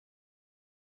chickpeas.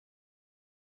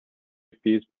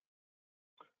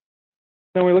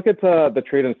 When we look at the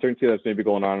trade uncertainty that's maybe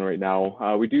going on right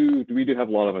now, we do have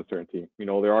a lot of uncertainty.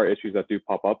 There are issues that do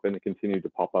pop up and continue to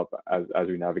pop up as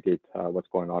we navigate what's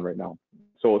going on right now.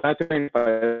 So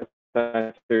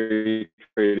sanitary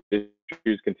trade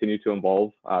issues continue to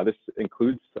evolve. This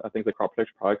includes things like crop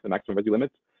protection products and maximum residue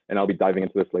limits, and I'll be diving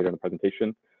into this later in the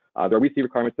presentation. There are weed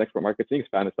requirements in export markets. You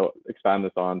can expand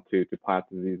this on to plant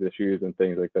disease issues and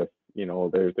things like this.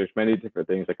 There's many different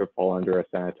things that could fall under a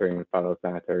sanitary and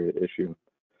phytosanitary issue.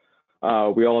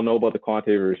 We all know about the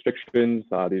quantitative restrictions.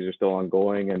 These are still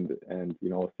ongoing, and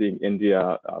seeing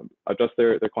India adjust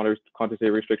their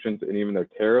quantitative restrictions and even their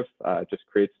tariffs just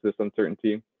creates this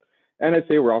uncertainty. And I'd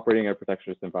say we're operating in a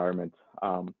protectionist environment.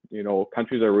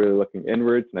 Countries are really looking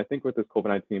inwards, and I think with this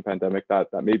COVID-19 pandemic,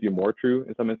 that may be more true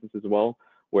in some instances as well,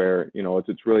 where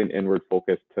it's really an inward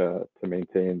focus to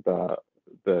maintain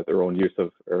their own use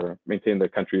of, or maintain the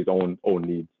country's own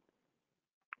needs.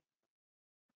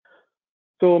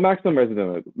 So maximum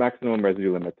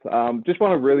residue limits. Just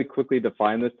want to really quickly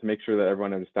define this to make sure that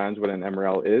everyone understands what an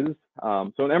MRL is.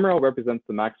 So an MRL represents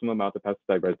the maximum amount of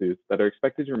pesticide residues that are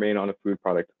expected to remain on a food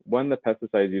product when the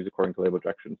pesticide is used according to label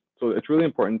directions. So it's really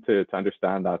important to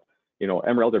understand that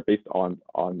MRLs are based on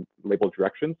label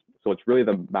directions. So it's really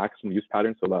the maximum use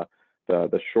pattern. So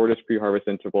the shortest pre-harvest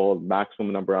interval,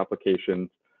 maximum number of applications.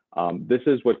 This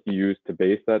is what you use to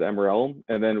base that MRL.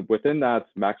 And then within that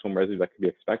maximum residue that can be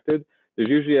expected, there's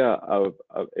usually a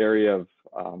area of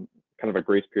kind of a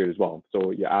grace period as well.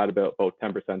 So you add about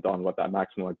 10% on what that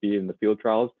maximum would be in the field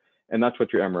trials, and that's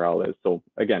what your MRL is. So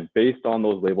again, based on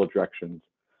those label directions.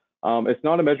 It's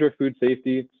not a measure of food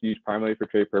safety. It's used primarily for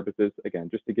trade purposes. Again,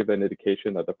 just to give an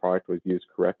indication that the product was used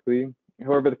correctly.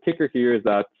 However, the kicker here is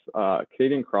that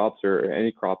Canadian crops or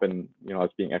any crop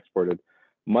that's being exported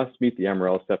must meet the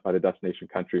MRL set by the destination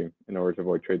country in order to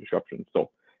avoid trade disruptions.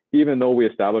 So even though we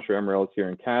establish our MRLs here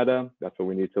in Canada, that's what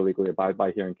we need to legally abide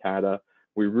by here in Canada,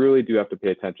 we really do have to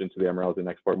pay attention to the MRLs in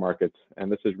export markets,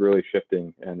 and this is really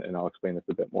shifting, and I'll explain this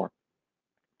a bit more.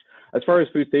 As far as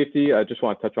food safety, I just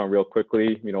want to touch on real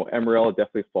quickly, MRL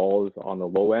definitely falls on the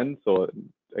low end. So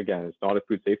again, it's not a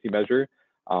food safety measure.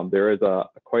 There is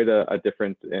quite a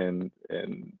difference in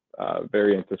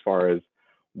variance as far as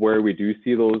where we do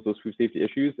see those food safety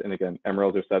issues. And again,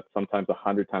 MRLs are set sometimes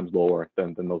 100 times lower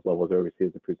than those levels where we see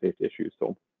as the food safety issues.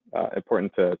 So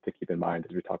important to keep in mind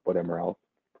as we talk about MRLs.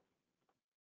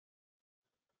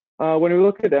 When we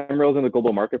look at MRLs in the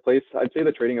global marketplace, I'd say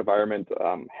the trading environment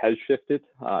has shifted.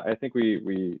 I think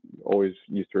we always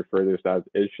used to refer to this as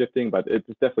is shifting, but it's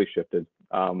definitely shifted.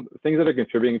 Things that are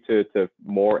contributing to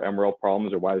more MRL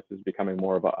problems, or why this is becoming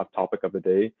more of a topic of the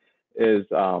day, is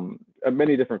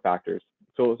many different factors.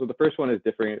 So the first one is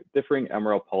differing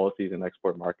MRL policies in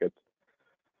export markets.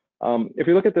 If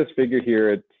you look at this figure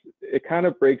here, it kind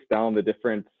of breaks down the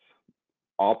different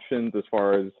options as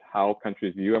far as how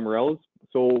countries view MRLs.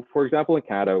 So for example, in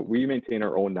Canada, we maintain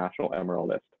our own national MRL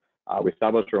list. We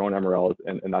establish our own MRLs,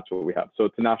 and that's what we have. So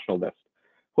it's a national list.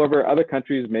 However, other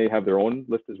countries may have their own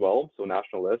list as well, so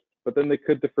national list, but then they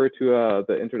could defer to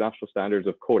the international standards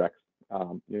of Codex.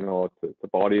 It's a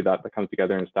body that comes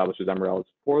together and establishes MRLs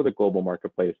for the global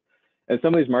marketplace. And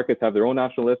some of these markets have their own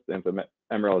national list, and if the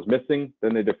MRL is missing,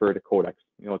 then they defer to Codex.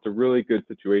 It's a really good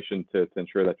situation to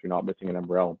ensure that you're not missing an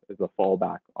MRL as a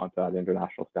fallback onto that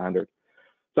international standard.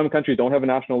 Some countries don't have a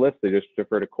national list, they just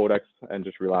defer to Codex and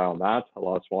just rely on that. A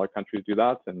lot of smaller countries do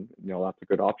that, and that's a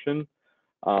good option.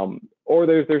 Or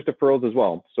there's deferrals as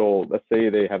well. So let's say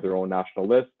they have their own national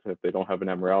list. If they don't have an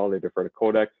MRL, they defer to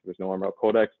Codex. If there's no MRL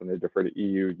Codex, then they defer to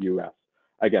EU, US.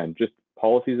 Again, just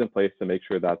policies in place to make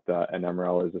sure that an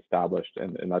MRL is established,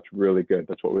 and that's really good.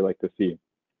 That's what we like to see.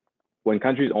 When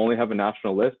countries only have a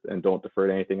national list and don't defer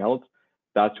to anything else,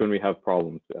 that's when we have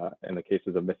problems in the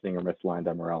cases of missing or misaligned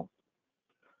MRL.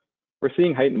 We're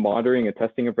seeing heightened monitoring and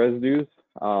testing of residues.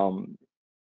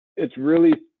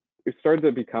 It's started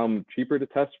to become cheaper to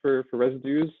test for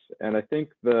residues, and I think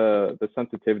the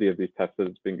sensitivity of these tests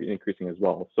has been increasing as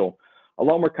well. So a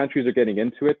lot more countries are getting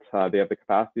into it. They have the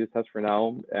capacity to test for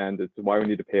now, and it's why we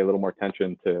need to pay a little more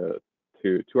attention to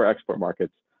our export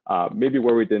markets, maybe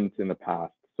where we didn't in the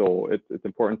past. So it's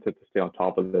important to stay on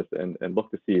top of this and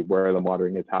look to see where the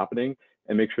monitoring is happening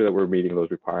and make sure that we're meeting those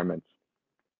requirements.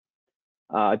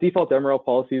 Default MRL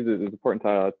policies is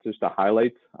important just to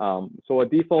highlight. So a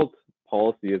default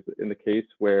policy is in the case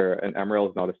where an MRL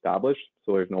is not established,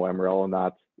 so there's no MRL in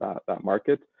that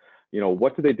market.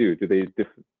 What do? Do they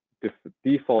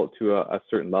default to a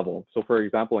certain level? So for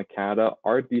example, in Canada,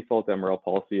 our default MRL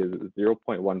policy is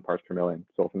 0.1 parts per million.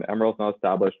 So if an MRL is not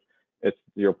established, it's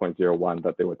 0.01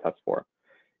 that they would test for.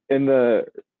 In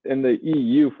the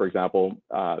EU, for example,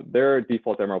 their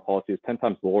default MRL policy is 10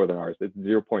 times lower than ours. It's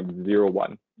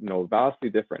 0.01, vastly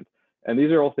different. And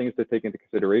these are all things to take into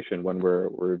consideration when we're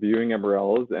reviewing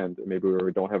MRLs, and maybe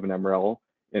we don't have an MRL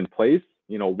in place.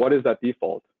 What is that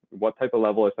default? What type of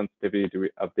level of sensitivity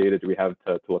of data do we have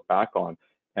to look back on?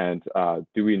 And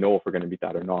do we know if we're going to meet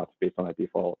that or not based on that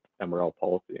default MRL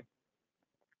policy?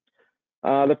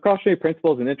 The precautionary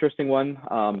principle is an interesting one.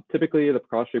 Typically, the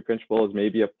precautionary principle is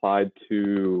maybe applied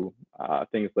to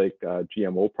things like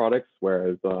GMO products,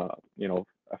 whereas quite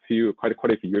a few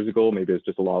years ago, maybe it's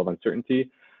just a lot of uncertainty.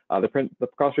 The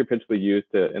precautionary principle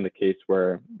used in the case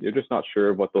where you're just not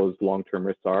sure what those long-term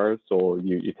risks are, so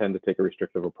you tend to take a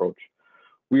restrictive approach.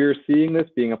 We are seeing this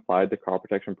being applied to crop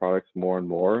protection products more and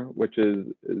more, which is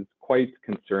quite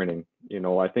concerning.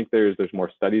 I think there's more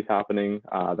studies happening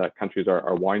that countries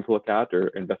are wanting to look at or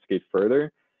investigate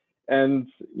further. And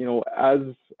as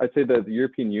I'd say that the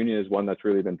European Union is one that's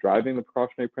really been driving the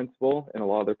precautionary principle in a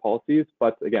lot of their policies,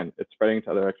 but again, it's spreading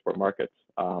to other export markets.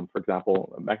 For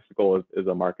example, Mexico is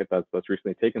a market that's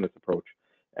recently taken this approach,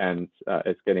 and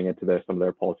it's getting into some of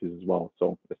their policies as well.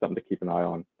 So it's something to keep an eye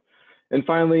on. And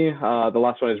finally, the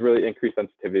last one is really increased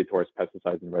sensitivity towards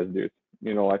pesticides and residues.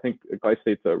 I think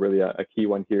glyphosate's really a key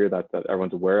one here that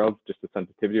everyone's aware of, just the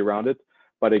sensitivity around it.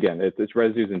 But again, it's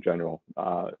residues in general.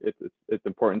 It's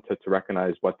important to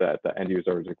recognize what the end users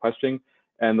are requesting,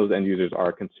 and those end users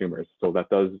are consumers. So that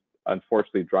does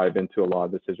unfortunately drive into a lot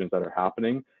of decisions that are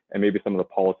happening, and maybe some of the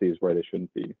policies where they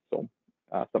shouldn't be. So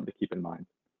something to keep in mind.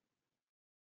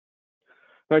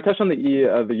 So I touched on the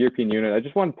European Union. I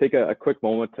just want to take a quick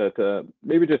moment to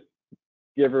maybe just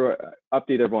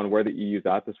update everyone where the EU is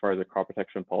at as far as the crop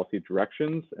protection policy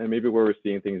directions, and maybe where we're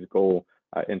seeing things go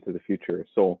into the future.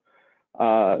 So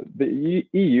the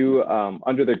EU,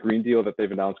 under the Green Deal that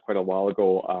they've announced quite a while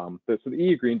ago, so the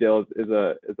EU Green Deal is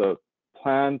a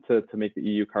plan to make the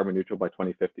EU carbon neutral by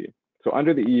 2050. So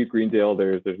under the EU Green Deal,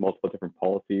 there's multiple different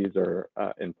policies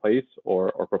in place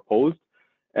or proposed.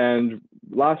 And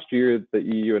last year, the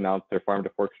EU announced their farm to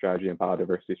fork strategy and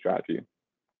biodiversity strategy.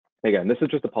 Again, this is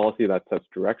just a policy that sets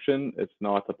direction. It's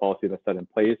not a policy that's set in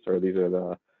place, or these are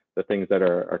the things that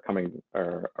are coming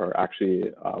are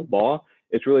actually law.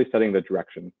 It's really setting the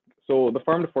direction. So the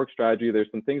farm to fork strategy,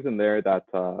 there's some things in there that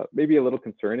may be a little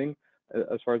concerning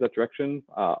as far as that direction.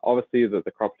 Obviously, the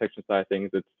crop protection side of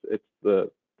things, it's the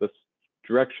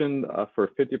direction for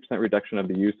 50% reduction of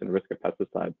the use and risk of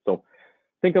pesticides. So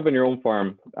think of in your own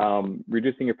farm,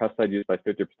 reducing your pesticide use by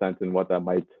 50% and what that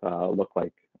might look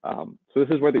like. So this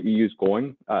is where the EU is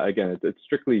going. Again, it's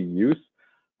strictly use.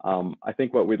 I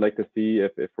think what we'd like to see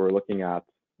if we're looking at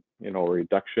a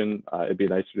reduction, it'd be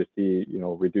nicer to see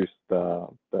reduce the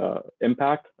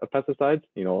impact of pesticides.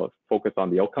 Focus on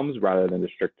the outcomes rather than the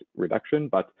strict reduction.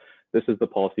 But this is the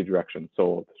policy direction.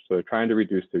 So they're trying to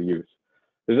reduce their use.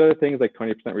 There's other things like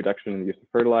 20% reduction in the use of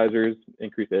fertilizers,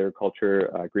 increased agriculture,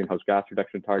 greenhouse gas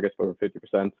reduction targets for over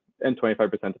 50%, and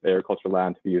 25% of agricultural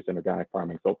land to be used in organic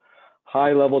farming. So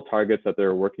high-level targets that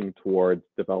they're working towards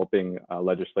developing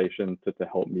legislation to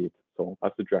help meet. So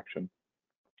that's the direction.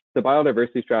 The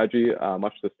biodiversity strategy,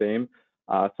 much the same.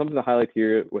 Something to highlight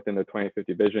here within the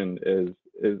 2050 vision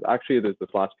is actually this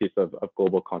last piece of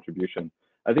global contribution.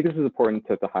 I think this is important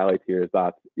to highlight here, is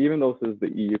that even though this is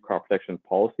the EU crop protection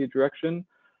policy direction,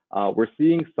 we're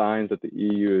seeing signs that the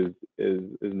EU is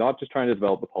not just trying to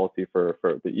develop the policy for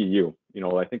the EU. You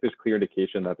know, I think there's clear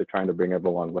indication that they're trying to bring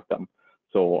everyone with them.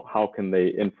 So how can they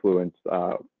influence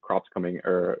crops coming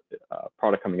or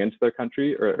product coming into their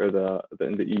country or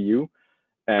in the EU,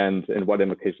 and what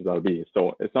implications that'll be.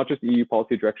 So it's not just EU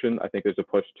policy direction. I think there's a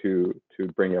push to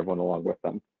bring everyone along with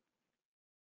them.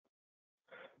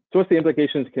 So what's the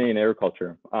implications of Canadian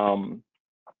agriculture?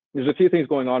 There's a few things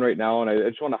going on right now, and I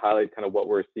just want to highlight kind of what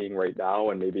we're seeing right now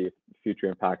and maybe future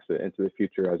impacts into the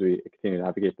future as we continue to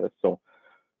navigate this. So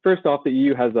first off, the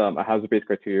EU has a hazard-based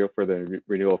criteria for the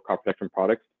renewal of crop protection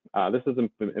products. This has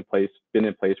been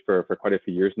in place for quite a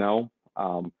few years now.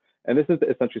 And this is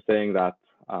essentially saying that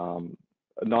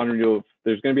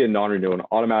there's going to be a non-renewal, an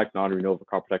automatic non-renewal of a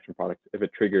crop protection product if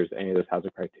it triggers any of this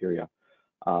hazard criteria.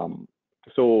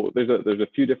 So there's a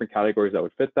few different categories that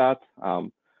would fit that.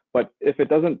 But if it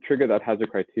doesn't trigger that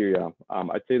hazard criteria,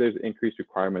 I'd say there's increased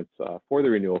requirements for the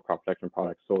renewal of crop protection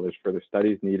products. So there's further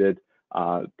studies needed,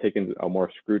 taking a more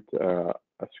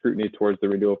scrutiny towards the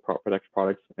renewal of crop protection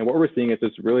products. And what we're seeing is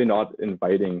it's really not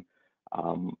inviting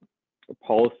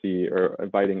policy or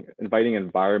inviting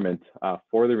environment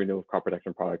for the renewal of crop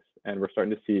protection products. And we're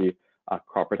starting to see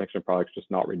crop protection products just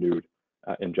not renewed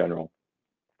in general.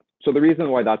 So the reason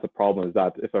why that's a problem is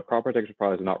that if a crop protection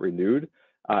product is not renewed,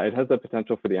 it has the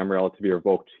potential for the MRL to be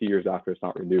revoked 2 years after it's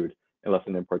not renewed, unless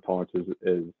an import tolerance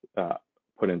is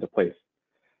put into place.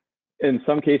 In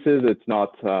some cases, it's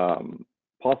not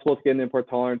possible to get an import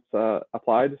tolerance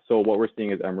applied. So what we're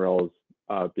seeing is MRLs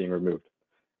being removed.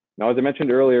 Now, as I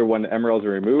mentioned earlier, when MRLs are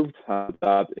removed,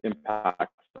 that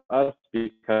impacts us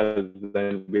because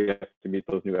then we have to meet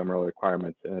those new MRL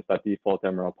requirements, and it's that default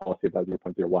MRL policy of that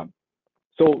 0.01.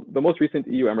 So the most recent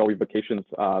EU MRL revocations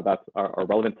that are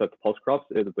relevant to pulse crops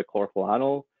is the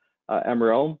chlorofluanil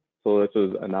MRL. So this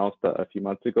was announced a few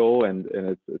months ago, and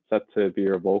it's set to be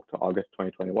revoked to August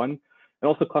 2021. And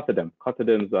also clethodim.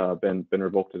 Clethodim's been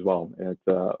revoked as well, and it's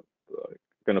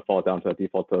going to fall down to a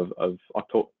default of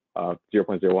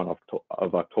 0.01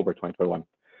 of October 2021.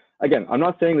 Again, I'm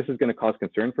not saying this is going to cause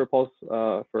concern for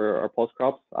our pulse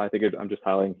crops. I think I'm just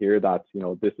highlighting here that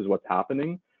this is what's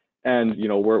happening. And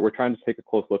we're trying to take a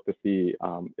close look to see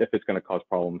if it's going to cause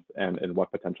problems and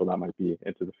what potential that might be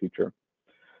into the future.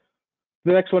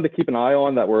 The next one to keep an eye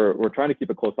on that we're trying to keep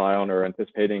a close eye on or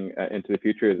anticipating into the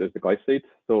future is the glyphosate.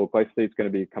 So glyphosate is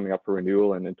going to be coming up for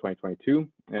renewal in 2022,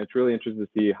 and it's really interesting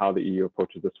to see how the EU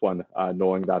approaches this one,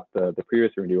 knowing that the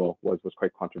previous renewal was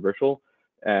quite controversial,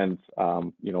 and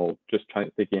just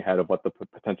thinking ahead of what the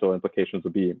potential implications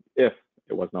would be if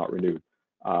it was not renewed.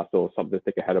 So something to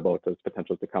think ahead about those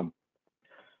potentials to come.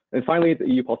 And finally, the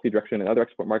EU policy direction and other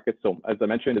export markets. So as I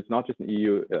mentioned, it's not just an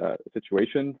EU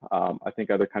situation. I think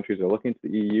other countries are looking to the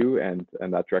EU and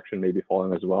that direction may be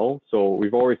following as well. So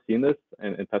we've already seen this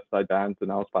in pesticide bans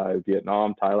announced by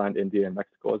Vietnam, Thailand, India, and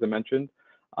Mexico, as I mentioned.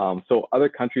 So other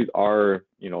countries are,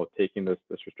 taking this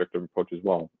restrictive approach as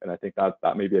well. And I think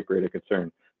that may be a greater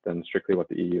concern than strictly what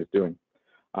the EU is doing.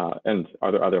 And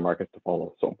are there other markets to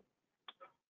follow? So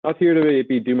not here to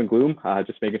be doom and gloom,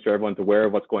 just making sure everyone's aware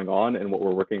of what's going on and what we're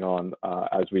working on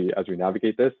as we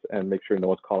navigate this, and make sure no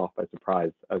one's caught off by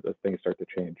surprise as things start to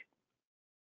change.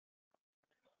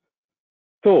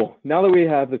 So now that we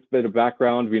have this bit of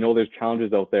background, we know there's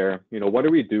challenges out there. What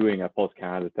are we doing at Pulse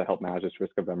Canada to help manage this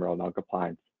risk of MRL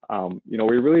noncompliance? We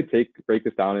really break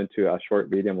this down into a short,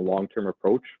 medium, and long-term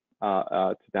approach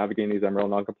to navigating these MRL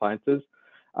noncompliances.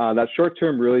 That short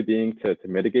term really being to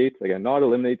mitigate, again, not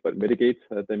eliminate, but mitigate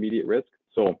the immediate risk.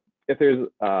 So if there's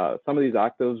some of these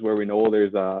actives where we know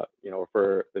there's a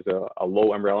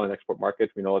low MRL in export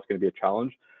markets, we know it's going to be a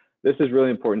challenge. This is really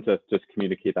important to just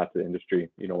communicate that to the industry.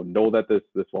 Know that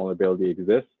this vulnerability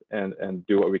exists and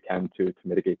do what we can to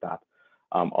mitigate that.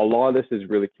 A lot of this is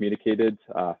really communicated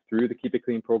through the Keep It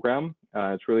Clean program.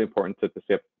 It's really important to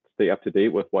stay up to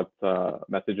date with what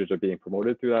messages are being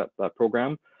promoted through that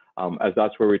program. As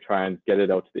that's where we try and get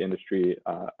it out to the industry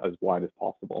as wide as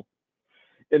possible.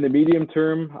 In the medium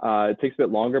term, it takes a bit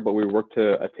longer, but we work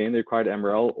to attain the required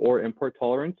MRL or import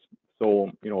tolerance.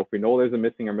 So, if we know there's a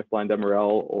missing or misaligned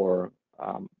MRL or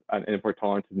an import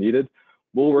tolerance is needed,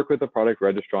 we'll work with the product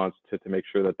registrants to make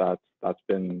sure that that's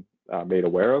been made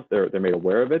aware of. They're made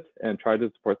aware of it, and try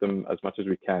to support them as much as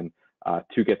we can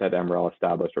to get that MRL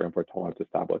established or import tolerance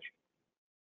established.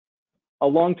 A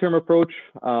long-term approach,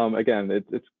 again,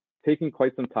 it's taking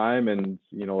quite some time, and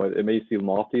it may seem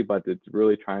lofty, but it's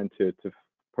really trying to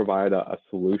provide a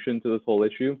solution to this whole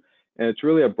issue. And it's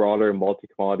really a broader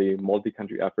multi-commodity,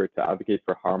 multi-country effort to advocate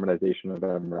for harmonization of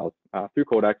MRLs through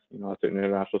codex, certain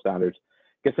international standards,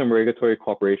 get some regulatory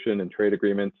cooperation and trade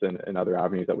agreements and other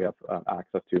avenues that we have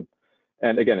access to.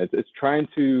 And again, it's trying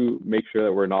to make sure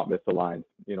that we're not misaligned.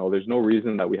 There's no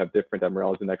reason that we have different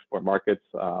MRLs in export markets.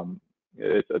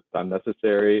 It's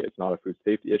unnecessary. It's not a food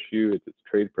safety issue. It's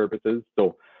trade purposes.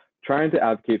 So trying to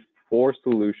advocate for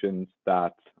solutions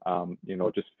that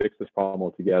just fix this problem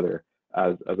altogether,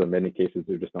 as in many cases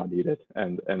they're just not needed.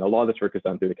 And a lot of this work is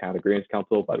done through the Canada Grains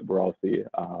Council, but we're obviously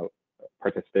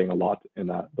participating a lot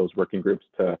in those working groups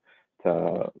to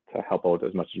help out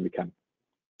as much as we can.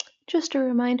 Just a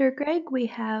reminder, Greg, we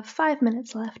have 5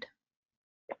 minutes left.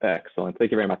 Excellent.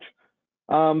 Thank you very much.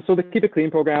 So the Keep It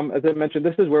Clean program, as I mentioned,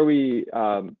 this is where we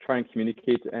try and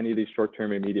communicate any of these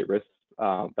short-term immediate risks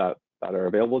that are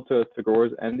available to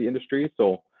growers and the industry.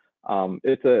 So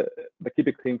the Keep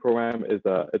It Clean program is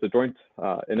a joint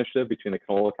initiative between the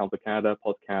Canola Council of Canada,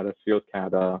 Pulse Canada, Cereals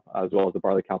Canada, as well as the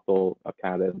Barley Council of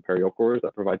Canada and Prairie Oak Growers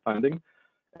that provide funding.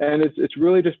 And it's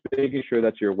really just making sure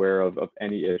that you're aware of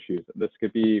any issues. This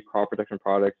could be crop protection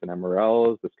products and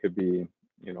MRLs. This could be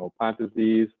plant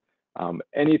disease.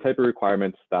 Any type of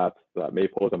requirements that may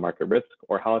pose a market risk,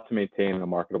 or how to maintain a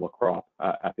marketable crop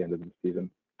at the end of the season.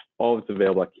 All of it's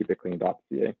available at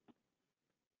keepitclean.ca.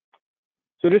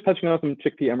 So just touching on some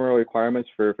chickpea MRL requirements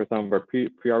for some of our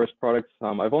pre-harvest products.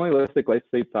 I've only listed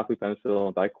glyphosate, saflufenicil,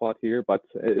 and diquat here, but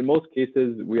in most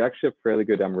cases, we actually have fairly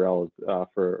good MRLs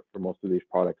for most of these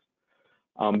products.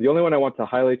 The only one I want to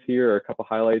highlight here, or a couple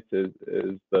highlights, is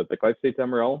the glyphosate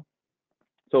MRL.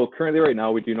 So currently right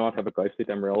now, we do not have a glyphosate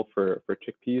MRL for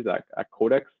chickpeas at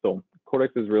Codex. So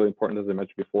Codex is really important, as I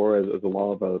mentioned before, as a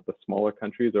lot of the smaller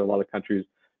countries, or a lot of countries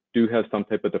do have some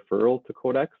type of deferral to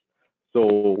Codex.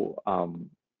 So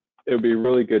it would be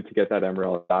really good to get that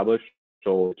MRL established.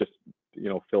 So it just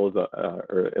fills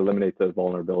or eliminates a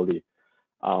vulnerability.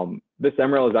 This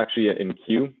MRL is actually in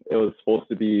queue. It was supposed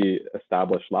to be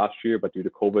established last year, but due to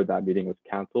COVID, that meeting was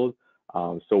canceled.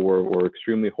 So we're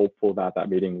extremely hopeful that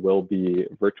meeting will be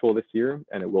virtual this year,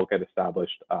 and it will get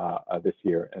established this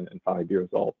year and finally be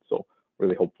resolved. So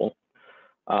really hopeful.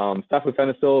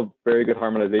 Saflufenicil, very good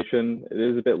harmonization. It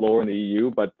is a bit lower in the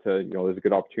EU, but there's a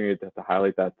good opportunity to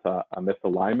highlight that a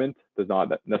misalignment does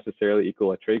not necessarily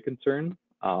equal a trade concern.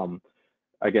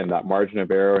 Again, that margin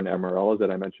of error in MRLs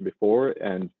that I mentioned before,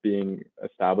 and being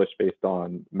established based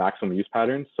on maximum use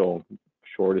patterns, so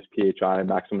shortest PHI,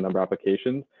 maximum number of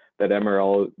applications, that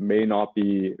MRL may not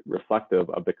be reflective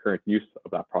of the current use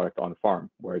of that product on farm,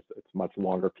 where it's much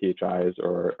longer PHIs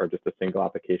or just a single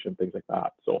application, things like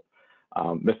that. So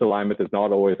misalignment is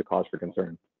not always a cause for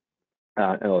concern.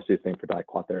 And I'll see the same for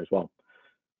diquat there as well.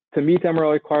 To meet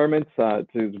MRL requirements,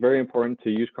 it's very important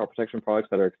to use crop protection products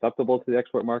that are acceptable to the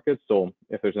export market. So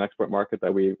if there's an export market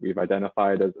that we've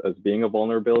identified as being a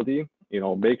vulnerability,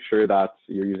 make sure that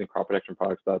you're using crop protection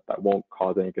products that won't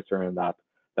cause any concern in that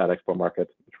export market.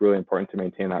 It's really important to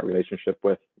maintain that relationship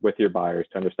with your buyers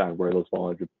to understand where those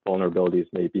vulnerabilities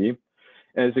may be.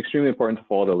 And it's extremely important to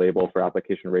follow the label for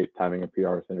application rate, timing, and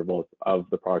pre-harvest intervals of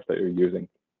the products that you're using.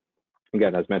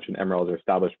 Again, as mentioned, MRLs are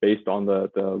established based on the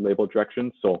label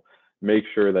directions, so make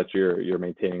sure that you're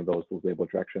maintaining those label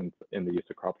directions in the use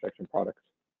of crop protection products.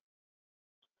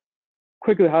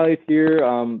 Quickly highlight here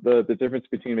the difference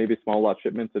between maybe small lot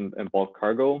shipments and bulk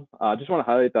cargo. I just want to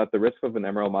highlight that the risk of an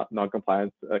MRL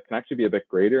non-compliance can actually be a bit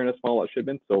greater in a small lot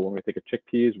shipment. So when we think of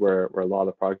chickpeas, where a lot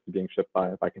of products are being shipped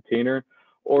by container,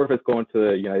 or if it's going to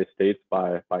the United States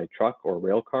by truck or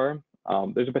rail car,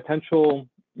 there's a potential,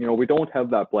 we don't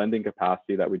have that blending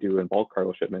capacity that we do in bulk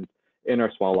cargo shipments in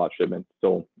our small lot shipments.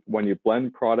 So when you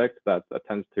blend products, that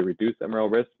tends to reduce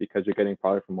MRL risk because you're getting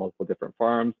product from multiple different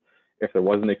farms. If there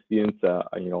was an experience,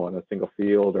 in a single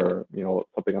field, or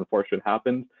something unfortunate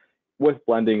happened, with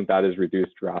blending, that is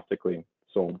reduced drastically.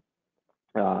 So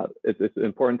it's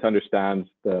important to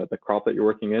understand the crop that you're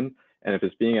working in, and if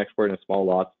it's being exported in small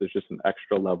lots, there's just an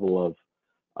extra level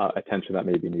of attention that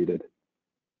may be needed.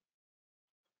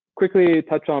 Quickly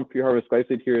touch on pre-harvest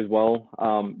glyphosate here as well.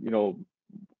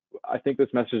 I think this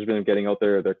message has been getting out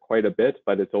there quite a bit,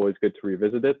 but it's always good to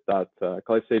revisit it, that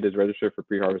glyphosate is registered for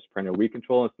pre-harvest perennial weed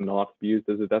control. It's not to be used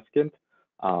as a desiccant.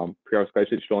 Pre-harvest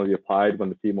glyphosate should only be applied when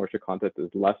the seed moisture content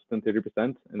is less than 30%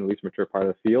 in the least mature part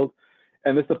of the field.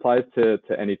 And this applies to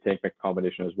any tank mix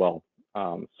combination as well.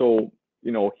 So,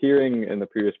 hearing in the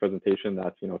previous presentation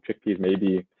that, chickpeas may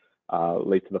be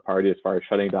late to the party as far as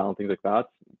shutting down, things like that,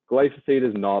 glyphosate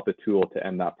is not the tool to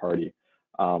end that party.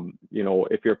 You know,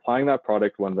 if you're applying that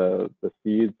product when the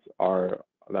seeds are,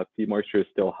 that seed moisture is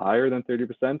still higher than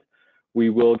 30%, we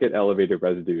will get elevated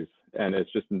residues, and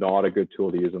it's just not a good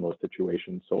tool to use in those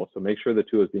situations. So make sure the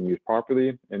tool is being used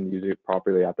properly and using it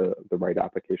properly at the right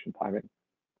application timing.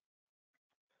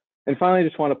 And finally, I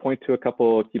just want to point to a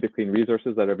couple Keep It Clean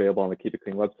resources that are available on the Keep It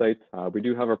Clean website. We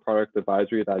do have a product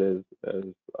advisory that is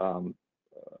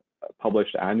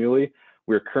published annually.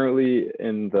 We're currently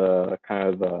in the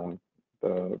kind of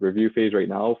the review phase right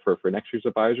now for next year's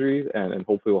advisory, and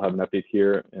hopefully we'll have an update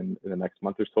here in the next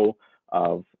month or so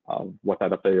of what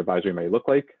that updated advisory may look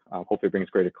like. Hopefully it brings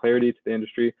greater clarity to the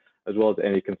industry, as well as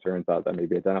any concerns that may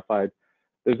be identified.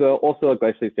 There's also a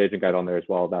glyphosate staging guide on there as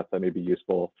well that may be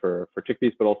useful for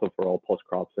chickpeas, but also for all pulse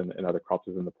crops and other crops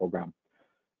within the program.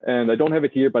 And I don't have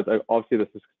it here, but obviously this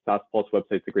is SAS Pulse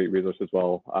website's a great resource as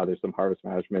well. There's some harvest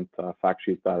management fact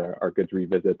sheets that are good to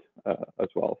revisit as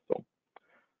well. So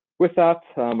with that,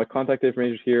 my contact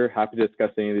information is here. Happy to discuss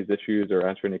any of these issues or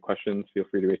answer any questions. Feel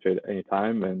free to reach out at any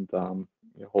time, and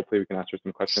you know, hopefully we can answer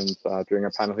some questions during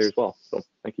our panel here as well. So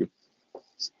thank you.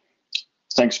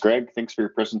 Thanks, Greg. Thanks for your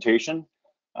presentation.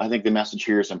 I think the message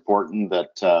here is important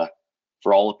that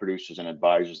for all the producers and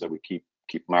advisors that we keep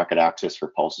market access for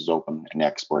pulses open and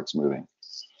exports moving.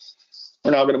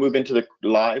 We're now going to move into the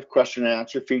live question and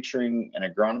answer featuring an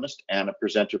agronomist and a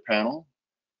presenter panel.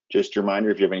 Just a reminder,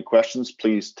 if you have any questions,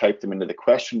 please type them into the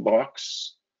question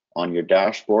box on your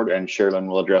dashboard, and Sherrilyn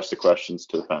will address the questions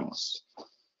to the panelists.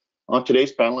 On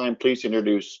today's panel, I'm pleased to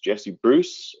introduce Jesse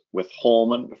Bruce with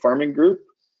Holman Farming Group,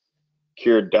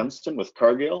 Kira Dunstan with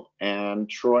Cargill, and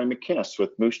Troy McInnes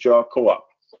with Moose Jaw Co-op,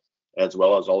 as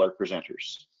well as all our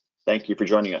presenters. Thank you for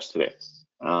joining us today.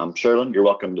 Sherrilyn, you're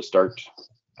welcome to start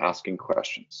asking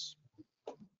questions.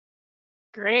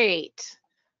 Great.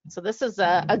 So this is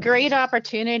a great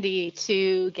opportunity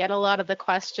to get a lot of the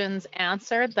questions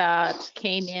answered that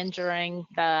came in during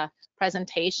the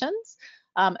presentations,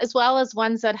 as well as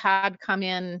ones that had come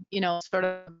in, you know, sort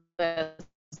of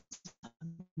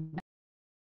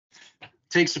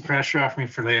takes the pressure off me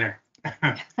for later.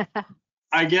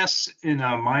 I guess in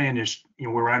my industry, you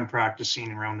know, where I'm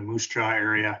practicing around the Moose Jaw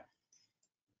area,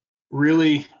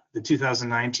 really the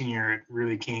 2019 year, it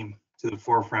really came to the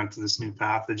forefront of this new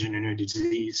pathogen or new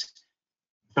disease.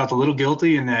 Felt a little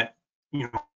guilty in that, you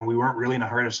know, we weren't really in the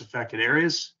hardest affected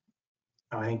areas.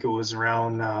 I think it was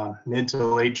around mid to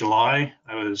late July.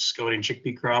 I was scouting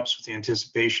chickpea crops with the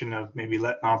anticipation of maybe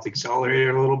letting off the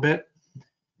accelerator a little bit,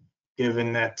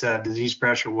 given that disease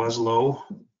pressure was low,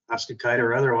 ascochyta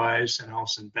or otherwise, and all of a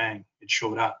sudden, bang, it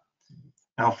showed up.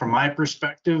 Now, from my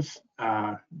perspective,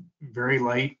 very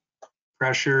light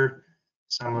pressure,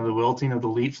 some of the wilting of the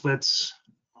leaflets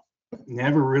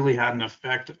never really had an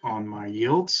effect on my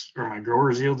yields, or my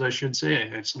growers' yields, I should say.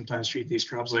 I sometimes treat these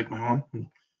crops like my own.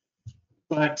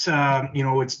 But, you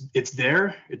know, it's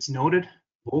there, it's noted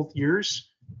both years,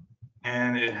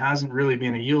 and it hasn't really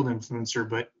been a yield influencer,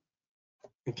 but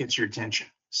it gets your attention.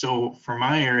 So for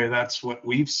my area, that's what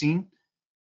we've seen.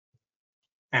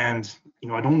 And, you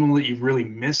know, I don't know that you've really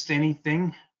missed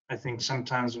anything. I think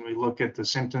sometimes when we look at the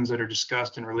symptoms that are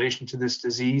discussed in relation to this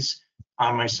disease,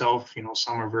 I myself, you know,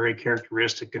 some are very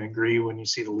characteristic and agree when you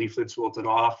see the leaflets wilted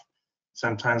off.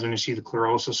 Sometimes when you see the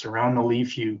chlorosis around the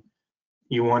leaf, you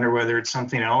wonder whether it's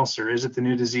something else or is it the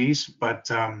new disease.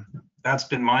 But that's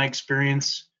been my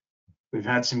experience. We've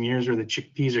had some years where the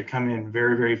chickpeas are coming in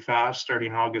very, very fast,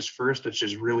 starting August 1st, which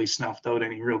has really snuffed out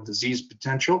any real disease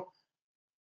potential.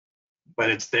 But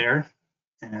it's there,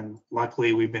 and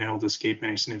luckily we've been able to escape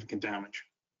any significant damage.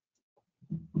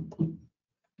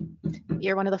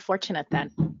 You're one of the fortunate then.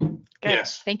 Good.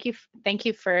 Yes. Thank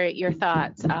you for your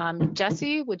thoughts.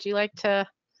 Jesse, would you like to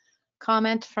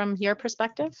comment from your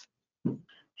perspective?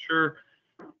 Sure.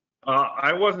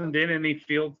 I wasn't in any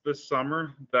fields this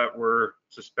summer that were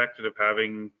suspected of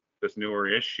having this newer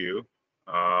issue.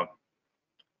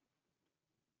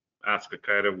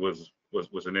 Ascochyta was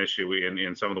an issue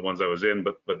in some of the ones I was in,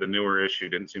 but the newer issue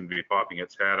didn't seem to be popping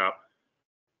its head up.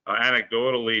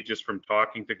 Anecdotally, just from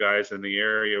talking to guys in the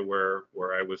area where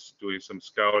I was doing some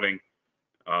scouting,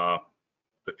 the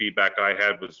feedback I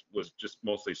had was just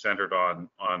mostly centered on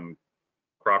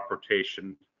crop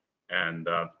rotation, and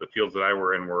the fields that I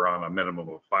were in were on a minimum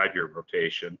of a 5-year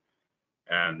rotation.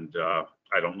 And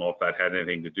I don't know if that had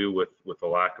anything to do with the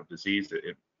lack of disease.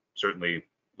 It certainly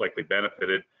likely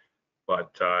benefited,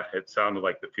 but it sounded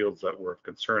like the fields that were of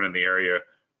concern in the area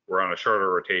were on a shorter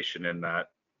rotation in that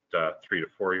 3 to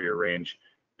 4 year range.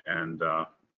 And I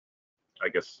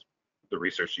guess the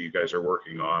research that you guys are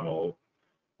working on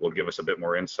will give us a bit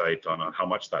more insight on how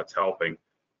much that's helping,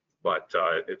 but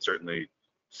it certainly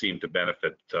seemed to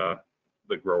benefit the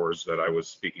the growers that I was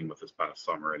speaking with this past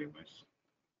summer anyways.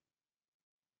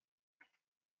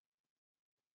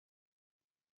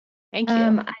 Thank you.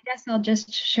 I guess I'll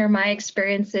just share my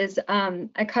experiences.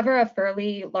 I cover a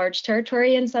fairly large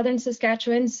territory in southern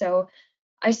Saskatchewan, so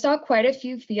I saw quite a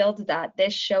few fields that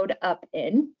this showed up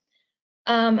in.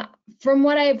 From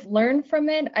what I've learned from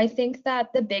it, I think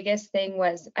that the biggest thing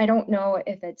was, I don't know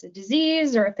if it's a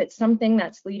disease or if it's something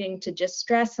that's leading to just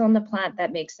stress on the plant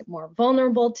that makes it more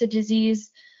vulnerable to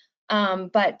disease.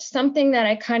 But something that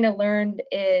I kind of learned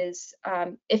is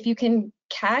if you can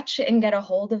catch and get a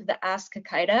hold of the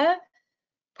ascochyta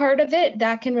part of it,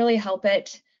 that can really help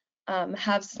it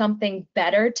have something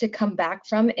better to come back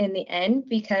from in the end,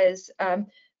 because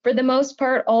for the most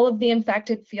part, all of the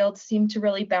infected fields seem to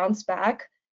really bounce back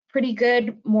pretty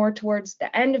good more towards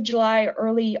the end of July,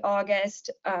 early August.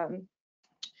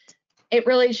 It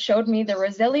really showed me the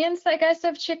resilience, I guess,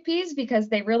 of chickpeas, because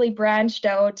they really branched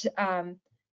out.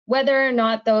 Whether or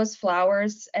not those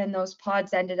flowers and those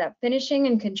pods ended up finishing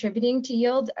and contributing to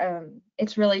yield,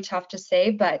 it's really tough to say,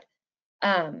 but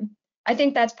I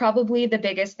think that's probably the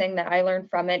biggest thing that I learned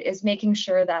from it, is making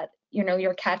sure that, you know,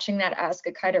 you're catching that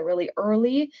ascochyta really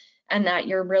early and that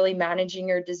you're really managing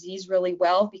your disease really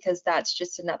well, because that's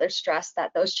just another stress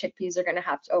that those chickpeas are going to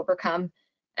have to overcome,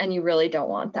 and you really don't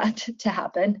want that to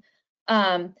happen.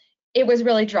 It was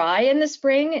really dry in the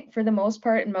spring for the most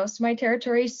part in most of my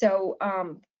territory, so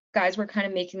guys were kind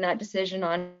of making that decision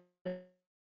on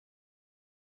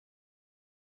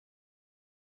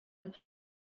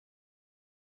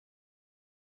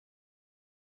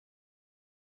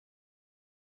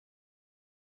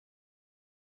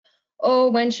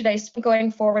when should I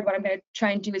going forward. What I'm going to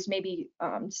try and do is maybe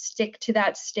stick to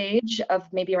that stage of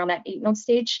maybe around that 8-node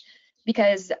stage,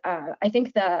 because I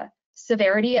think the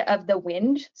severity of the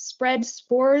wind spread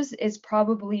spores is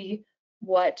probably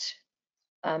what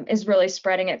is really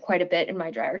spreading it quite a bit in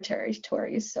my drier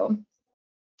territories. So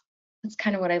that's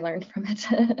kind of what I learned from it.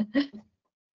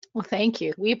 Well, thank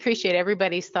you. We appreciate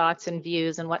everybody's thoughts and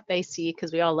views and what they see,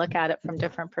 because we all look at it from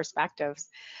different perspectives.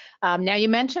 Now, you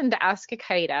mentioned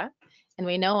ascochyta, and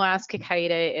we know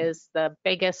ascochyta is the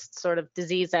biggest sort of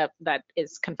disease that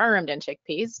is confirmed in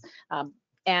chickpeas.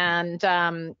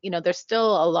 You know, there's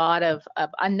still a lot of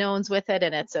unknowns with it,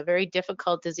 and it's a very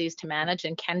difficult disease to manage,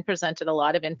 and Ken presented a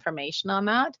lot of information on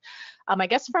that. I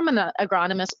guess from an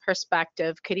agronomist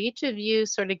perspective, could each of you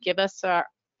sort of give us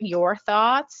your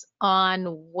thoughts on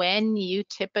when you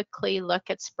typically look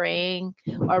at spraying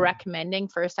or recommending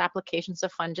first applications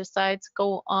of fungicides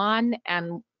go on,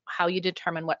 and how you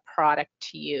determine what product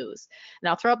to use? And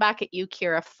I'll throw it back at you,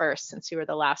 Kira, first, since you were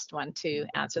the last one to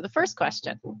answer the first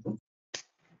question.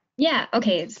 Yeah,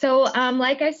 okay. So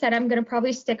like I said, I'm going to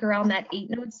probably stick around that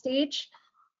 8-node stage.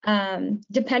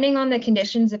 Depending on the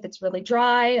conditions, if it's really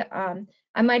dry,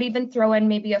 I might even throw in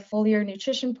maybe a foliar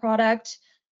nutrition product.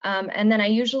 And then I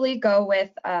usually go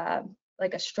with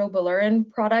like a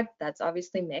strobilurin product that's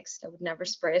obviously mixed. I would never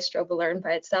spray a strobilurin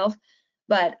by itself,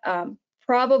 but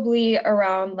probably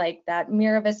around like that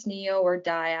Miravis Neo or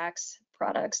Diax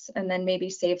products, and then maybe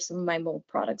save some of my mold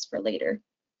products for later.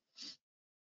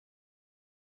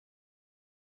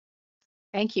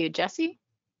 Thank you. Jesse?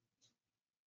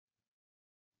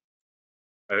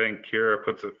 I think Kira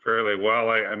puts it fairly well.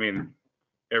 I mean,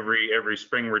 every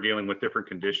spring we're dealing with different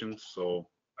conditions, so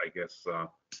I guess I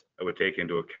would take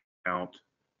into account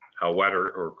how wet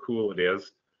or cool it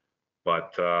is,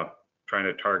 but trying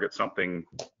to target something.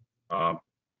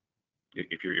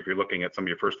 If you're looking at some of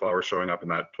your first flowers showing up in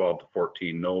that 12 to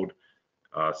 14 node,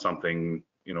 something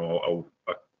 10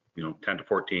 to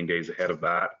 14 days ahead of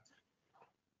that,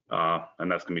 and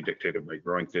that's going to be dictated by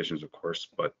growing conditions, of course.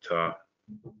 But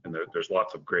and there's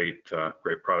lots of great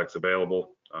products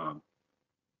available.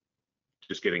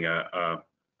 Just getting a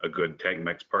good tank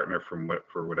mix partner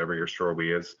for whatever your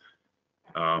strawberry is,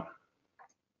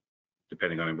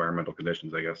 depending on environmental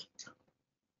conditions, I guess.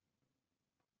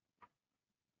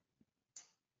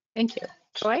 Thank you.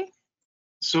 Troy?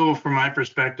 So from my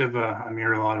perspective, I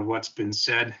mirror a lot of what's been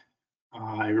said.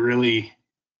 I really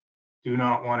do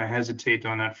not want to hesitate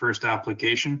on that first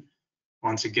application.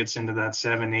 Once it gets into that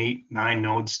 7, 8, 9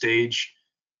 node stage,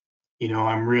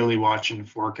 I'm really watching the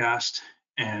forecast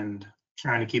and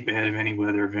trying to keep ahead of any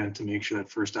weather event to make sure that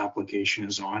first application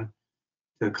is on.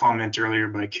 The comment earlier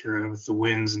by Kira with the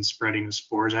winds and spreading the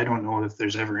spores, I don't know if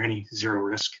there's ever any zero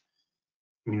risk.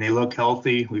 I mean, they look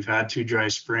healthy. We've had 2 dry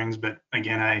springs, but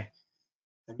again, I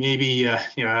maybe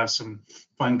have some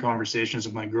fun conversations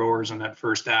with my growers on that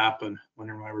first app and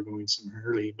wondering why we're going so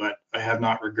early, but I have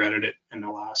not regretted it in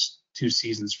the last 2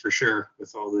 seasons for sure,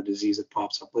 with all the disease that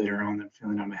pops up later on. I'm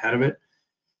feeling I'm ahead of it.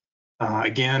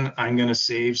 Again, I'm going to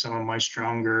save some of my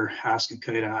stronger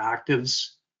Ascochyta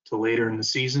actives to later in the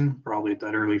season, probably at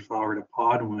that early flower to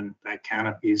pod when that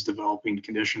canopy is developing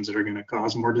conditions that are going to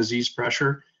cause more disease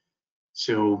pressure.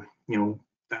 So, you know,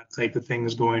 that type of thing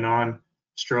is going on.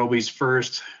 Strobies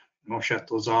first, shut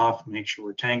those off, make sure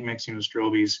we're tank mixing with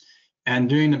strobies and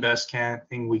doing the best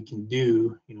thing we can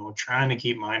do, you know, trying to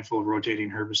keep mindful of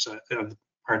rotating herbicide,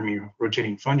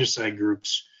 rotating fungicide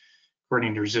groups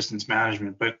according to resistance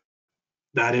management. But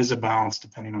that is a balance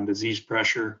depending on disease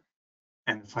pressure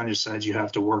and the fungicides you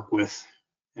have to work with.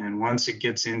 And once it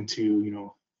gets into, you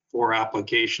know, 4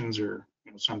 applications or,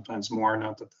 you know, sometimes more,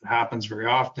 not that that happens very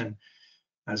often,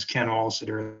 as Ken all said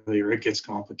earlier, it gets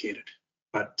complicated.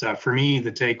 But for me,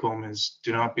 the take home is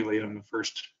do not be late on the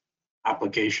first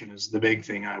application is the big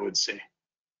thing I would say.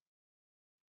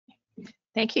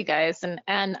 Thank you, guys. And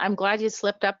I'm glad you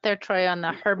slipped up there, Troy, on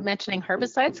the mentioning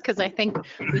herbicides, because I think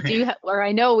we do, or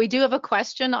I know we do have a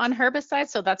question on herbicides.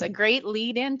 So that's a great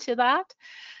lead into that.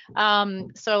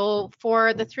 So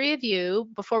for the 3 of you,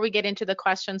 before we get into the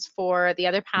questions for the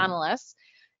other panelists,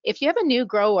 if you have a new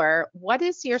grower, what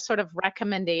is your sort of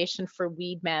recommendation for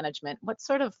weed management? What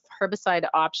sort of herbicide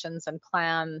options and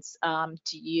plans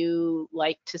do you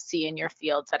like to see in your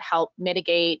fields that help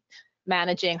mitigate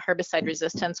managing herbicide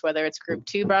resistance, whether it's group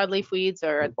 2 broadleaf weeds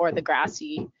or the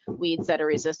grassy weeds that are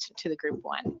resistant to the group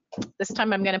 1? This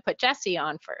time I'm going to put Jesse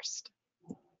on first.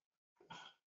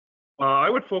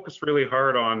 I would focus really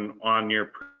hard on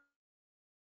your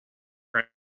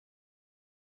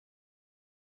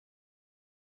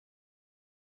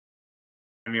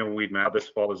perennial weed map. This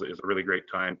fall is a really great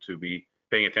time to be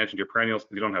paying attention to your perennials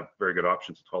because you don't have very good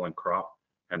options at all in crop.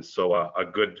 And so a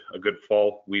good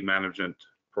fall weed management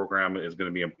program is going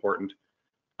to be important.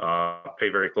 Pay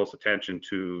very close attention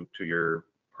to your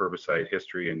herbicide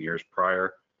history in years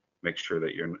prior. Make sure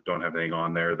that you don't have anything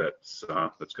on there that's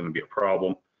going to be a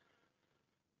problem.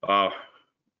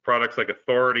 Products like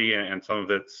Authority and some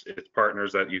of its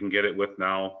partners that you can get it with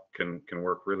now can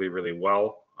work really, really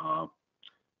well.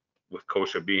 With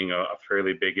kochia being a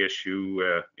fairly big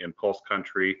issue in pulse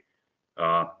country,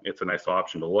 it's a nice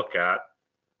option to look at.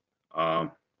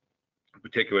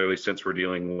 Particularly since we're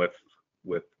dealing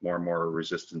with more and more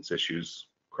resistance issues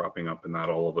cropping up in that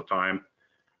all of the time.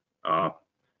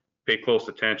 Pay close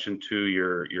attention to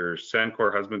your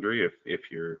Sancor husbandry if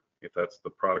that's the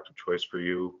product of choice for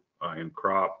you in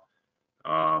crop.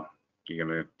 You're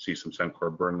going to see some Sancor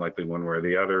burn likely one way or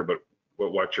the other, but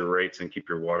watch your rates and keep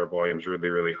your water volumes really,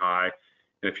 really high.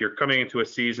 And if you're coming into a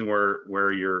season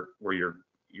where your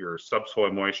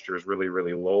subsoil moisture is really,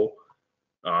 really low,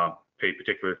 pay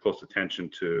particularly close attention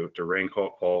to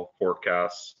rainfall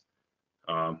forecasts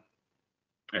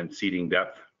and seeding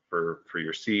depth for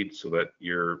your seed so that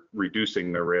you're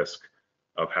reducing the risk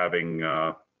of having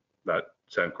that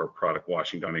Sancor product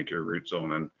washing down into your root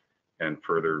zone and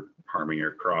further harming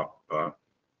your crop.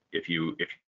 If you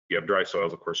have dry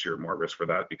soils, of course, you're more at risk for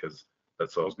that because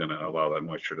that soil is going to allow that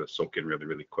moisture to soak in really,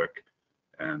 really quick,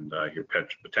 and your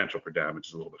potential for damage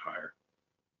is a little bit higher.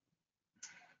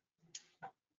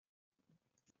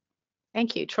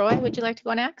 Thank you. Troy, would you like to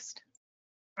go next?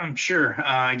 Sure.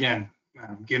 Again,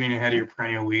 getting ahead of your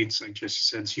perennial weeds, like Jesse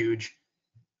said, is huge.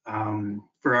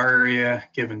 For our area,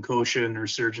 given kochia and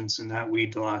resurgence in that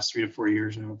weed the last 3 to 4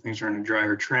 years now, things are in a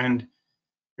drier trend.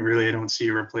 And really, I don't see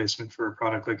a replacement for a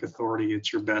product like Authority.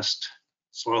 It's your best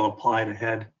soil applied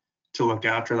ahead to look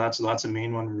after that. So that's the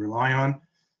main one we rely on.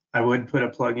 I would put a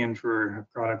plug in for a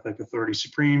product like Authority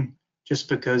Supreme, just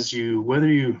because whether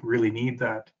you really need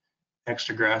that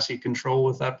extra grassy control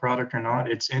with that product or not,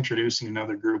 it's introducing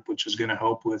another group, which is going to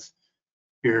help with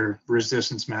your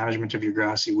resistance management of your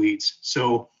grassy weeds.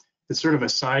 So it's sort of a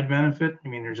side benefit. I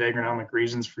mean, there's agronomic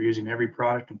reasons for using every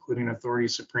product, including Authority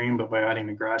Supreme, but by adding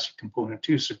a grassy component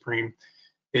to Supreme,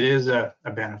 it is a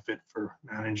benefit for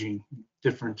managing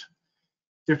different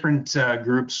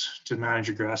groups to manage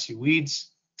your grassy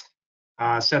weeds.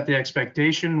 Set the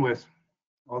expectation with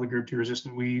all the group 2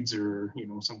 resistant weeds, or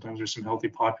sometimes there's some healthy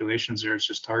populations there. It's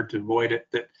just hard to avoid it,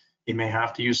 that you may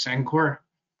have to use Sancor.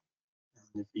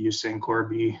 If you use Sancor,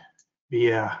 be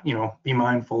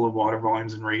mindful of water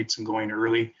volumes and rates and going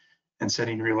early and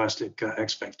setting realistic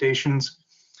expectations.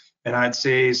 And I'd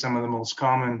say some of the most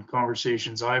common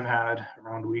conversations I've had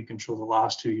around weed control the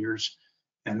last 2 years,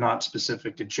 and not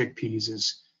specific to chickpeas,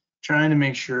 is trying to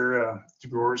make sure the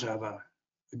growers have a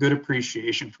good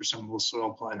appreciation for some of those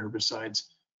soil applied herbicides.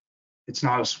 It's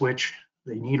not a switch.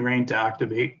 They need rain to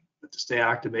activate, but to stay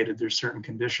activated, there's certain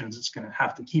conditions it's going to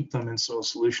have to keep them in soil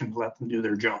solution to let them do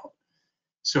their job.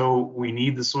 So we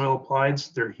need the soil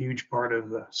applieds. They're a huge part of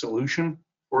the solution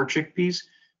for chickpeas,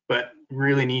 but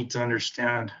really need to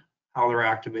understand how they're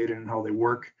activated and how they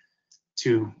work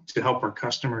to help our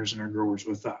customers and our growers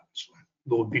with that. So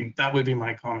that would be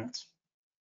my comments.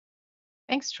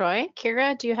 Thanks, Troy.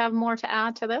 Kira, do you have more to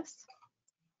add to this?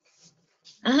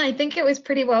 I think it was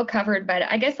pretty well covered, but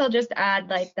I guess I'll just add,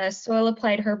 like, the soil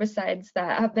applied herbicides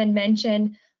that have been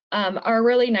mentioned are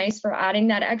really nice for adding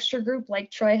that extra group,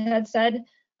 like Troy had said.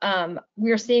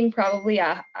 We're seeing probably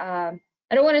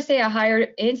I don't want to say a higher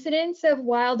incidence of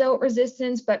wild oat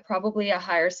resistance, but probably a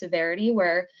higher severity,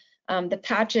 where the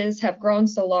patches have grown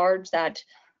so large that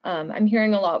I'm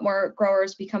hearing a lot more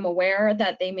growers become aware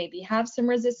that they maybe have some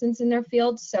resistance in their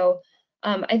fields. So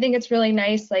I think it's really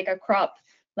nice, like a crop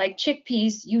like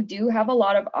chickpeas, you do have a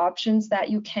lot of options that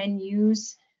you can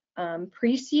use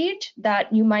pre-seed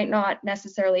that you might not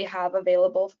necessarily have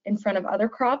available in front of other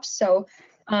crops. So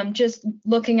just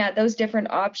looking at those different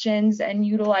options and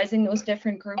utilizing those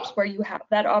different groups where you have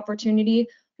that opportunity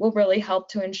will really help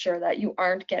to ensure that you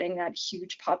aren't getting that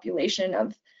huge population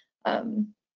of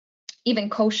even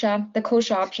kochia. The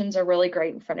kochia options are really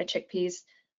great in front of chickpeas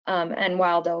and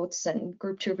wild oats and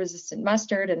group 2 resistant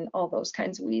mustard and all those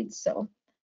kinds of weeds. So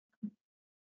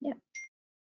yeah.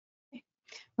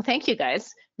 Well, thank you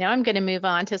guys. Now I'm going to move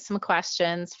on to some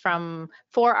questions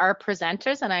for our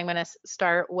presenters, and I'm going to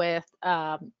start with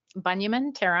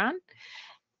Bunyamin Tehran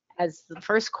as the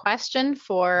first question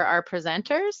for our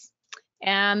presenters.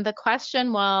 And the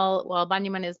question, while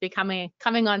Bunyamin is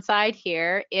coming on side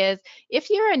here, is if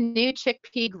you're a new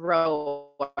chickpea grower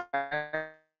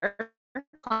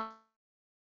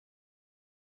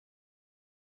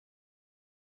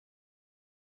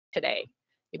today.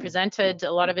 You presented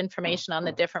a lot of information on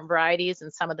the different varieties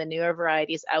and some of the newer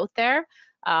varieties out there,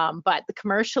 but the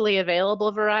commercially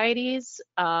available varieties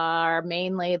are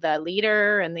mainly the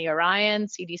Leader and the Orion,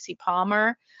 CDC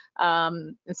Palmer,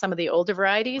 and some of the older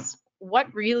varieties.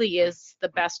 What really is the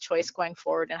best choice going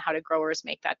forward, and how do growers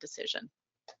make that decision?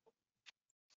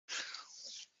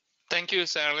 Thank you,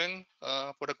 Sherrilyn,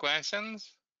 for the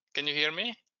questions. Can you hear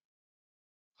me?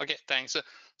 Okay, thanks.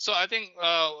 So I think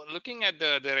looking at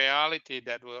the reality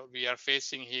that we are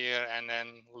facing here, and then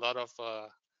a lot of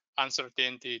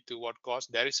uncertainty to what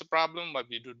cost, there is a problem, but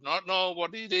we do not know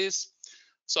what it is.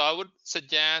 So I would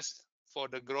suggest for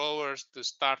the growers to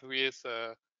start with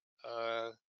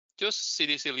just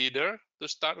CDC Leader to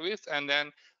start with, and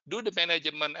then do the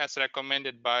management as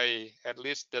recommended by at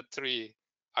least the 3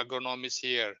 agronomists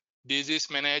here. Disease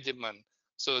management.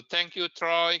 So thank you,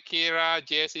 Troy, Kira,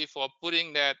 Jesse, for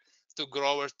putting that to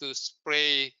growers to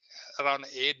spray around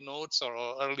 8 nodes or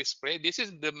early spray. This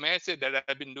is the method that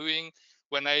I've been doing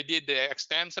when I did the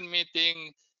extension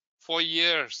meeting for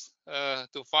years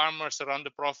to farmers around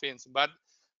the province. But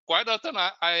quite often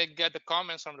I get the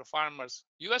comments from the farmers,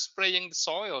 you are spraying the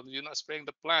soil, you're not spraying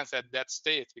the plants at that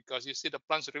stage, because you see the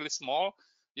plants really small.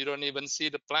 You don't even see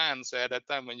the plants at that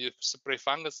time when you spray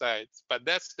fungicides. But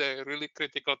that's the really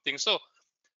critical thing. So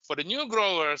for the new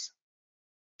growers,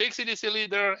 take CDC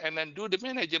Leader and then do the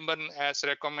management as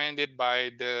recommended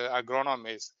by the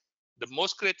agronomist. The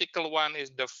most critical one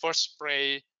is the first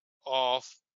spray of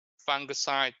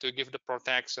fungicide to give the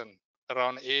protection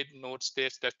around 8 node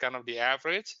stage. That's kind of the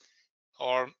average,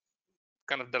 or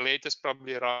kind of the latest,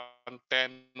 probably around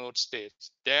 10 node stage.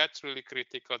 That's really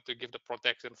critical to give the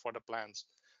protection for the plants.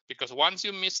 Because once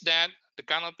you miss that, the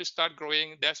canopy start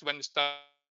growing, that's when you start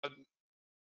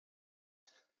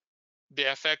the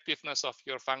effectiveness of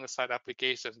your fungicide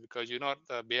applications, because you not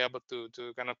be able to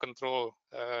kind of control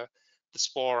the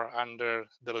spore under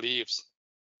the leaves.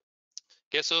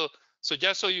 Okay, so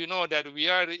just so you know that we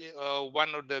are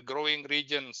one of the growing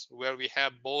regions where we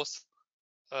have both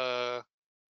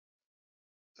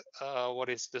what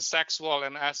is the sexual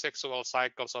and asexual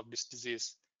cycles of this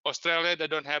disease. Australia, they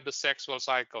don't have the sexual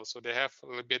cycle, so they have a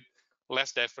little bit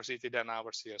less diversity than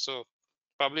ours here. So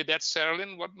probably that's,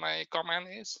 Sherrilyn, what my comment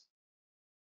is.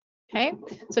 Okay,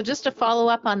 so just to follow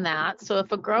up on that, so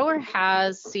if a grower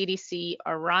has CDC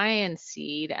Orion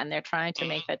seed and they're trying to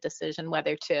make that decision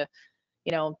whether to,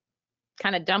 you know,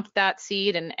 kind of dump that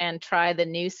seed and try the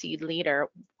new seed Leader,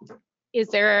 is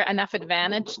there enough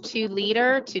advantage to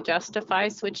Leader to justify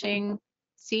switching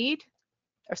seed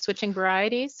or switching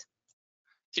varieties?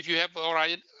 If you have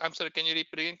Orion, I'm sorry, can you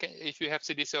repeat again? If you have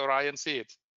CDC Orion seed?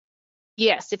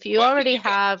 Yes, if you already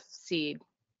have seed.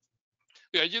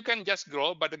 Yeah, you can just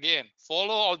grow, but again,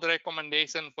 follow all the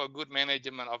recommendations for good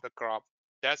management of the crop.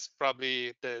 That's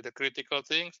probably the critical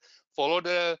things. Follow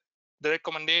the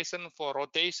recommendation for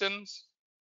rotations,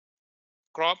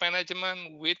 crop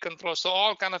management, weed control, so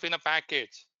all kind of in a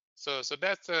package. So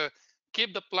that's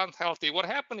keep the plant healthy. What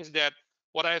happened is that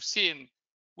what I've seen,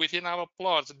 within our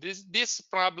plots. This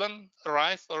problem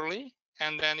arrives early,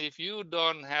 and then if you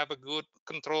don't have a good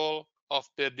control of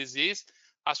the disease,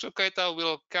 Ascochyta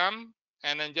will come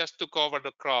and then just to cover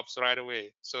the crops right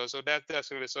away. So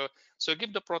that's really so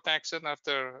give the protection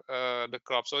after the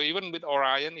crop. So even with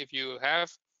Orion, if you have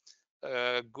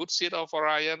a good seed of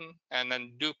Orion, and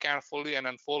then do carefully and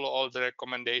then follow all the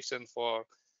recommendations for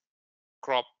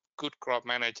good crop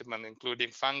management, including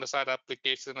fungicide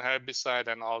application, herbicide,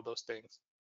 and all those things.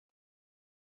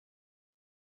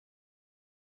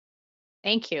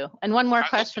 Thank you. And one more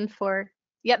question for,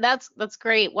 yeah, that's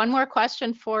great. One more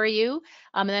question for you,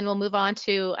 and then we'll move on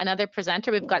to another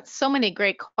presenter. We've got so many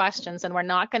great questions, and we're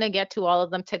not going to get to all of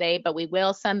them today, but we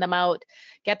will send them out,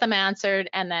 get them answered,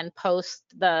 and then post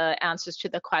the answers to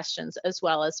the questions as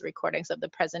well as the recordings of the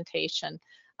presentation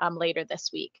later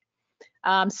this week.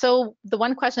 So the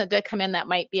one question that did come in that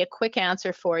might be a quick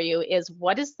answer for you is,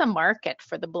 what is the market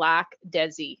for the black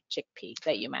Desi chickpea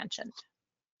that you mentioned?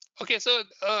 Okay, so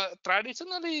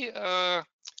traditionally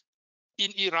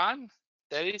in Iran,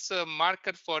 there is a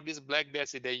market for this black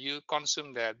Desi that you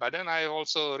consume that. But then I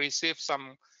also received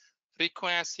some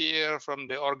requests here from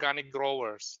the organic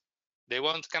growers. They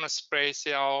want kind of spray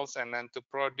cells and then to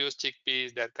produce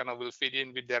chickpeas that kind of will fit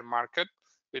in with their market,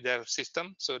 with their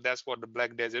system. So that's what the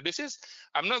black Desi. This is,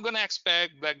 I'm not going to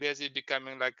expect black Desi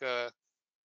becoming like a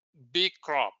big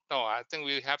crop. No, I think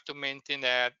we have to maintain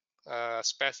that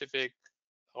specific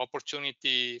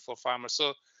opportunity for farmers.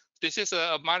 So this is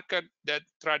a market that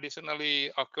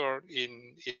traditionally occurred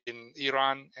in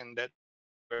Iran, and that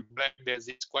where black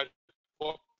Desi is quite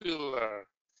popular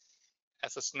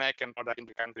as a snack and product in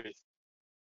the country.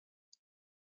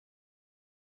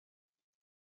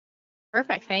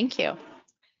 Perfect, thank you.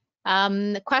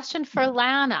 The question for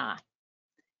Lana.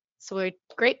 So a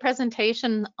great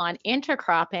presentation on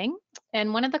intercropping.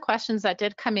 And one of the questions that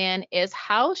did come in is,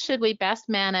 how should we best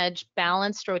manage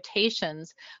balanced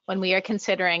rotations when we are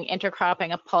considering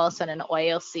intercropping a pulse and an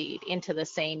oil seed into the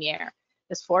same year?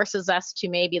 This forces us to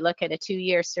maybe look at a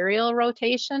 2-year cereal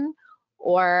rotation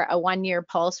or a 1-year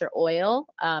pulse or oil.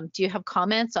 Do you have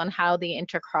comments on how the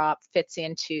intercrop fits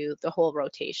into the whole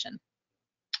rotation?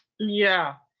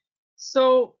 Yeah,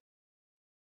 so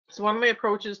one of my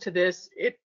approaches to this,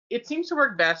 it seems to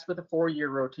work best with a 4-year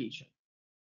rotation.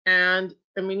 And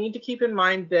we need to keep in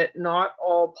mind that not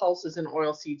all pulses and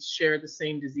oilseeds share the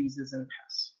same diseases and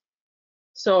pests.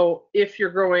 So if you're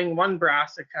growing one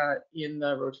brassica in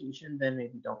the rotation, then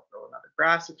maybe don't grow another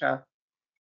brassica.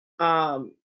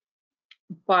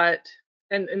 But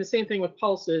the same thing with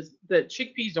pulses, the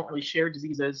chickpeas don't really share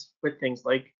diseases with things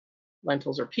like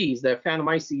lentils or peas. The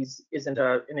Phantomyces isn't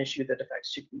an issue that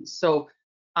affects chickpeas. So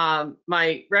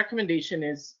my recommendation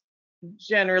is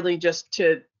generally just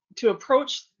to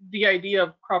approach the idea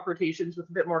of crop rotations with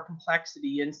a bit more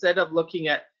complexity. Instead of looking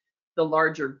at the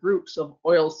larger groups of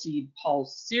oilseed,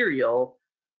 pulse, cereal,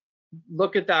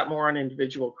 look at that more on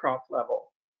individual crop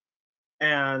level.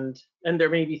 And there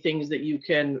may be things that you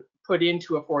can put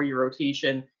into a 4-year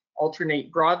rotation,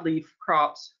 alternate broadleaf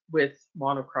crops with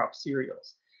monocrop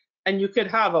cereals. And you could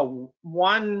have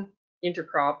one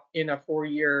intercrop in a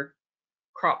 4-year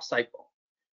crop cycle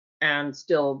and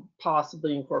still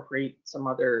possibly incorporate some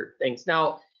other things.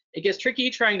 Now, it gets tricky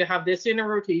trying to have this in a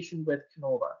rotation with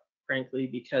canola, frankly,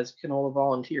 because canola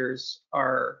volunteers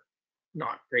are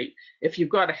not great. If you've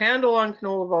got a handle on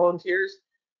canola volunteers,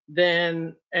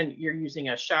 then, and you're using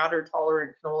a shatter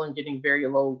tolerant canola and getting very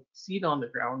low seed on the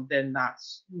ground, then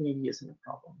that's maybe isn't a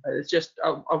problem. But it's just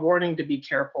a warning to be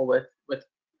careful with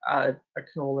a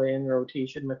canola in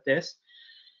rotation with this.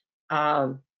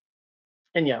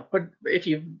 And yeah, but if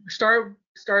you start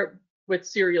with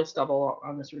cereal stubble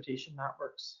on this rotation, that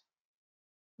works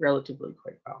relatively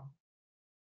quite well.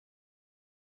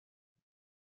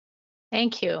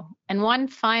 Thank you. And one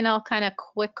final kind of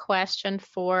quick question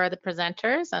for the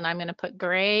presenters, and I'm going to put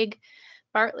Greg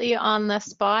Bartley on the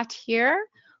spot here.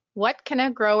 What can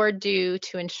a grower do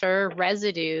to ensure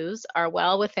residues are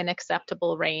well within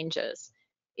acceptable ranges?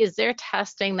 Is there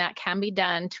testing that can be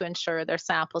done to ensure their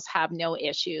samples have no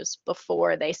issues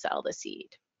before they sell the seed?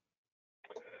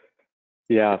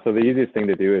 Yeah, so the easiest thing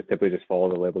to do is simply just follow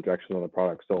the label directions on the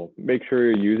product. So make sure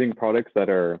you're using products that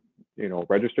are,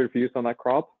 registered for use on that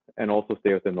crop, and also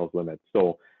stay within those limits.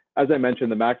 So as I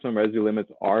mentioned, the maximum residue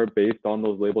limits are based on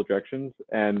those label directions,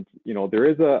 and there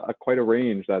is quite a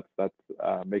range that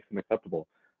makes them acceptable.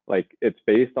 Like, it's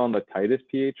based on the tightest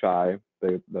PHI,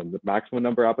 the maximum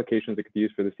number of applications it could be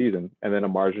used for the season, and then a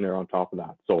margin error on top of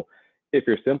that. So if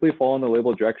you're simply following the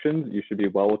label directions, you should be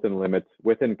well within limits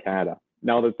within Canada.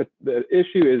 Now, the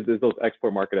issue is those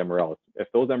export market MRLs. If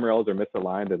those MRLs are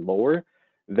misaligned and lower,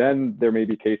 then there may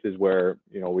be cases where,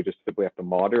 you know, we just simply have to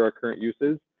monitor our current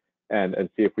uses and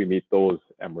see if we meet those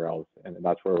MRLs. And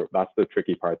that's the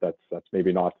tricky part that's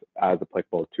maybe not as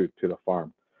applicable to the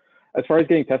farm. As far as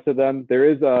getting tested then, there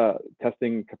is a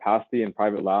testing capacity in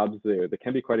private labs. They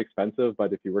can be quite expensive,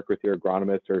 but if you work with your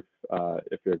agronomist or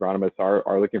if your agronomists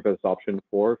are looking for this option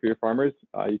for your farmers,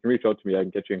 you can reach out to me. I can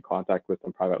get you in contact with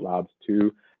some private labs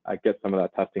to get some of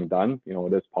that testing done. You know,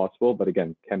 it is possible, but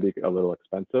again, can be a little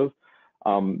expensive.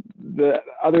 The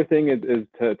other thing is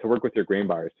to work with your grain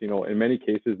buyers. You know, in many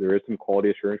cases, there is some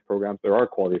quality assurance programs. There are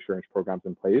quality assurance programs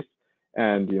in place.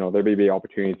 And, you know, there may be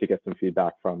opportunities to get some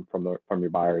feedback from your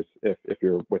buyers if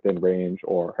you're within range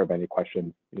or have any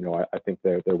questions. You know, I think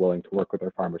they're willing to work with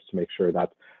their farmers to make sure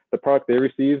that the product they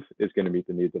receive is going to meet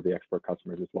the needs of the export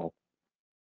customers as well.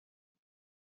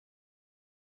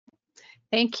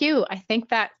 Thank you. I think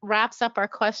that wraps up our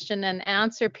question and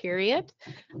answer period.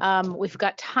 We've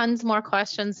got tons more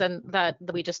questions and that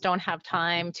we just don't have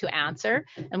time to answer.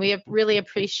 And we really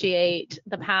appreciate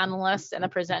the panelists and the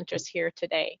presenters here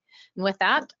today. And with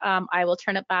that, I will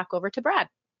turn it back over to Brad.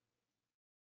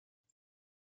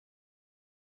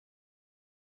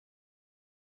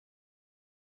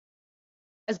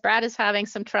 As Brad is having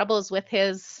some troubles with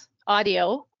his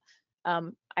audio,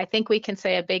 I think we can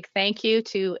say a big thank you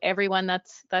to everyone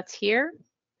that's here,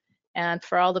 and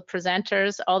for all the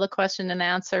presenters, all the question and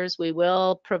answers. We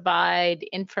will provide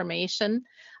information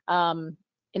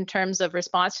in terms of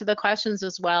response to the questions,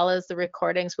 as well as the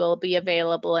recordings will be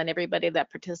available, and everybody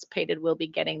that participated will be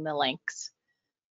getting the links.